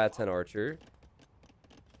units in the Rattan Archer.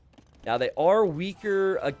 Now, they are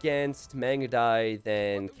weaker against Mangudai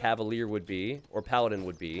than Cavalier would be, or Paladin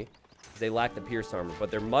would be. They lack the Pierce Armor,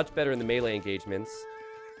 but they're much better in the melee engagements.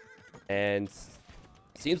 And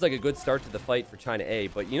seems like a good start to the fight for China A.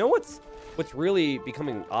 But you know what's really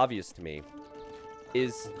becoming obvious to me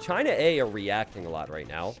is China A are reacting a lot right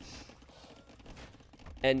now.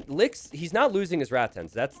 And Lyx, he's not losing his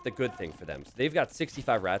Rattans. That's the good thing for them. So they've got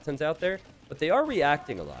 65 Rattans out there, but they are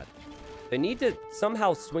reacting a lot. They need to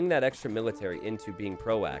somehow swing that extra military into being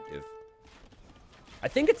proactive. I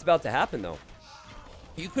think it's about to happen, though.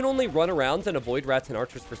 You can only run around and avoid Rats and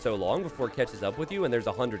Archers for so long before it catches up with you, and there's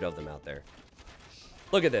 100 of them out there.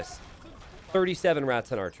 Look at this. 37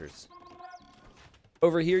 Rats and Archers.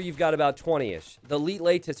 Over here, you've got about 20-ish. The Elite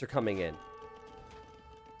Latus are coming in.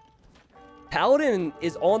 Paladin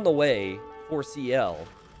is on the way for CL,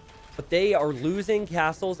 but they are losing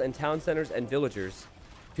castles and town centers and villagers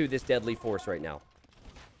to this deadly force right now.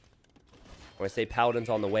 When I say Paladin's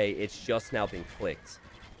on the way, it's just now been clicked.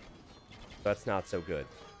 That's not so good.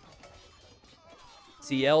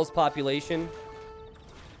 CL's population,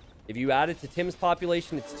 if you add it to Tim's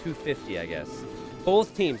population, it's 250, I guess.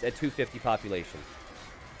 Both teams at 250 population.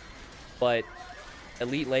 But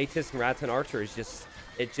Elite Latis and Rattan Archer is just,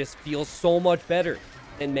 it just feels so much better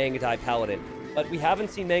than Mangadai Paladin. But we haven't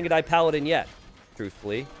seen Mangadai Paladin yet,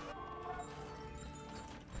 truthfully.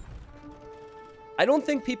 I don't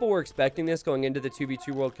think people were expecting this going into the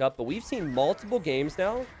 2v2 World Cup, but we've seen multiple games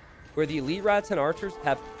now where the Elite Rattan Archers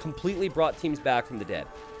have completely brought teams back from the dead.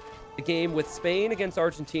 The game with Spain against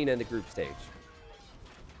Argentina in the group stage.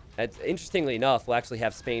 And interestingly enough, we'll actually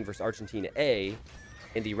have Spain versus Argentina A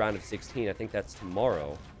in the round of 16. I think that's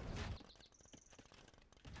tomorrow.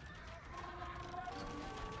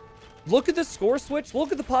 Look at the score switch.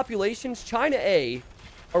 Look at the populations. China A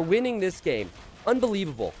are winning this game.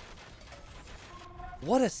 Unbelievable.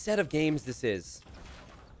 What a set of games this is.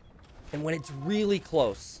 And when it's really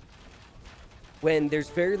close, when there's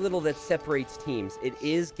very little that separates teams, it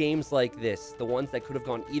is games like this, the ones that could have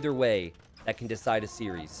gone either way, that can decide a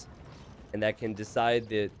series. And that can decide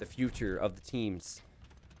the future of the teams.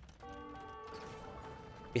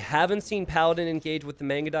 We haven't seen Paladin engage with the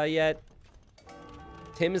Mangadai yet.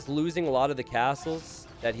 Tim is losing a lot of the castles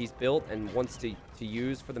that he's built and wants to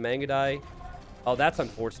use for the Mangadai. Oh, that's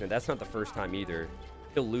unfortunate. That's not the first time either.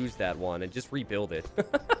 He'll lose that one and just rebuild it.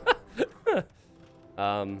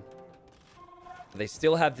 They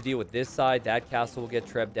still have to deal with this side. That castle will get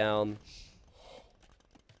trebbed down.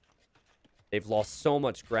 They've lost so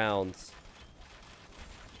much ground.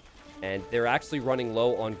 And they're actually running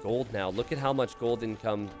low on gold now. Look at how much gold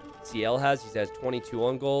income CL has. He has 22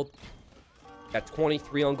 on gold. Got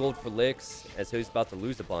 23 on gold for Lyx, as he's about to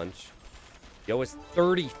lose a bunch. Yo is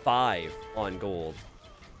 35 on gold.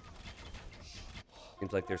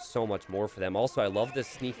 Seems like there's so much more for them. Also, I love this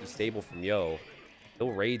sneaky stable from Yo.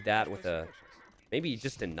 He'll raid that with a... Maybe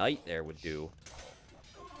just a knight there would do.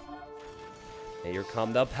 And here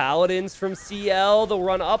come the Paladins from CL. They'll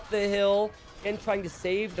run up the hill and trying to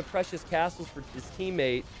save the precious castles for his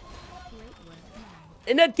teammate.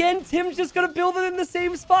 And again, Tim's just going to build it in the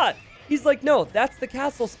same spot. He's like, no, that's the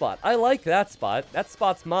castle spot. I like that spot. That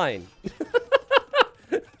spot's mine.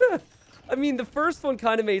 I mean, the first one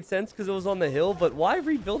kind of made sense because it was on the hill, but why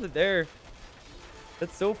rebuild it there?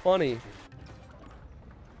 That's so funny.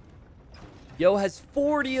 Yo has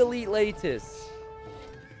 40 Elite Latis.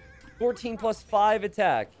 14 plus 5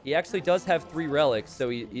 attack. He actually does have 3 relics,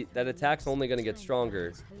 so that attack's only going to get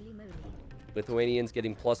stronger. Lithuanians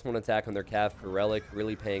getting +1 attack on their calf per relic,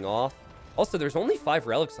 really paying off. Also, there's only 5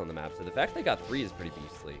 relics on the map, so the fact they got 3 is pretty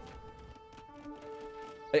beastly.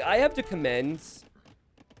 Like, I have to commend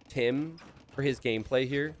Tim for his gameplay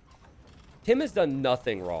here. Tim has done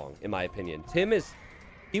nothing wrong, in my opinion.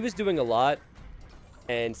 He was doing a lot,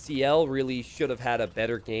 and CL really should have had a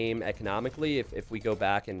better game economically if we go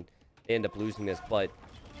back and end up losing this. But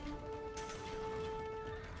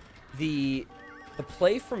the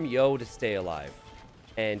play from Yo to stay alive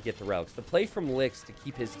and get the relics, the play from Lyx to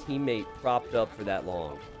keep his teammate propped up for that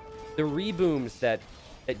long, the rebooms that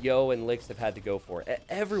Yo and Lyx have had to go for.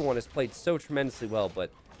 Everyone has played so tremendously well,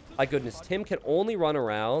 but my goodness, Tim can only run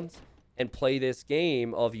around and play this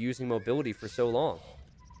game of using mobility for so long.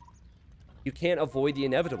 You can't avoid the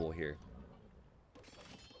inevitable here.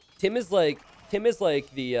 Tim is like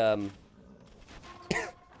the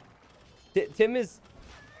Tim is,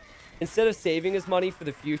 instead of saving his money for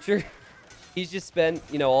the future, he's just spent,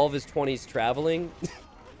 you know, all of his 20s traveling.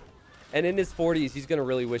 And in his 40s, he's gonna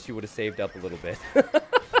really wish he would have saved up a little bit.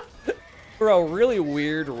 For a really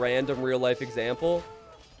weird, random real-life example,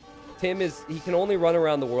 he can only run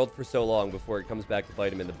around the world for so long before it comes back to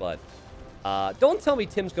bite him in the butt. Don't tell me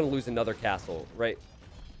Tim's gonna lose another castle, right?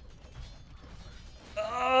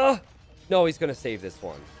 No, he's gonna save this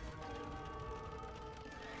one.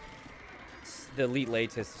 The Elite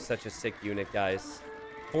Latis is such a sick unit, guys.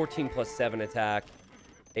 14 plus 7 attack.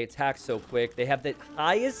 They attack so quick. They have the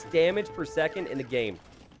highest damage per second in the game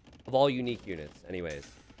of all unique units. Anyways,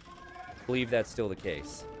 I believe that's still the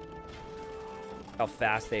case. How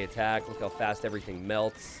fast they attack. Look how fast everything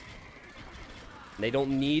melts. And they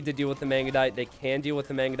don't need to deal with the Mangadai. They can deal with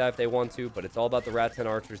the Mangadai if they want to, but it's all about the Rattan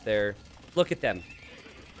Archers there. Look at them.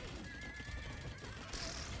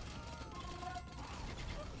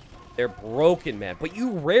 They're broken, man. But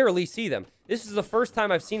you rarely see them. This is the first time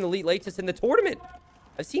I've seen Elite Latis in the tournament.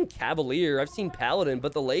 I've seen Cavalier. I've seen Paladin.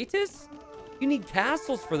 But the Latis? You need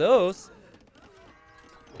castles for those.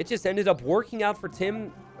 It just ended up working out for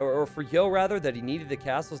Tim, or for Yo, rather, that he needed the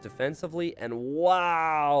castles defensively. And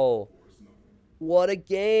wow. What a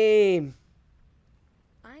game.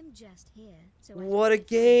 I'm just here, so what a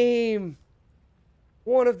game.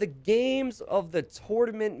 One of the games of the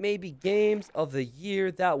tournament, maybe games of the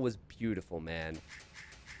year. That was beautiful, man.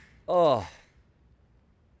 Oh,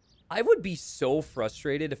 I would be so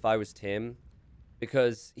frustrated if I was Tim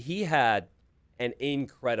because he had an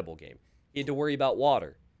incredible game. He had to worry about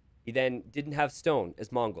water. He then didn't have stone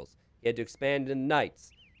as Mongols. He had to expand into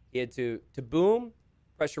knights. He had to boom,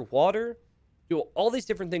 pressure water, do all these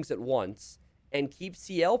different things at once, and keep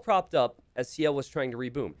CL propped up as CL was trying to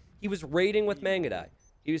reboom. He was raiding with Mangudai.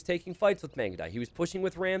 He was taking fights with Mangudai. He was pushing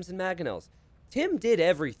with Rams and Mangonels. Tim did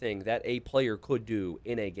everything that a player could do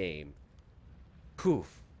in a game.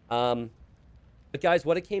 Poof. But guys,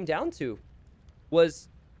 what it came down to was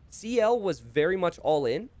CL was very much all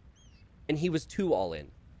in, and he was too all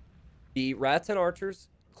in. The Rats and Archers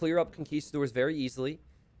clear up Conquistadors very easily.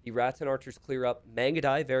 The Rats and Archers clear up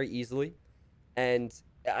Mangudai very easily. And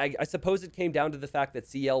I suppose it came down to the fact that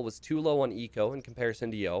CL was too low on eco in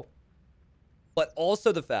comparison to Yo. But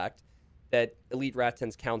also the fact that Elite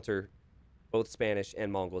Rattans counter both Spanish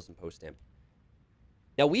and Mongols in post-imp.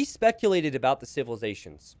 Now, we speculated about the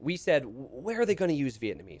civilizations. We said, where are they going to use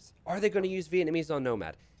Vietnamese? Are they going to use Vietnamese on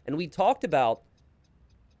Nomad? And we talked about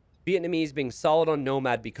Vietnamese being solid on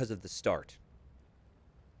Nomad because of the start.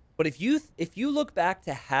 But if you look back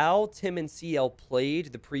to how Tim and CL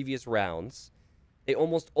played the previous rounds, they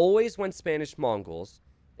almost always went Spanish Mongols.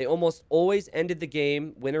 They almost always ended the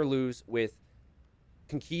game, win or lose, with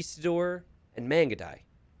Conquistador and Mangudai.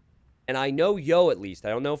 And I know Yo, at least, I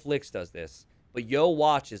don't know if Lyx does this, but Yo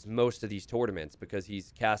watches most of these tournaments because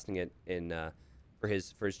he's casting it in for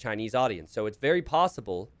his Chinese audience. So it's very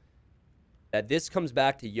possible that this comes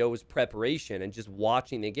back to Yo's preparation and just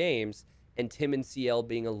watching the games, and Tim and CL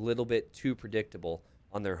being a little bit too predictable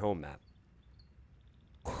on their home map.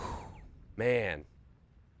 Whew, man.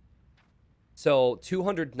 So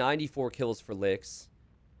 294 kills for Lyx,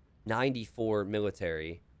 94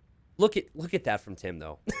 military. Look at that from Tim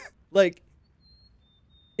though. Like,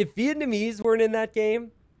 if Vietnamese weren't in that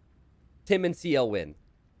game, Tim and CL win.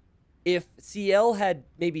 If CL had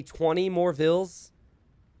maybe 20 more vills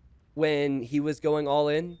when he was going all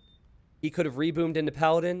in, he could have reboomed into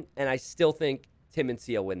Paladin, and I still think Tim and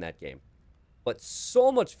CL win that game. But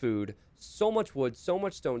so much food, so much wood, so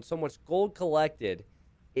much stone, so much gold collected,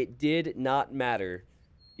 it did not matter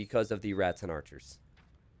because of the Rats and Archers.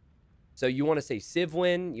 So you want to say Civ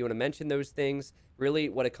win, you want to mention those things. Really,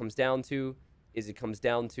 what it comes down to is it comes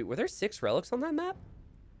down to... Were there 6 relics on that map?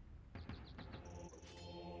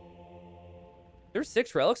 There's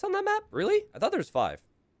 6 relics on that map? Really? I thought there was 5.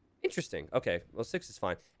 Interesting. Okay, well, 6 is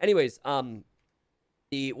fine. Anyways,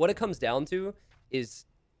 what it comes down to is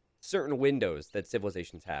certain windows that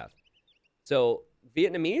civilizations have. So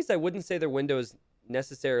Vietnamese, I wouldn't say their window is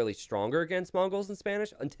necessarily stronger against Mongols and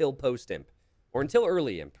Spanish until post-imp, or until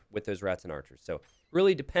early imp with those Rats and Archers. So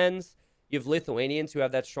really depends. You have Lithuanians who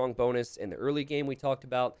have that strong bonus in the early game we talked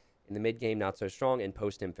about. In the mid game, not so strong, and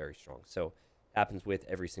post-imp very strong. So happens with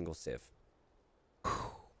every single civ.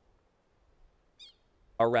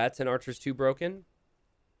 Are Rats and Archers too broken?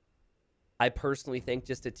 I personally think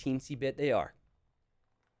just a teensy bit they are.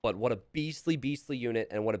 But what a beastly, beastly unit,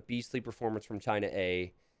 and what a beastly performance from China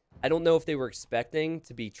A. I don't know if they were expecting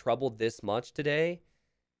to be troubled this much today.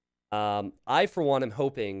 I, for one, am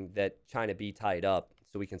hoping that China B tied up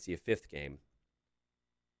so we can see a 5th game.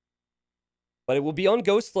 But it will be on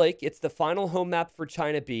Ghost Lake. It's the final home map for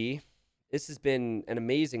China B. This has been an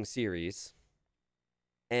amazing series.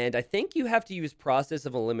 And I think you have to use process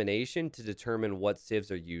of elimination to determine what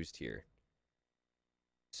civs are used here.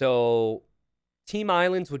 So Team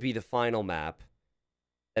Islands would be the final map.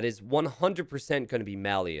 That is 100% going to be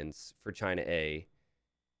Malians for China A.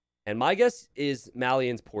 And my guess is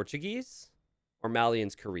Malians Portuguese or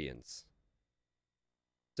Malians Koreans.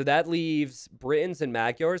 So that leaves Britons and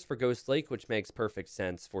Magyars for Ghost Lake, which makes perfect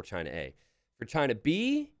sense for China A. For China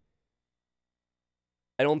B,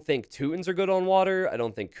 I don't think Teutons are good on water. I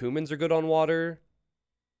don't think Cumans are good on water.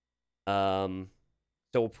 So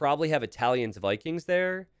we'll probably have Italians, Vikings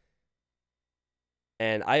there.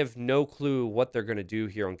 And I have no clue what they're going to do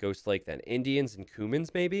here on Ghost Lake then. Indians and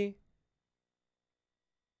Cumans, maybe?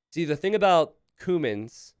 See, the thing about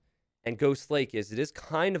Cumans and Ghost Lake is it is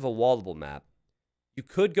kind of a wallable map. You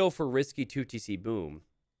could go for risky 2TC boom.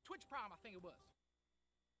 Twitch Prime, I think it was.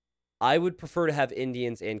 I would prefer to have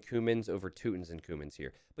Indians and Cumans over Teutons and Cumans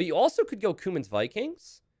here. But you also could go Cumans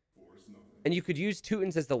Vikings. And you could use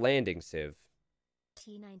Teutons as the landing civ.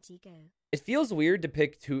 T90 go. It feels weird to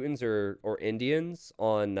pick Teutons or Indians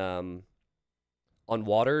on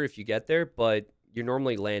water if you get there, but you're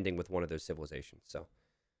normally landing with one of those civilizations. So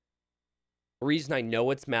The reason I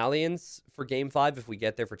know it's Malians for Game 5 if we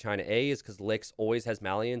get there for China A is because Lyx always has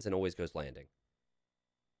Malians and always goes landing.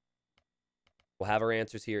 We'll have our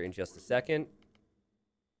answers here in just a second.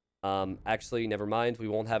 Actually, never mind. We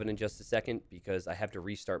won't have it in just a second because I have to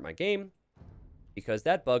restart my game because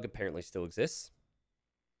that bug apparently still exists.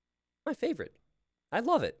 My favorite. I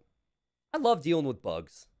love it. I love dealing with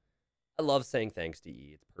bugs. I love saying thanks to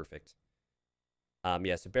E. It's perfect.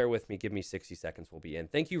 Yeah, so bear with me. Give me 60 seconds. We'll be in.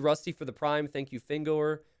 Thank you, Rusty, for the Prime. Thank you,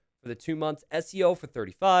 Fingor, for the 2 months. SEO for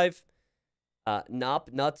 35.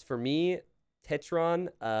 Nop Nuts for me. Tetron.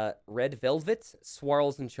 Red Velvet.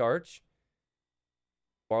 Swarls in Charge.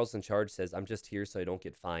 Swarls in Charge says, I'm just here so I don't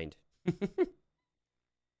get fined.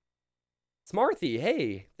 Smarthy,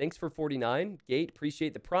 hey, thanks for 49. Gate,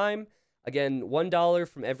 appreciate the Prime. Again, $1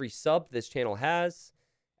 from every sub this channel has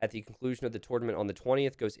at the conclusion of the tournament on the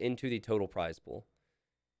 20th goes into the total prize pool.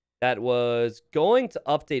 That was going to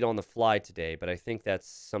update on the fly today, but I think that's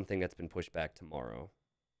something that's been pushed back tomorrow.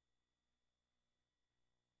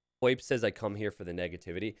 Poips says I come here for the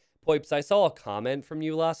negativity. Poips, I saw a comment from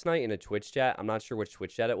you last night in a Twitch chat. I'm not sure which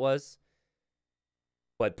Twitch chat it was.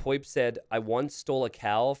 But Poips said, I once stole a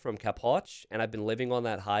cow from Capoch, and I've been living on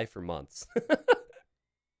that high for months.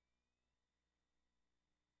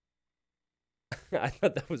 I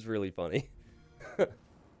thought that was really funny.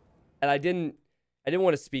 And I didn't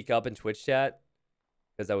want to speak up in Twitch chat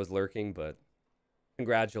because I was lurking, but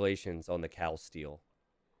congratulations on the cow steal.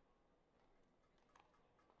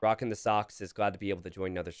 Rockin' the Socks is glad to be able to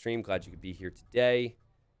join another stream. Glad you could be here today.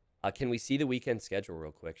 Can we see the weekend schedule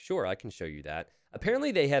real quick? Sure, I can show you that.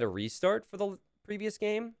 Apparently, they had a restart for the previous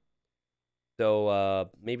game. So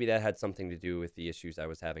maybe that had something to do with the issues I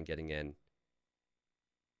was having getting in.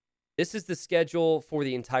 This is the schedule for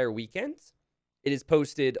the entire weekend. It is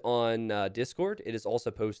posted on Discord. It is also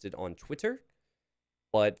posted on Twitter.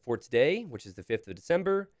 But for today, which is the 5th of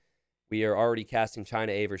December, we are already casting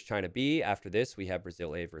China A versus China B. After this, we have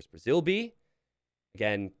Brazil A versus Brazil B.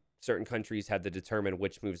 Again, certain countries had to determine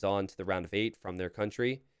which moves on to the round of 8 from their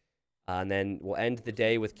country. And then we'll end the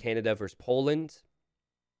day with Canada versus Poland.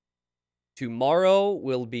 Tomorrow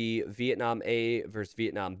will be Vietnam A versus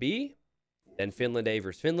Vietnam B. Then Finland A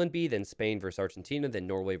versus Finland B. Then Spain versus Argentina. Then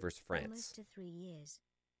Norway versus France. Almost to 3 years.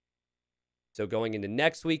 So going into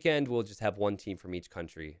next weekend, we'll just have one team from each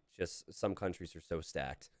country. Just some countries are so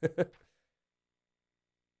stacked.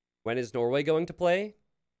 When is Norway going to play?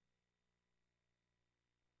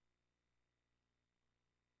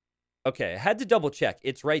 Okay, I had to double check.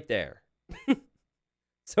 It's right there.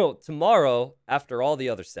 So tomorrow, after all the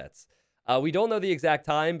other sets, we don't know the exact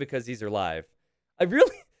time because these are live. I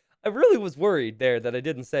really was worried there that I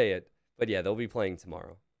didn't say it. But yeah, they'll be playing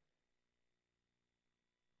tomorrow.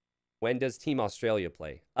 When does Team Australia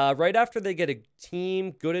play? Right after they get a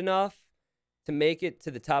team good enough to make it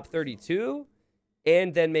to the top 32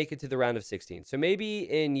 and then make it to the round of 16. So maybe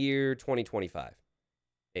in year 2025.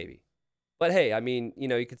 Maybe. But hey, I mean, you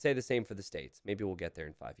know, you could say the same for the States. Maybe we'll get there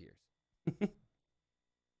in 5 years.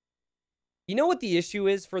 You know what the issue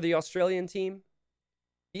is for the Australian team?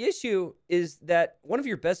 The issue is that one of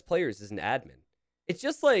your best players is an admin. It's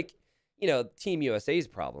just like, you know, Team USA's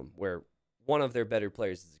problem, where one of their better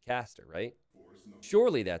players is a caster, right?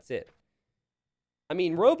 Surely that's it. I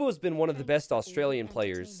mean, Robo's been one of the best Australian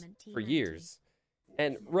players for years.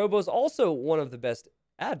 And Robo's also one of the best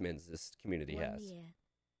admins this community has.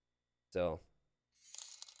 So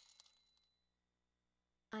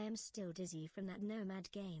I am still dizzy from that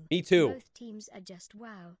Nomad game. Me too. Both teams are just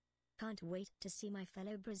wow. Can't wait to see my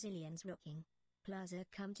fellow Brazilians rocking. Plaza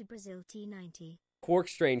come to Brazil T90. Quark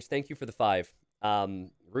Strange, thank you for the 5.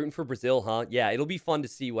 Rooting for Brazil, huh? Yeah, it'll be fun to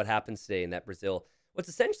see what happens today in that Brazil. What's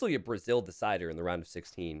essentially a Brazil decider in the round of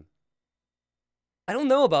 16. I don't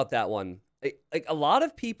know about that one. Like a lot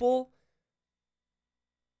of people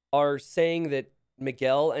are saying that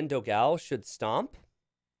Miguel and Dogao should stomp,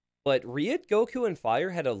 but Riot, Goku, and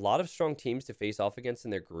Fire had a lot of strong teams to face off against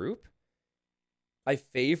in their group. I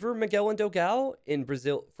favor Miguel and Dogao in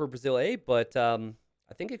Brazil for Brazil A, but I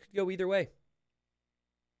think it could go either way.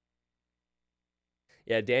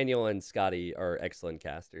 Yeah, Daniel and Scotty are excellent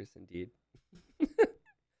casters, indeed.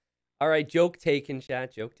 All right, joke taken,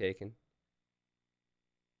 chat. Joke taken.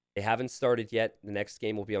 They haven't started yet. The next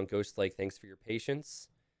game will be on Ghost Lake. Thanks for your patience.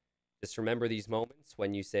 Just remember these moments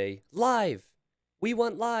when you say, live. We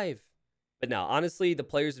want live. But now, honestly, the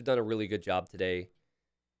players have done a really good job today.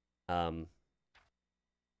 No,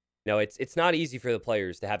 it's not easy for the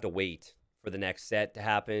players to have to wait for the next set to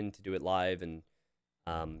happen, to do it live. And,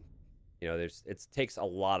 you know, it takes a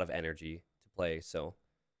lot of energy to play, so.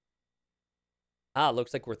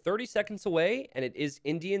 Looks like we're 30 seconds away, and it is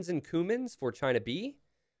Indians and Cumans for China B.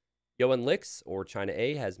 Yo Lyx, or China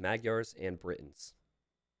A, has Magyars and Britons.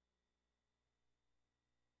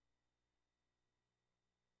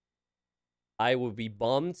 I will be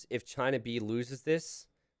bummed if China B loses this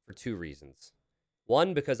for 2 reasons.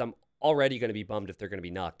 One, because I'm already going to be bummed if they're going to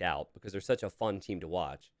be knocked out, because they're such a fun team to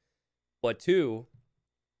watch. But 2,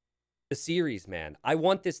 the series, man. I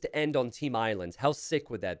want this to end on Team Islands. How sick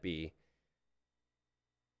would that be?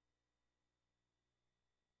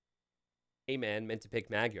 Hey, man, meant to pick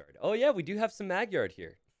Magyard. Oh, yeah, we do have some Magyard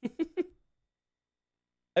here.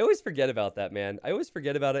 I always forget about that, man. I always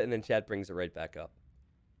forget about it, and then chat brings it right back up.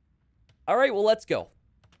 All right, well, let's go.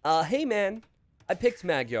 Hey, man, I picked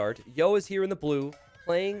Magyard. Yo is here in the blue,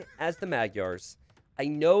 playing as the Magyars. I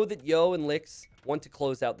know that Yo and Lyx want to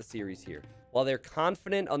close out the series here. While they're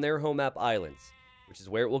confident on their home map Islands, which is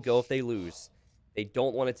where it will go if they lose, they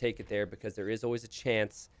don't want to take it there because there is always a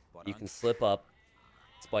chance you can slip up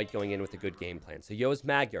despite going in with a good game plan. So Yo's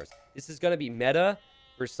Magyars. This is going to be meta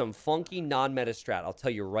for some funky non-meta strat, I'll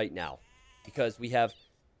tell you right now. Because we have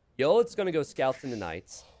Yo, it's going to go Scouts into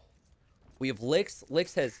Knights. We have Lyx.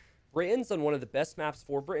 Lyx has Britons on one of the best maps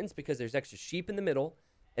for Britons because there's extra sheep in the middle,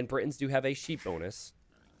 and Britons do have a sheep bonus.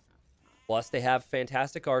 Plus, they have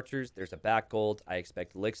fantastic archers. There's a back gold. I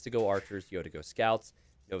expect Lyx to go archers, Yo to go scouts.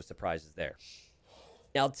 No surprises there.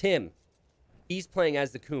 Now, Tim, he's playing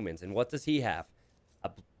as the Cumans, and what does he have? A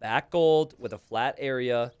back gold with a flat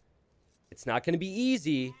area. It's not going to be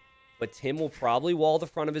easy, but Tim will probably wall the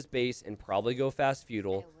front of his base and probably go fast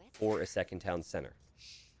feudal for a second town center.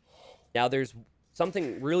 Now, there's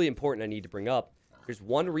something really important I need to bring up. There's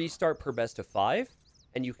 1 restart per best of 5,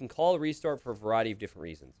 and you can call a restart for a variety of different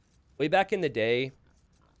reasons. Way back in the day,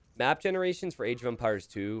 map generations for Age of Empires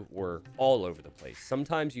 2 were all over the place.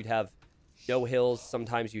 Sometimes you'd have no hills.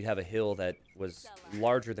 Sometimes you'd have a hill that was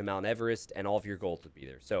larger than Mount Everest, and all of your gold would be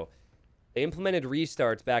there. So they implemented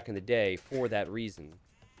restarts back in the day for that reason.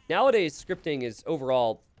 Nowadays, scripting is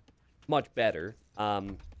overall much better.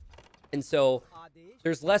 And so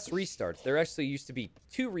there's less restarts. There actually used to be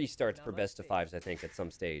 2 restarts per best of 5s, I think, at some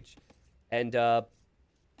stage. And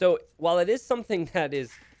so while it is something that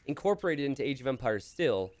is incorporated into Age of Empires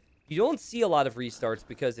still, you don't see a lot of restarts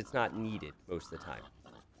because it's not needed most of the time.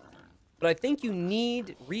 But I think you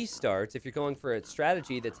need restarts if you're going for a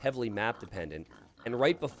strategy that's heavily map dependent. And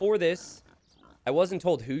right before this, I wasn't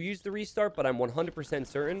told who used the restart, but I'm 100%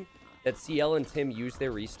 certain that CL and Tim used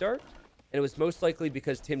their restart. And it was most likely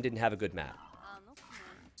because Tim didn't have a good map.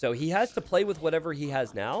 So he has to play with whatever he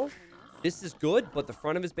has now. This is good, but the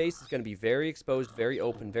front of his base is going to be very exposed, very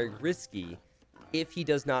open, very risky if he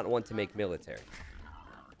does not want to make military.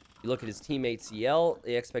 You look at his teammate CL,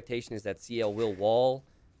 the expectation is that CL will wall,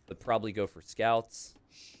 but probably go for scouts.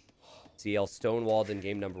 CL stonewalled in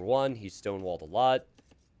game number 1. He's stonewalled a lot.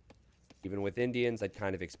 Even with Indians, I'd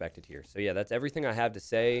kind of expect it here. So yeah, that's everything I have to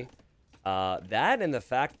say. That and the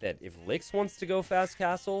fact that if Lyx wants to go fast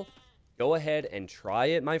castle, go ahead and try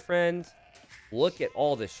it, my friend. Look at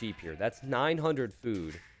all the sheep here. That's 900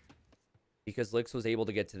 food because Lyx was able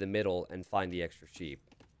to get to the middle and find the extra sheep.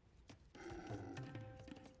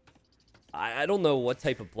 I don't know what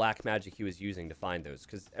type of black magic he was using to find those,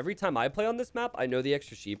 because every time I play on this map, I know the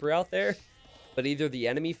extra sheep are out there, but either the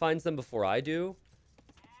enemy finds them before I do,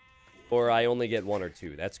 or I only get 1 or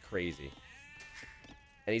 2. That's crazy.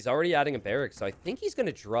 And he's already adding a barrack, so I think he's going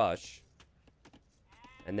to drush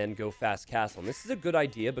and then go fast castle. And this is a good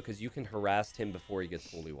idea because you can harass him before he gets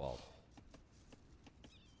fully walled.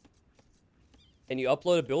 And you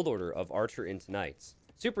upload a build order of Archer into Knights.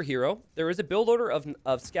 Superhero, there is a build order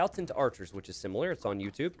of Scouts into Archers, which is similar. It's on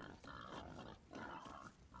YouTube.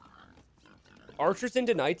 Archers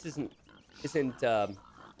into Knights isn't I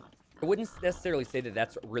wouldn't necessarily say that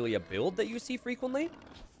that's really a build that you see frequently.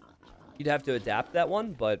 You'd have to adapt that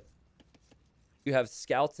one, but you have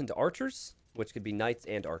Scouts into Archers, which could be Knights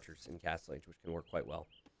and Archers in Castle Age, which can work quite well.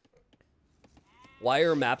 Why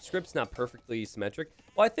are map scripts not perfectly symmetric?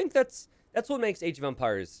 Well, I think that's what makes Age of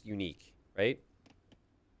Empires unique, right?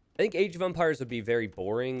 I think Age of Empires would be very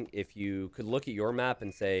boring if you could look at your map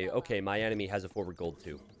and say, okay, my enemy has a forward gold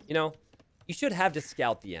too. You know, you should have to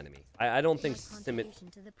scout the enemy. I don't think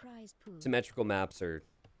symmetrical maps are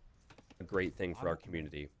a great thing for our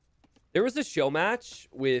community. There was a show match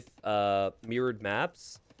with mirrored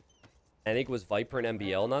maps. I think it was Viper and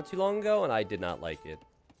MBL not too long ago, and I did not like it.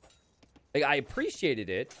 Like, I appreciated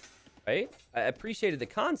it, right? I appreciated the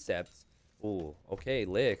concept. Ooh, okay,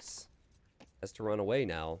 Lyx has to run away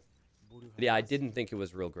now. But yeah, I didn't think it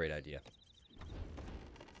was a real great idea.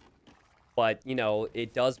 But, you know,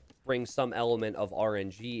 it does bring some element of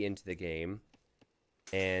RNG into the game.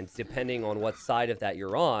 And depending on what side of that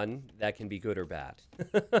you're on, that can be good or bad.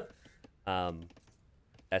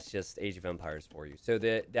 That's just Age of Empires for you. So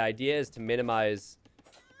the idea is to minimize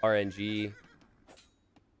RNG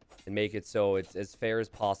and make it so it's as fair as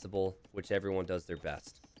possible, which everyone does their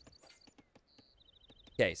best.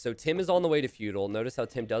 Okay, so Tim is on the way to feudal. Notice how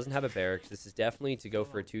Tim doesn't have a barracks. This is definitely to go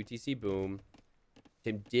for a 2 TC boom.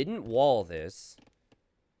 Tim didn't wall this.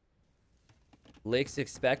 Lyx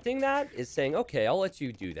expecting that is saying, okay, I'll let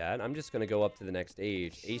you do that. I'm just going to go up to the next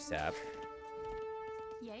age ASAP.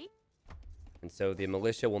 Yay. And so the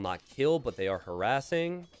militia will not kill, but they are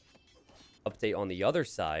harassing. Update on the other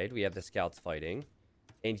side. We have the scouts fighting.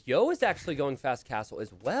 And Yo is actually going fast castle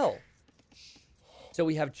as well. So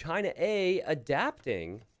we have China A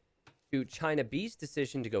adapting to China B's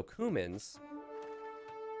decision to go Kumans.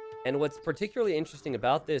 And what's particularly interesting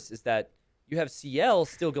about this is that you have CL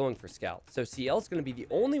still going for scouts. So CL is going to be the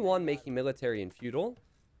only one making military and feudal.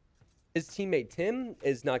 His teammate Tim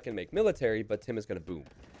is not going to make military, but Tim is going to boom.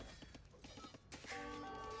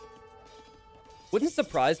 Wouldn't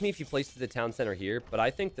surprise me if he places the town center here, but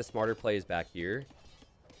I think the smarter play is back here.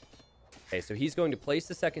 Okay, so he's going to place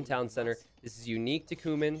the second town center. This is unique to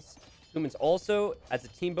Kumans. Kumans also, as a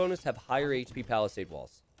team bonus, have higher HP palisade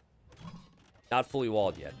walls. Not fully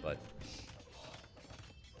walled yet, but...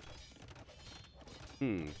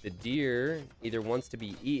 The deer either wants to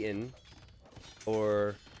be eaten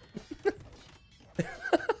or...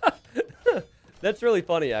 That's really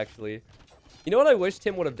funny, actually. You know what I wish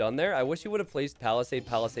Tim would have done there? I wish he would have placed palisade,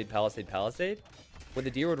 palisade, palisade, palisade. When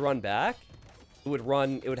the deer would run back, it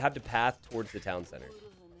would have to path towards the town center.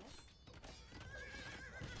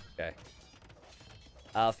 Okay.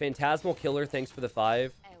 Phantasmal Killer, thanks for the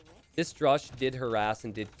 5. This Drush did harass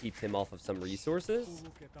and did keep him off of some resources.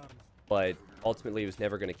 But ultimately, he was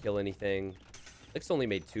never going to kill anything. Lyx only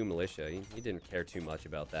made 2 militia. He didn't care too much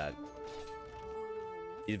about that.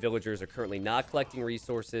 These villagers are currently not collecting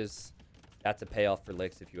resources. That's a payoff for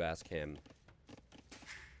Lyx if you ask him.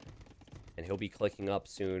 And he'll be clicking up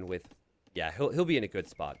soon with... Yeah, he'll be in a good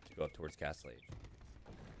spot to go up towards Castle Age.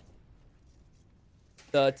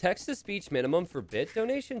 The text-to-speech minimum for bit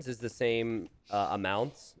donations is the same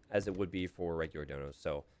amount as it would be for regular donos.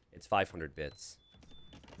 So it's 500 bits.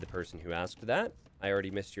 The person who asked that, I already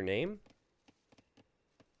missed your name.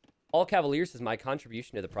 All Cavaliers is my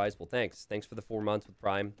contribution to the prize pool. Thanks. Thanks for the 4 months with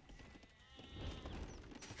Prime.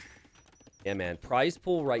 Yeah, man. Prize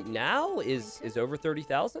pool right now is over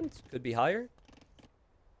 30,000. Could be higher.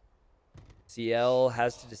 CL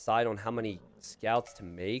has to decide on how many scouts to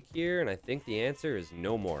make here, and I think the answer is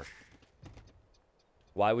no more.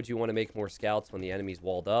 Why would you want to make more scouts when the enemy's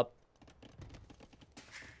walled up?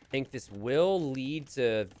 I think this will lead to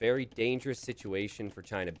a very dangerous situation for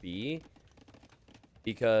China B,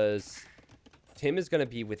 because Tim is going to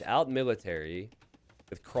be without military,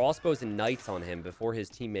 with crossbows and knights on him before his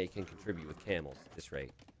teammate can contribute with camels at this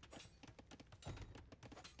rate.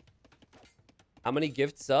 How many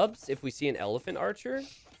gift subs if we see an elephant archer?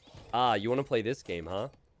 Ah, you want to play this game, huh?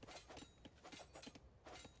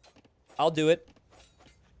 I'll do it.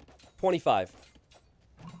 25.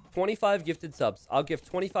 25 gifted subs. I'll give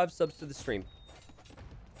 25 subs to the stream.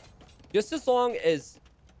 Just as long as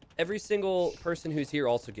every single person who's here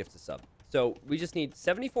also gifts a sub. So we just need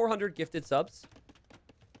 7,400 gifted subs.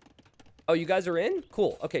 Oh, you guys are in?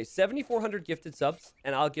 Cool. Okay, 7,400 gifted subs,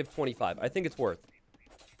 and I'll give 25. I think it's worth.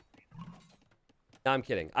 No, I'm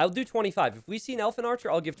kidding. I'll do 25. If we see an elephant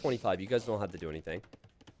archer, I'll give 25. You guys don't have to do anything,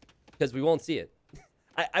 because we won't see it.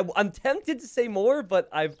 I'm tempted to say more, but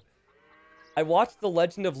I watched the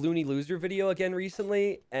Legend of Looney Loser video again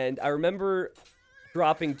recently, and I remember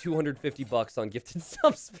dropping 250 bucks on gifted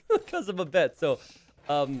subs because of a bet. So,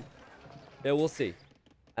 yeah, we'll see.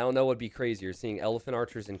 I don't know what'd be crazier, seeing elephant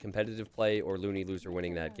archers in competitive play or Looney Loser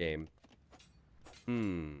winning that game.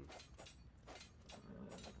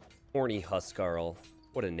 Horny Huskarl.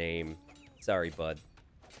 What a name. Sorry, bud.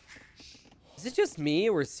 Is it just me,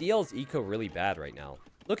 or is CL's eco really bad right now?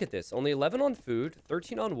 Look at this. Only 11 on food,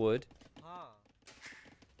 13 on wood.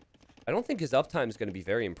 I don't think his uptime is going to be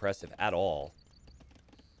very impressive at all.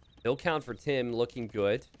 Bill count for Tim looking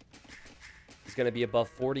good. He's going to be above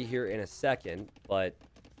 40 here in a second, but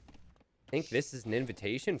I think this is an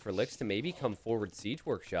invitation for Lyx to maybe come forward Siege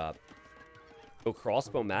Workshop. Go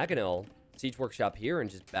crossbow Maganel, Siege Workshop here, and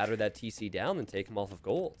just batter that TC down and take him off of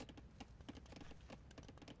gold.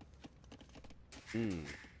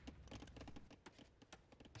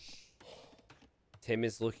 Tim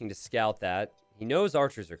is looking to scout that. He knows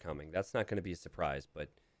archers are coming. That's not going to be a surprise, but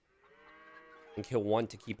I think he'll want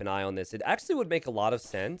to keep an eye on this. It actually would make a lot of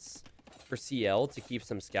sense for CL to keep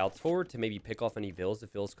some scouts forward to maybe pick off any vills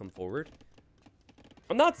if vills come forward.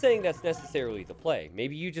 I'm not saying that's necessarily the play.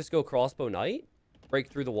 Maybe you just go crossbow knight, break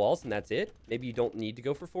through the walls, and that's it. Maybe you don't need to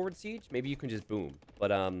go for forward siege. Maybe you can just boom.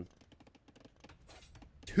 But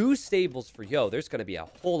 2 stables for Yo. There's going to be a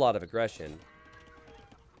whole lot of aggression.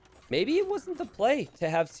 Maybe it wasn't the play to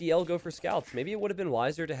have CL go for scouts. Maybe it would have been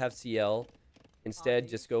wiser to have CL instead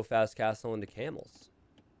just go fast castle into camels.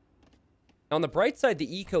 Now, on the bright side,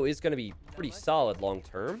 the eco is going to be pretty solid long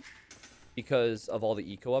term because of all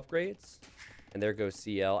the eco upgrades. And there goes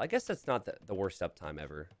CL. I guess that's not the worst uptime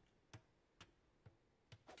ever.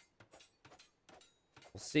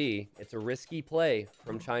 We'll see. It's a risky play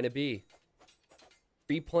from China B.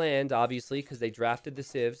 Pre-planned, obviously, because they drafted the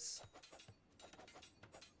civs.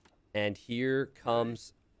 And here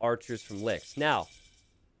comes archers from Lyx. Now,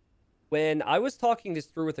 when I was talking this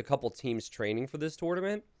through with a couple teams training for this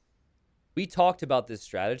tournament, we talked about this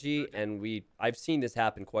strategy, and I've seen this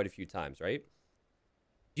happen quite a few times, right?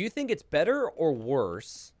 Do you think it's better or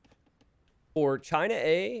worse for China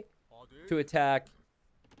A to attack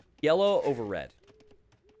yellow over red?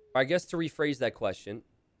 Or I guess to rephrase that question,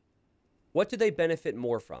 what do they benefit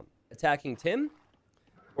more from? Attacking Tim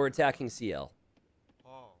or attacking CL?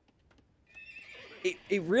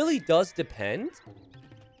 It really does depend.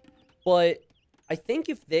 But I think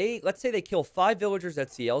if let's say they kill 5 villagers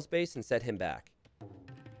at CL's base and set him back,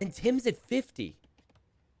 and Tim's at 50,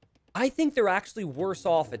 I think they're actually worse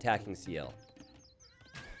off attacking CL.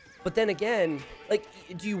 But then again, like,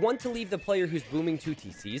 do you want to leave the player who's booming 2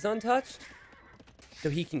 TCs untouched so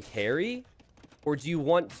he can carry? Or do you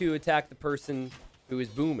want to attack the person who is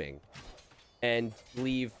booming and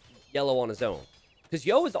leave yellow on his own? Because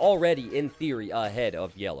Yo is already, in theory, ahead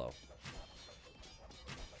of yellow.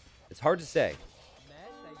 It's hard to say.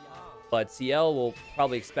 But CL will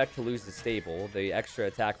probably expect to lose the stable. The extra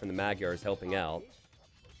attack from the Magyar is helping out.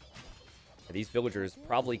 And these villagers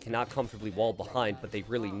probably cannot comfortably wall behind, but they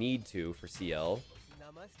really need to for CL.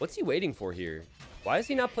 What's he waiting for here? Why has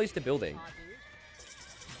he not placed a building?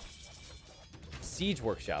 Siege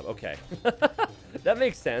workshop. Okay. That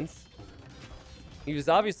makes sense. He was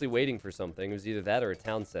obviously waiting for something. It was either that or a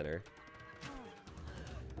town center.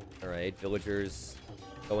 Alright, villagers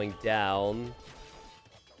going down.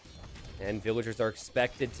 And villagers are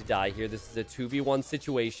expected to die here. This is a 2v1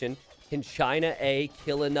 situation. Can China A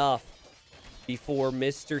kill enough before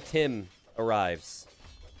Mr. Tim arrives?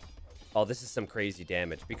 Oh, this is some crazy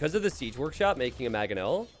damage. Because of the siege workshop making a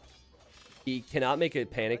Mangonel, he cannot make a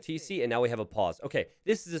panic TC, and now we have a pause. Okay,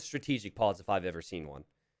 this is a strategic pause if I've ever seen one.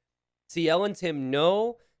 CL and Tim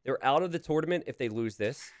know they're out of the tournament if they lose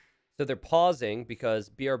this. So they're pausing because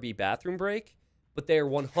BRB bathroom break, but they're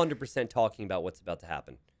 100% talking about what's about to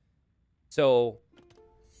happen. So,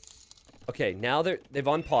 okay, now they've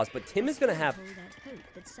unpaused, but Tim is going to have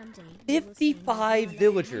 55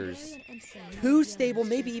 villagers, 2 stable,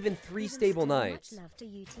 maybe even 3 stable knights.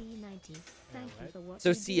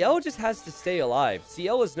 So CL just has to stay alive.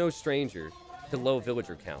 CL is no stranger to low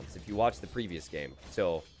villager counts if you watch the previous game.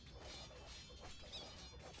 So,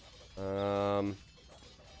 oh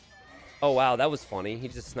wow, that was funny. He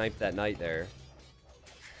just sniped that knight there.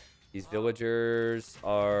 These villagers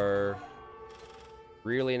are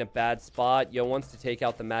really in a bad spot. Yo wants to take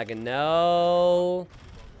out the Mangonel.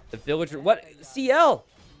 The villager... What? CL!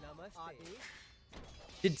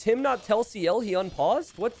 Did Tim not tell CL he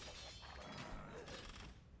unpaused? What?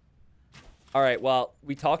 Alright, well,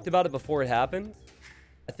 we talked about it before it happened.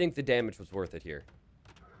 I think the damage was worth it here.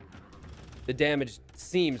 The damage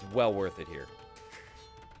seems well worth it here.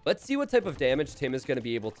 Let's see what type of damage Tim is going to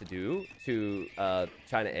be able to do to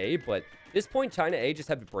China A. But at this point, China A just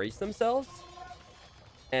have to brace themselves.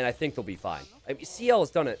 And I think they'll be fine. I mean, CL has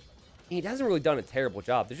done it. He hasn't really done a terrible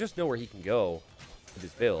job. There's just nowhere he can go with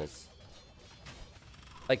his vills.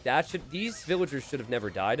 Like, these villagers should have never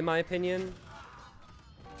died, in my opinion.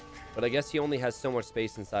 But I guess he only has so much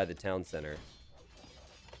space inside the town center.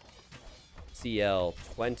 CL,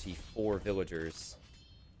 24 villagers.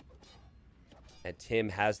 And Tim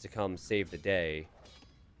has to come save the day.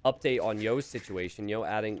 Update on Yo's situation. Yo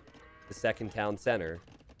adding the second town center.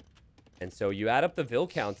 And so you add up the vill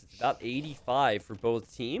counts. It's about 85 for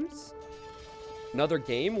both teams. Another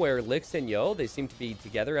game where Lyx and Yo, they seem to be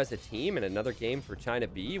together as a team. And another game for China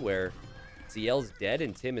B where CL's dead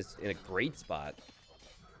and Tim is in a great spot.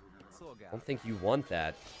 I don't think you want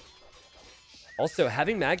that. Also,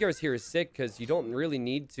 having Magyars here is sick because you don't really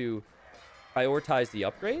need to prioritize the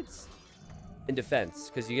upgrades in defense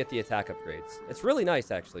because you get the attack upgrades. It's really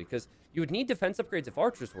nice, actually, because you would need defense upgrades if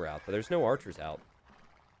archers were out, but there's no archers out.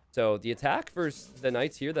 So the attack versus the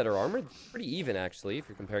knights here that are armored, pretty even actually, if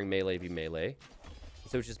you're comparing melee v melee.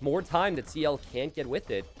 So it's just more time that CL can't get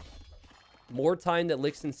with it. More time that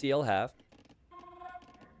Lyx and CL have.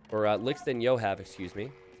 Or Lyx and Yo have, excuse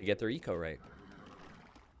me, to get their eco right.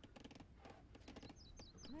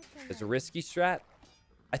 It's a risky strat.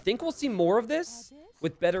 I think we'll see more of this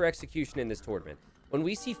with better execution in this tournament. When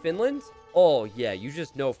we see Finland, oh yeah, you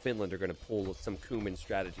just know Finland are going to pull some Kuman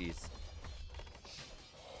strategies.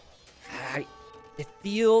 It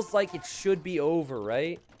feels like it should be over,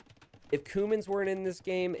 right? If Kumans weren't in this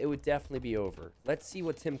game, it would definitely be over. Let's see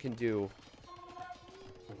what Tim can do.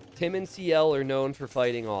 Tim and CL are known for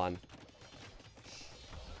fighting on.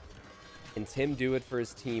 Can Tim do it for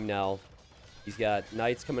his team now? He's got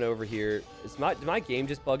knights coming over here. Did my game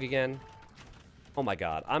just bug again? Oh my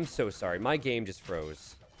god, I'm so sorry. My game just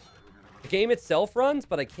froze. The game itself runs,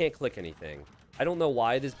 but I can't click anything. I don't know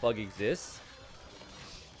why this bug exists.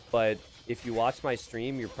 But if you watch my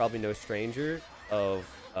stream, you're probably no stranger of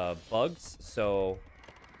bugs. So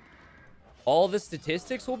all the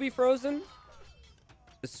statistics will be frozen.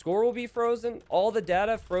 The score will be frozen. All the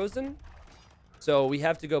data frozen. So we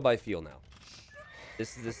have to go by feel now.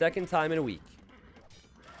 This is the second time in a week.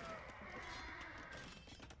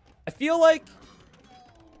 I feel like...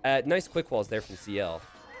 nice quick walls there from CL.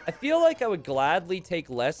 I feel like I would gladly take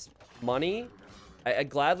less money. I'd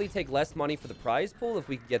gladly take less money for the prize pool if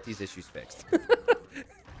we could get these issues fixed.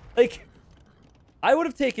 Like, I would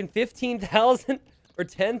have taken 15,000 or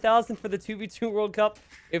 10,000 for the 2v2 World Cup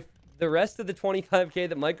if the rest of the 25k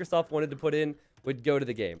that Microsoft wanted to put in would go to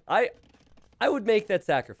the game. I would make that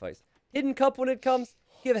sacrifice. Hidden Cup when it comes,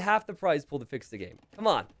 give half the prize pool to fix the game. Come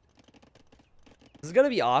on. This is going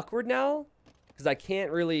to be awkward now because I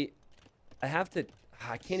can't really...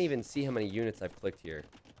 I can't even see how many units I've clicked here.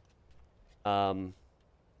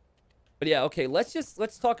 But yeah, okay,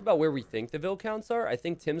 let's talk about where we think the Vil counts are. I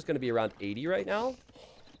think Tim's going to be around 80 right now.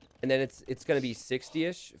 And then it's going to be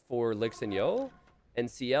 60-ish for Lyx and Yo. And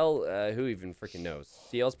CL, who even freaking knows?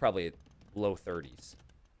 CL's probably at low 30s.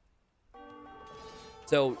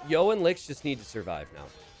 So Yo and Lyx just need to survive now.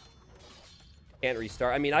 Can't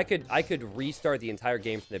restart. I mean, I could restart the entire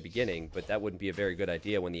game from the beginning, but that wouldn't be a very good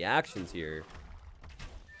idea when the action's here.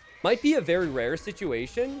 Might be a very rare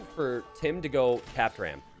situation for Tim to go Capt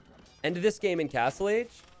Ram. End this game in Castle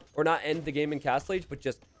Age. Or not end the game in Castle Age, but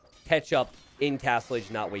just catch up in Castle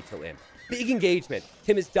Age, not wait till end. Big engagement.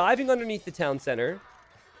 Tim is diving underneath the town center.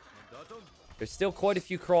 There's still quite a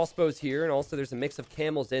few crossbows here, and also there's a mix of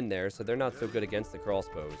camels in there, so they're not so good against the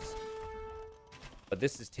crossbows. But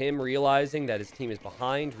this is Tim realizing that his team is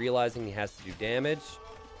behind, realizing he has to do damage.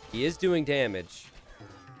 He is doing damage.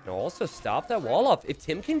 And also stop that wall up. If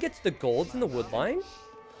Tim can get to the golds in the wood line,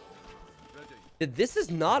 this is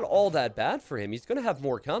not all that bad for him. He's going to have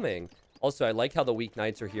more coming. Also, I like how the weak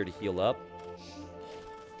knights are here to heal up.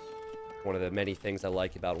 One of the many things I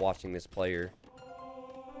like about watching this player.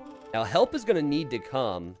 Now, help is going to need to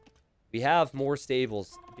come. We have more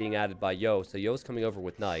stables being added by Yo, so Yo's coming over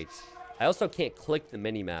with knights. I also can't click the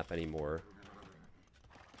mini-map anymore.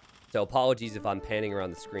 So apologies if I'm panning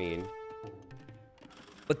around the screen.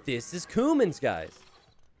 But this is Kumans, guys.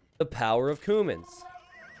 The power of Kumans.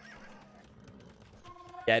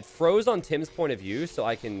 Yeah, it froze on Tim's point of view, so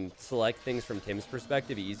I can select things from Tim's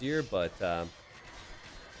perspective easier, but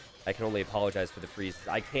I can only apologize for the freeze.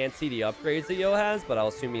 I can't see the upgrades that Yo has, but I'll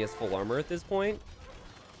assume he has full armor at this point.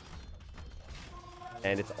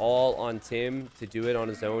 And it's all on Tim to do it on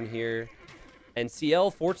his own here. And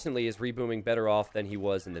CL, fortunately, is rebooming better off than he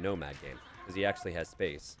was in the Nomad game, because he actually has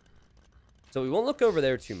space. So we won't look over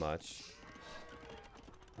there too much.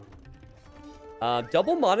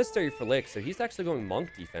 Double Monastery for Lyx, so he's actually going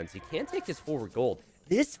Monk defense. He can't take his forward gold.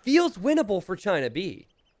 This feels winnable for China B.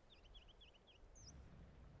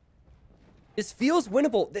 This feels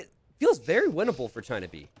winnable. It feels very winnable for China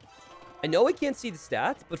B. I know I can't see the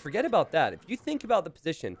stats, but forget about that. If you think about the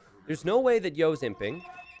position, there's no way that Yo's imping.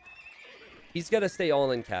 He's got to stay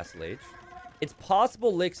all in Castle Age. It's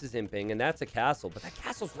possible Lyx is imping, and that's a castle, but that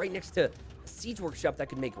castle's right next to a siege workshop that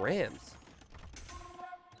could make rams.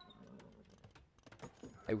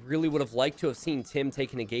 I really would have liked to have seen Tim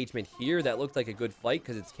take an engagement here. That looked like a good fight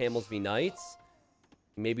because it's camels v knights.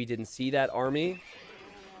 Maybe didn't see that army.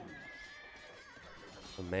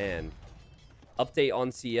 Oh, man. Update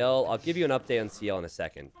on CL. I'll give you an update on CL in a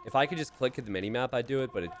second. If I could just click at the minimap, I'd do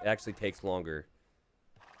it, but it actually takes longer.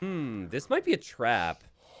 This might be a trap.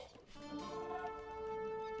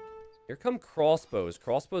 Here come crossbows.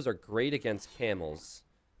 Crossbows are great against camels.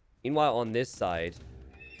 Meanwhile, on this side,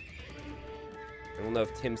 I don't know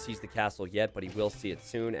if Tim sees the castle yet, but he will see it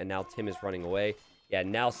soon. And now Tim is running away. Yeah,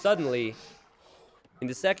 now suddenly, in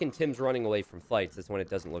the second Tim's running away from fights, that's when it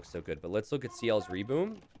doesn't look so good. But let's look at CL's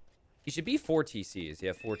reboom. He should be 4 TCs.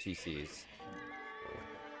 Yeah, 4 TCs.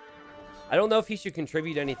 I don't know if he should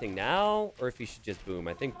contribute anything now or if he should just boom.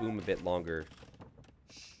 I think boom a bit longer.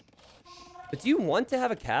 But do you want to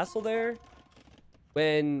have a castle there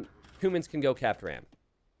when humans can go capped ram?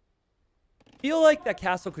 I feel like that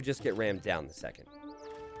castle could just get rammed down the second.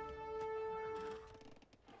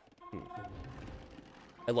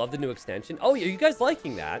 I love the new extension. Oh, are you guys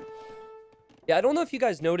liking that? Yeah, I don't know if you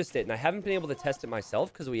guys noticed it, and I haven't been able to test it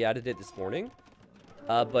myself because we added it this morning.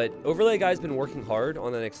 But Overlay Guy's been working hard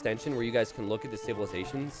on an extension where you guys can look at the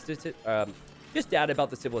civilizations, just data about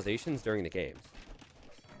the civilizations during the games.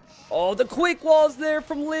 Oh, the quick wall's there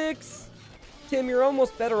from Lyx. Tim, you're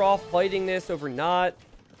almost better off fighting this over not.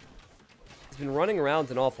 He's been running around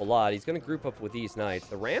an awful lot. He's going to group up with these knights.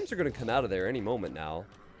 The Rams are going to come out of there any moment now.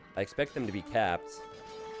 I expect them to be capped.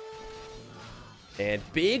 And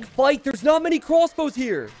big fight. There's not many crossbows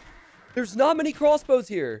here. There's not many crossbows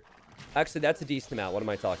here. Actually, that's a decent amount. What am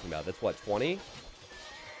I talking about? That's what, 20?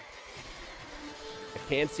 I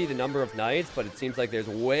can't see the number of knights, but it seems like there's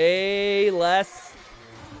way less.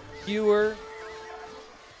 Fewer.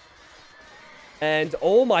 And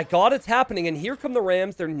oh my god, it's happening. And here come the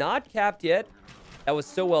Rams. They're not capped yet. That was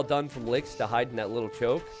so well done from Lyx to hide in that little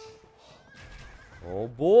choke. Oh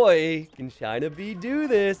boy, can China B do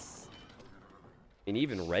this? And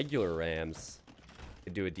even regular Rams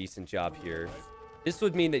could do a decent job here. This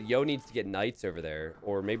would mean that Yo needs to get knights over there.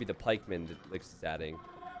 Or maybe the pikemen that Lyx is adding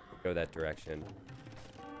go that direction.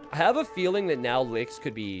 I have a feeling that now Lyx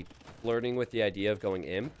could be flirting with the idea of going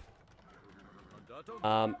imp.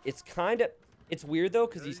 It's weird though,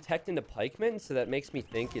 because he's teched into pikemen, so that makes me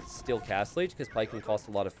think it's still Castle Age, because pikemen cost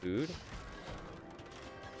a lot of food.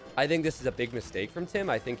 I think this is a big mistake from Tim.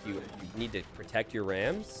 I think you need to protect your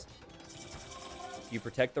Rams. You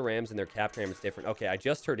protect the Rams and their cap ram is different. Okay, I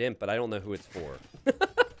just heard imp, but I don't know who it's for.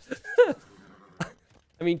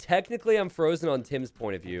 I mean, technically I'm frozen on Tim's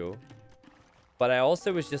point of view, but I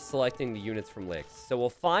also was just selecting the units from Lyx. So we'll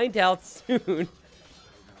find out soon.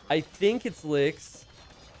 I think it's Lyx.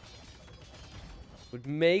 Would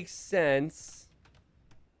make sense.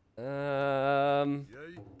 Lyx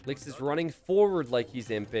is running forward like he's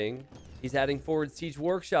imping. He's adding forward siege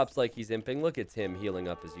workshops like he's imping. Look at Tim healing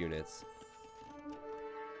up his units.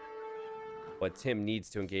 But Tim needs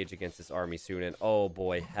to engage against this army soon. And oh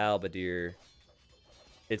boy, Halberdier.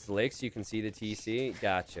 It's Lyx. You can see the TC.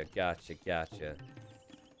 Gotcha, gotcha, gotcha.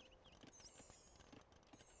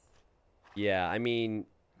 Yeah, I mean,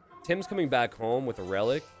 Tim's coming back home with a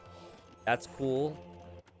relic. That's cool.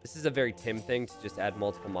 This is a very Tim thing to just add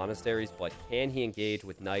multiple monasteries, but can he engage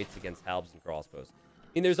with knights against halbs and crossbows? I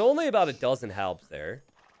mean, there's only about a dozen halbs there.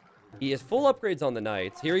 He has full upgrades on the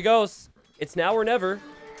knights. Here he goes. It's now or never.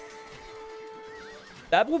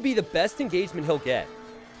 That will be the best engagement he'll get.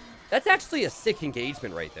 That's actually a sick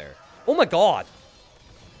engagement right there. Oh my god.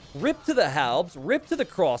 Rip to the halbs, rip to the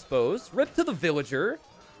crossbows, rip to the villager.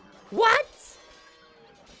 What?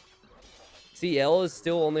 CL is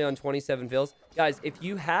still only on 27 vills. Guys, if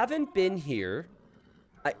you haven't been here,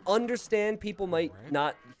 I understand people might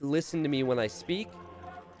not listen to me when I speak.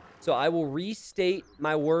 So I will restate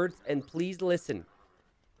my words and please listen.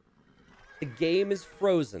 The game is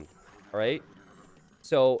frozen. All right?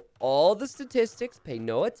 So all the statistics, pay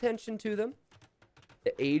no attention to them.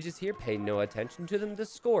 The age is here, pay no attention to them. The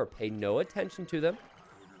score, pay no attention to them.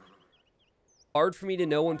 Hard for me to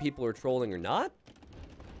know when people are trolling or not.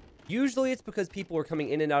 Usually it's because people are coming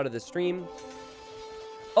in and out of the stream.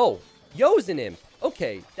 Oh, Yo's an imp.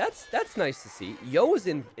 Okay, that's nice to see. Yo is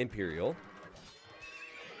in Imperial.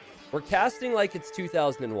 We're casting like it's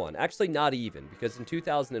 2001. Actually, not even, because in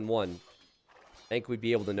 2001, I think we'd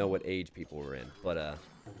be able to know what age people were in. But,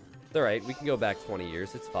 it's alright. We can go back 20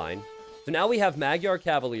 years. It's fine. So now we have Magyar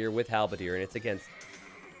Cavalier with Halberdier, and it's against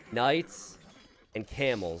Knights and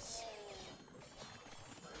Camels.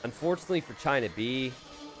 Unfortunately for China B,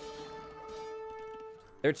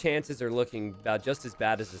 their chances are looking about just as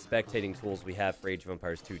bad as the spectating tools we have for Age of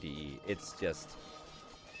Empires 2 DE. It's just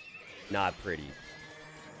not pretty.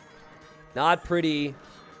 Not pretty.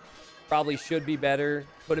 Probably should be better.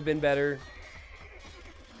 Could have been better.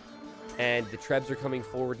 And the Trebs are coming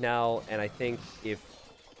forward now, and I think if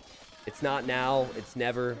it's not now, it's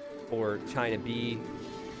never for China B.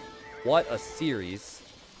 What a series.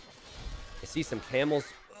 I see some camels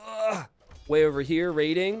way over here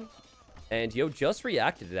raiding, and Yo just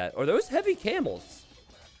reacted to that. Are those heavy camels?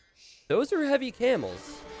 Those are heavy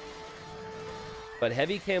camels. But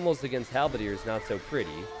heavy camels against Halberdier is not so pretty.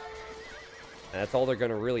 And that's all they're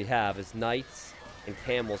going to really have is knights and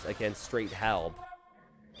camels against straight halb.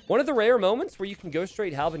 One of the rare moments where you can go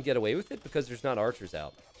straight halb and get away with it because there's not archers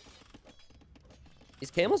out.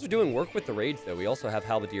 These camels are doing work with the rage, though. We also have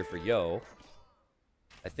halberdier for Yo.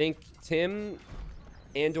 I think Tim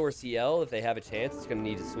and or CL, if they have a chance, is going to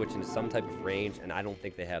need to switch into some type of range, and I don't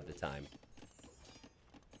think they have the time.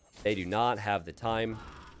 They do not have the time.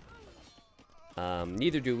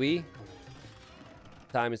 Neither do we.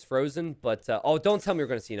 Time is frozen, but... oh, don't tell me we're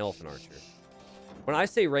going to see an elephant archer. When I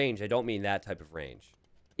say range, I don't mean that type of range.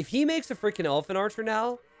 If he makes a freaking elephant archer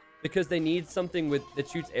now, because they need something that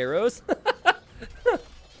shoots arrows...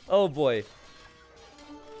 oh, boy.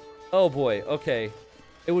 Oh, boy. Okay.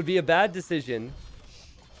 It would be a bad decision.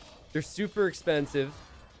 They're super expensive.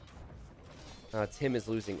 Tim is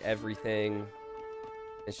losing everything.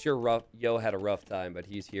 And sure, Yo had a rough time, but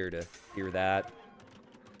he's here to hear that.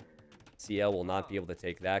 CL will not be able to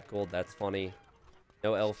take that gold. That's funny.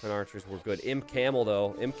 No elephant archers. We're good. Imp Camel,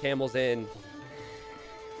 though. Imp Camel's in.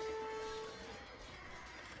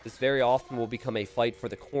 This very often will become a fight for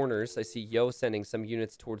the corners. I see Yo sending some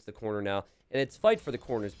units towards the corner now. And it's fight for the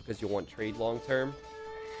corners because you want trade long term.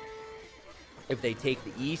 If they take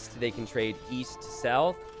the east, they can trade east to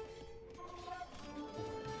south.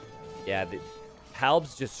 Yeah, the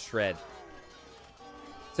halbs just shred.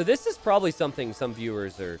 So this is probably something some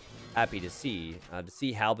viewers are happy to see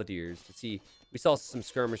halberdiers, to see... We saw some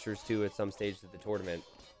skirmishers, too, at some stage of the tournament.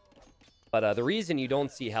 But the reason you don't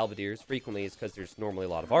see halberdiers frequently is because there's normally a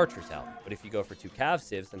lot of archers out. But if you go for 2 cav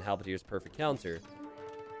civs, then halberdier's perfect counter.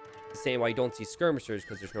 The same way you don't see skirmishers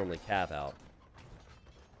because there's normally cav out.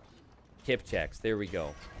 Kip checks. There we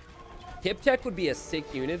go. Kip check would be a sick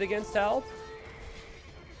unit against halb.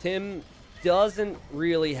 Tim doesn't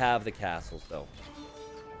really have the castles, though.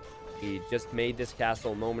 He just made this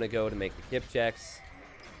castle a moment ago to make the kip checks.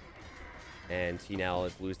 And he now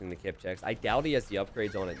is losing the kip checks. I doubt he has the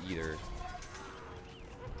upgrades on it either.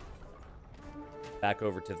 Back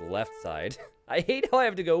over to the left side. I hate how I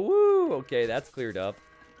have to go, woo! Okay, that's cleared up.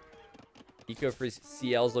 Eco for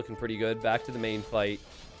CL's looking pretty good. Back to the main fight.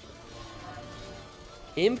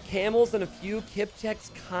 Imp camels and a few kip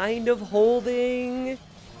checks kind of holding.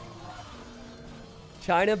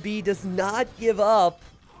 China B does not give up.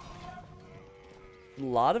 A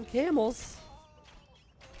lot of camels.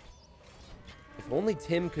 If only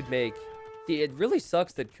Tim could make... See, it really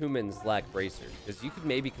sucks that Kumans lack Bracer, because you could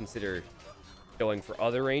maybe consider going for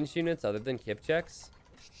other ranged units other than kip checks,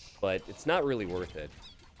 but it's not really worth it.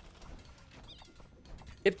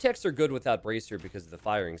 Kip checks are good without Bracer because of the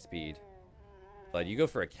firing speed, but you go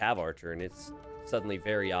for a cav archer and it's suddenly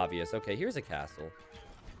very obvious. Okay, here's a castle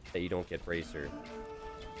that you don't get Bracer.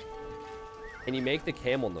 Can you make the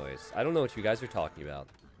camel noise? I don't know what you guys are talking about.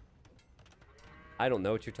 I don't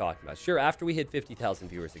know what you're talking about. Sure, after we hit 50,000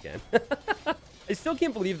 viewers again. I still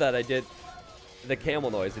can't believe that I did the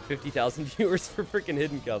camel noise at 50,000 viewers for freaking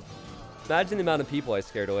Hidden Cup. Imagine the amount of people I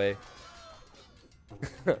scared away.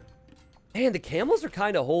 Man, the camels are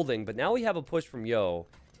kind of holding, but now we have a push from Yo.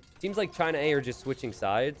 Seems like China A are just switching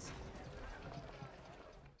sides.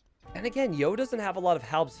 And again, Yo doesn't have a lot of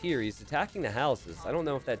halbs here. He's attacking the houses. I don't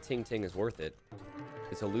know if that Ting Ting is worth it.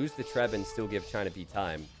 Because he'll lose the Treb and still give China B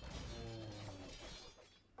time.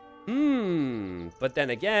 But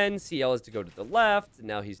then again, CL is to go to the left. And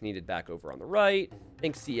now he's needed back over on the right. I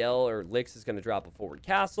think CL or Lyx is going to drop a forward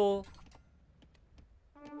castle.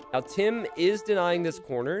 Now, Tim is denying this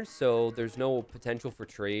corner, so there's no potential for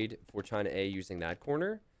trade for China A using that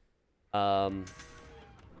corner. Yeah,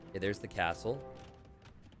 there's the castle.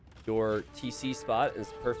 Your TC spot is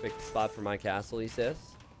a perfect spot for my castle, he says.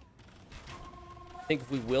 I think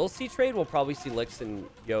if we will see trade, we'll probably see Lyx and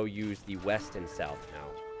Yo use the west and south now.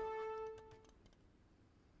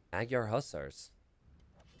 Magyar Hussars.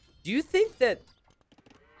 Do you think that...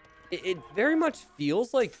 It very much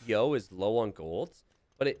feels like Yo is low on gold,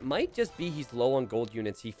 but it might just be he's low on gold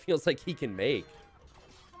units he feels like he can make.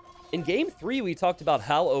 In Game 3, we talked about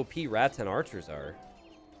how OP Rats and Archers are.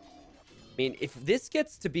 I mean, if this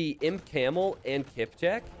gets to be Imp Camel and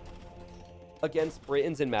Kipjack against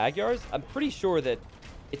Britons and Magyars, I'm pretty sure that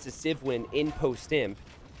it's a Civ win in post-Imp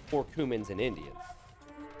for Kumans and Indians.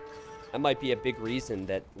 That might be a big reason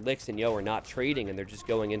that Lyx and Yo are not trading and they're just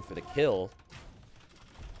going in for the kill.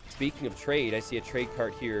 Speaking of trade, I see a trade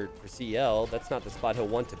cart here for CL. That's not the spot he'll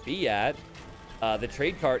want to be at. The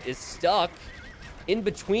trade cart is stuck in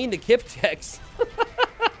between the kip checks.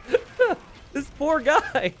 This poor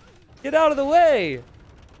guy. Get out of the way.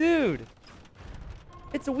 Dude.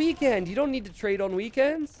 It's a weekend. You don't need to trade on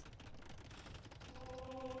weekends.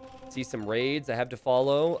 See some raids I have to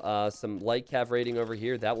follow. Some light cav raiding over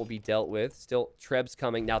here. That will be dealt with. Still, Treb's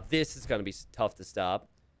coming. Now, this is going to be tough to stop.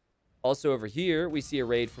 Also, over here, we see a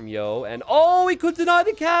raid from Yo. And, oh, he could deny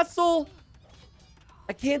the castle.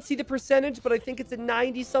 I can't see the percentage, but I think it's a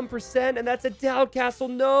 90-some%. And that's a down castle.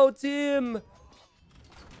 No, Tim.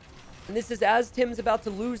 And this is as Tim's about to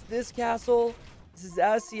lose this castle. This is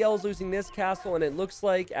as CL's losing this castle. And it looks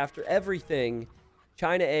like, after everything,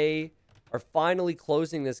 China A are finally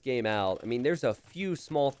closing this game out. I mean, there's a few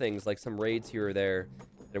small things, like some raids here or there,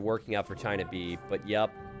 that are working out for China B. But,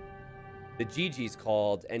 yep, the GG's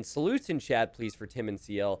called. And salutes in chat, please, for Tim and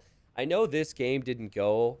CL. I know this game didn't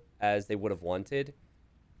go as they would have wanted,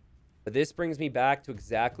 but this brings me back to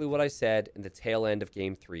exactly what I said in the tail end of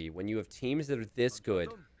Game 3. When you have teams that are this good,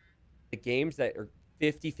 the games that are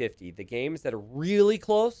 50-50, the games that are really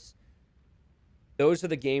close, those are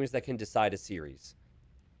the games that can decide a series.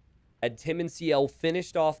 Had Tim and CL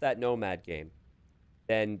finished off that Nomad game,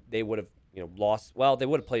 then they would have, lost. Well, they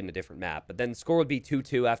would have played in a different map, but then the score would be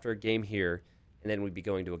 2-2 after a game here, and then we'd be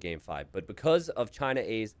going to a Game 5. But because of China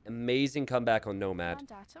A's amazing comeback on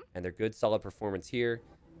Nomad and their good, solid performance here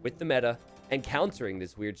with the meta and countering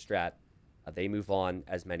this weird strat, they move on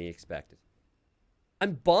as many expected.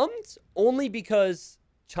 I'm bummed only because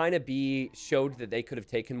China B showed that they could have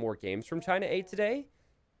taken more games from China A today.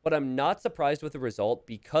 But I'm not surprised with the result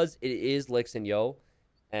because it is Lyx and Yo.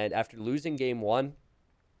 And after losing game 1,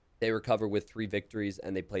 they recover with 3 victories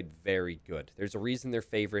and they played very good. There's a reason they're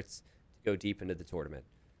favorites to go deep into the tournament.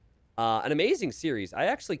 An amazing series. I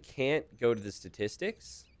actually can't go to the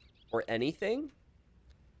statistics or anything.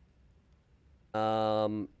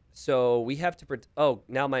 So we have to... Oh,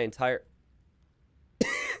 now my entire...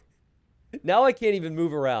 Now I can't even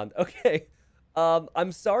move around. Okay.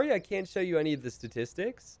 I'm sorry I can't show you any of the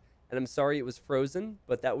statistics, and I'm sorry it was frozen,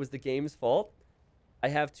 but that was the game's fault. I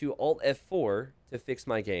have to Alt F4 to fix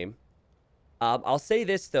my game. I'll say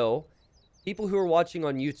this, though. People who are watching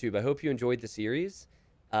on YouTube, I hope you enjoyed the series.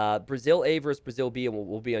 Brazil A versus Brazil B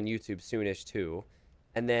will be on YouTube soonish, too.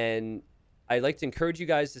 And then I'd like to encourage you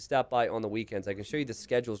guys to stop by on the weekends. I can show you the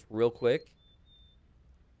schedules real quick.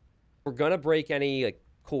 We're going to break any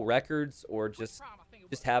cool records or just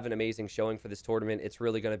have an amazing showing for this tournament. It's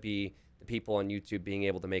really going to be the people on YouTube being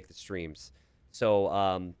able to make the streams.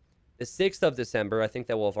 So the 6th of December, I think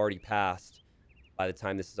that will have already passed by the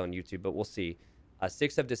time this is on YouTube, but we'll see.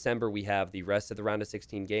 6th of December, we have the rest of the round of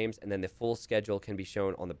 16 games, and then the full schedule can be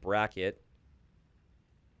shown on the bracket.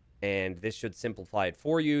 And this should simplify it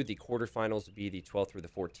for you. The quarterfinals will be the 12th through the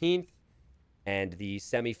 14th. And the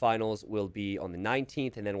semifinals will be on the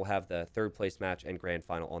 19th, and then we'll have the 3rd place match and grand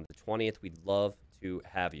final on the 20th. We'd love to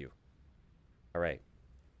have you. All right.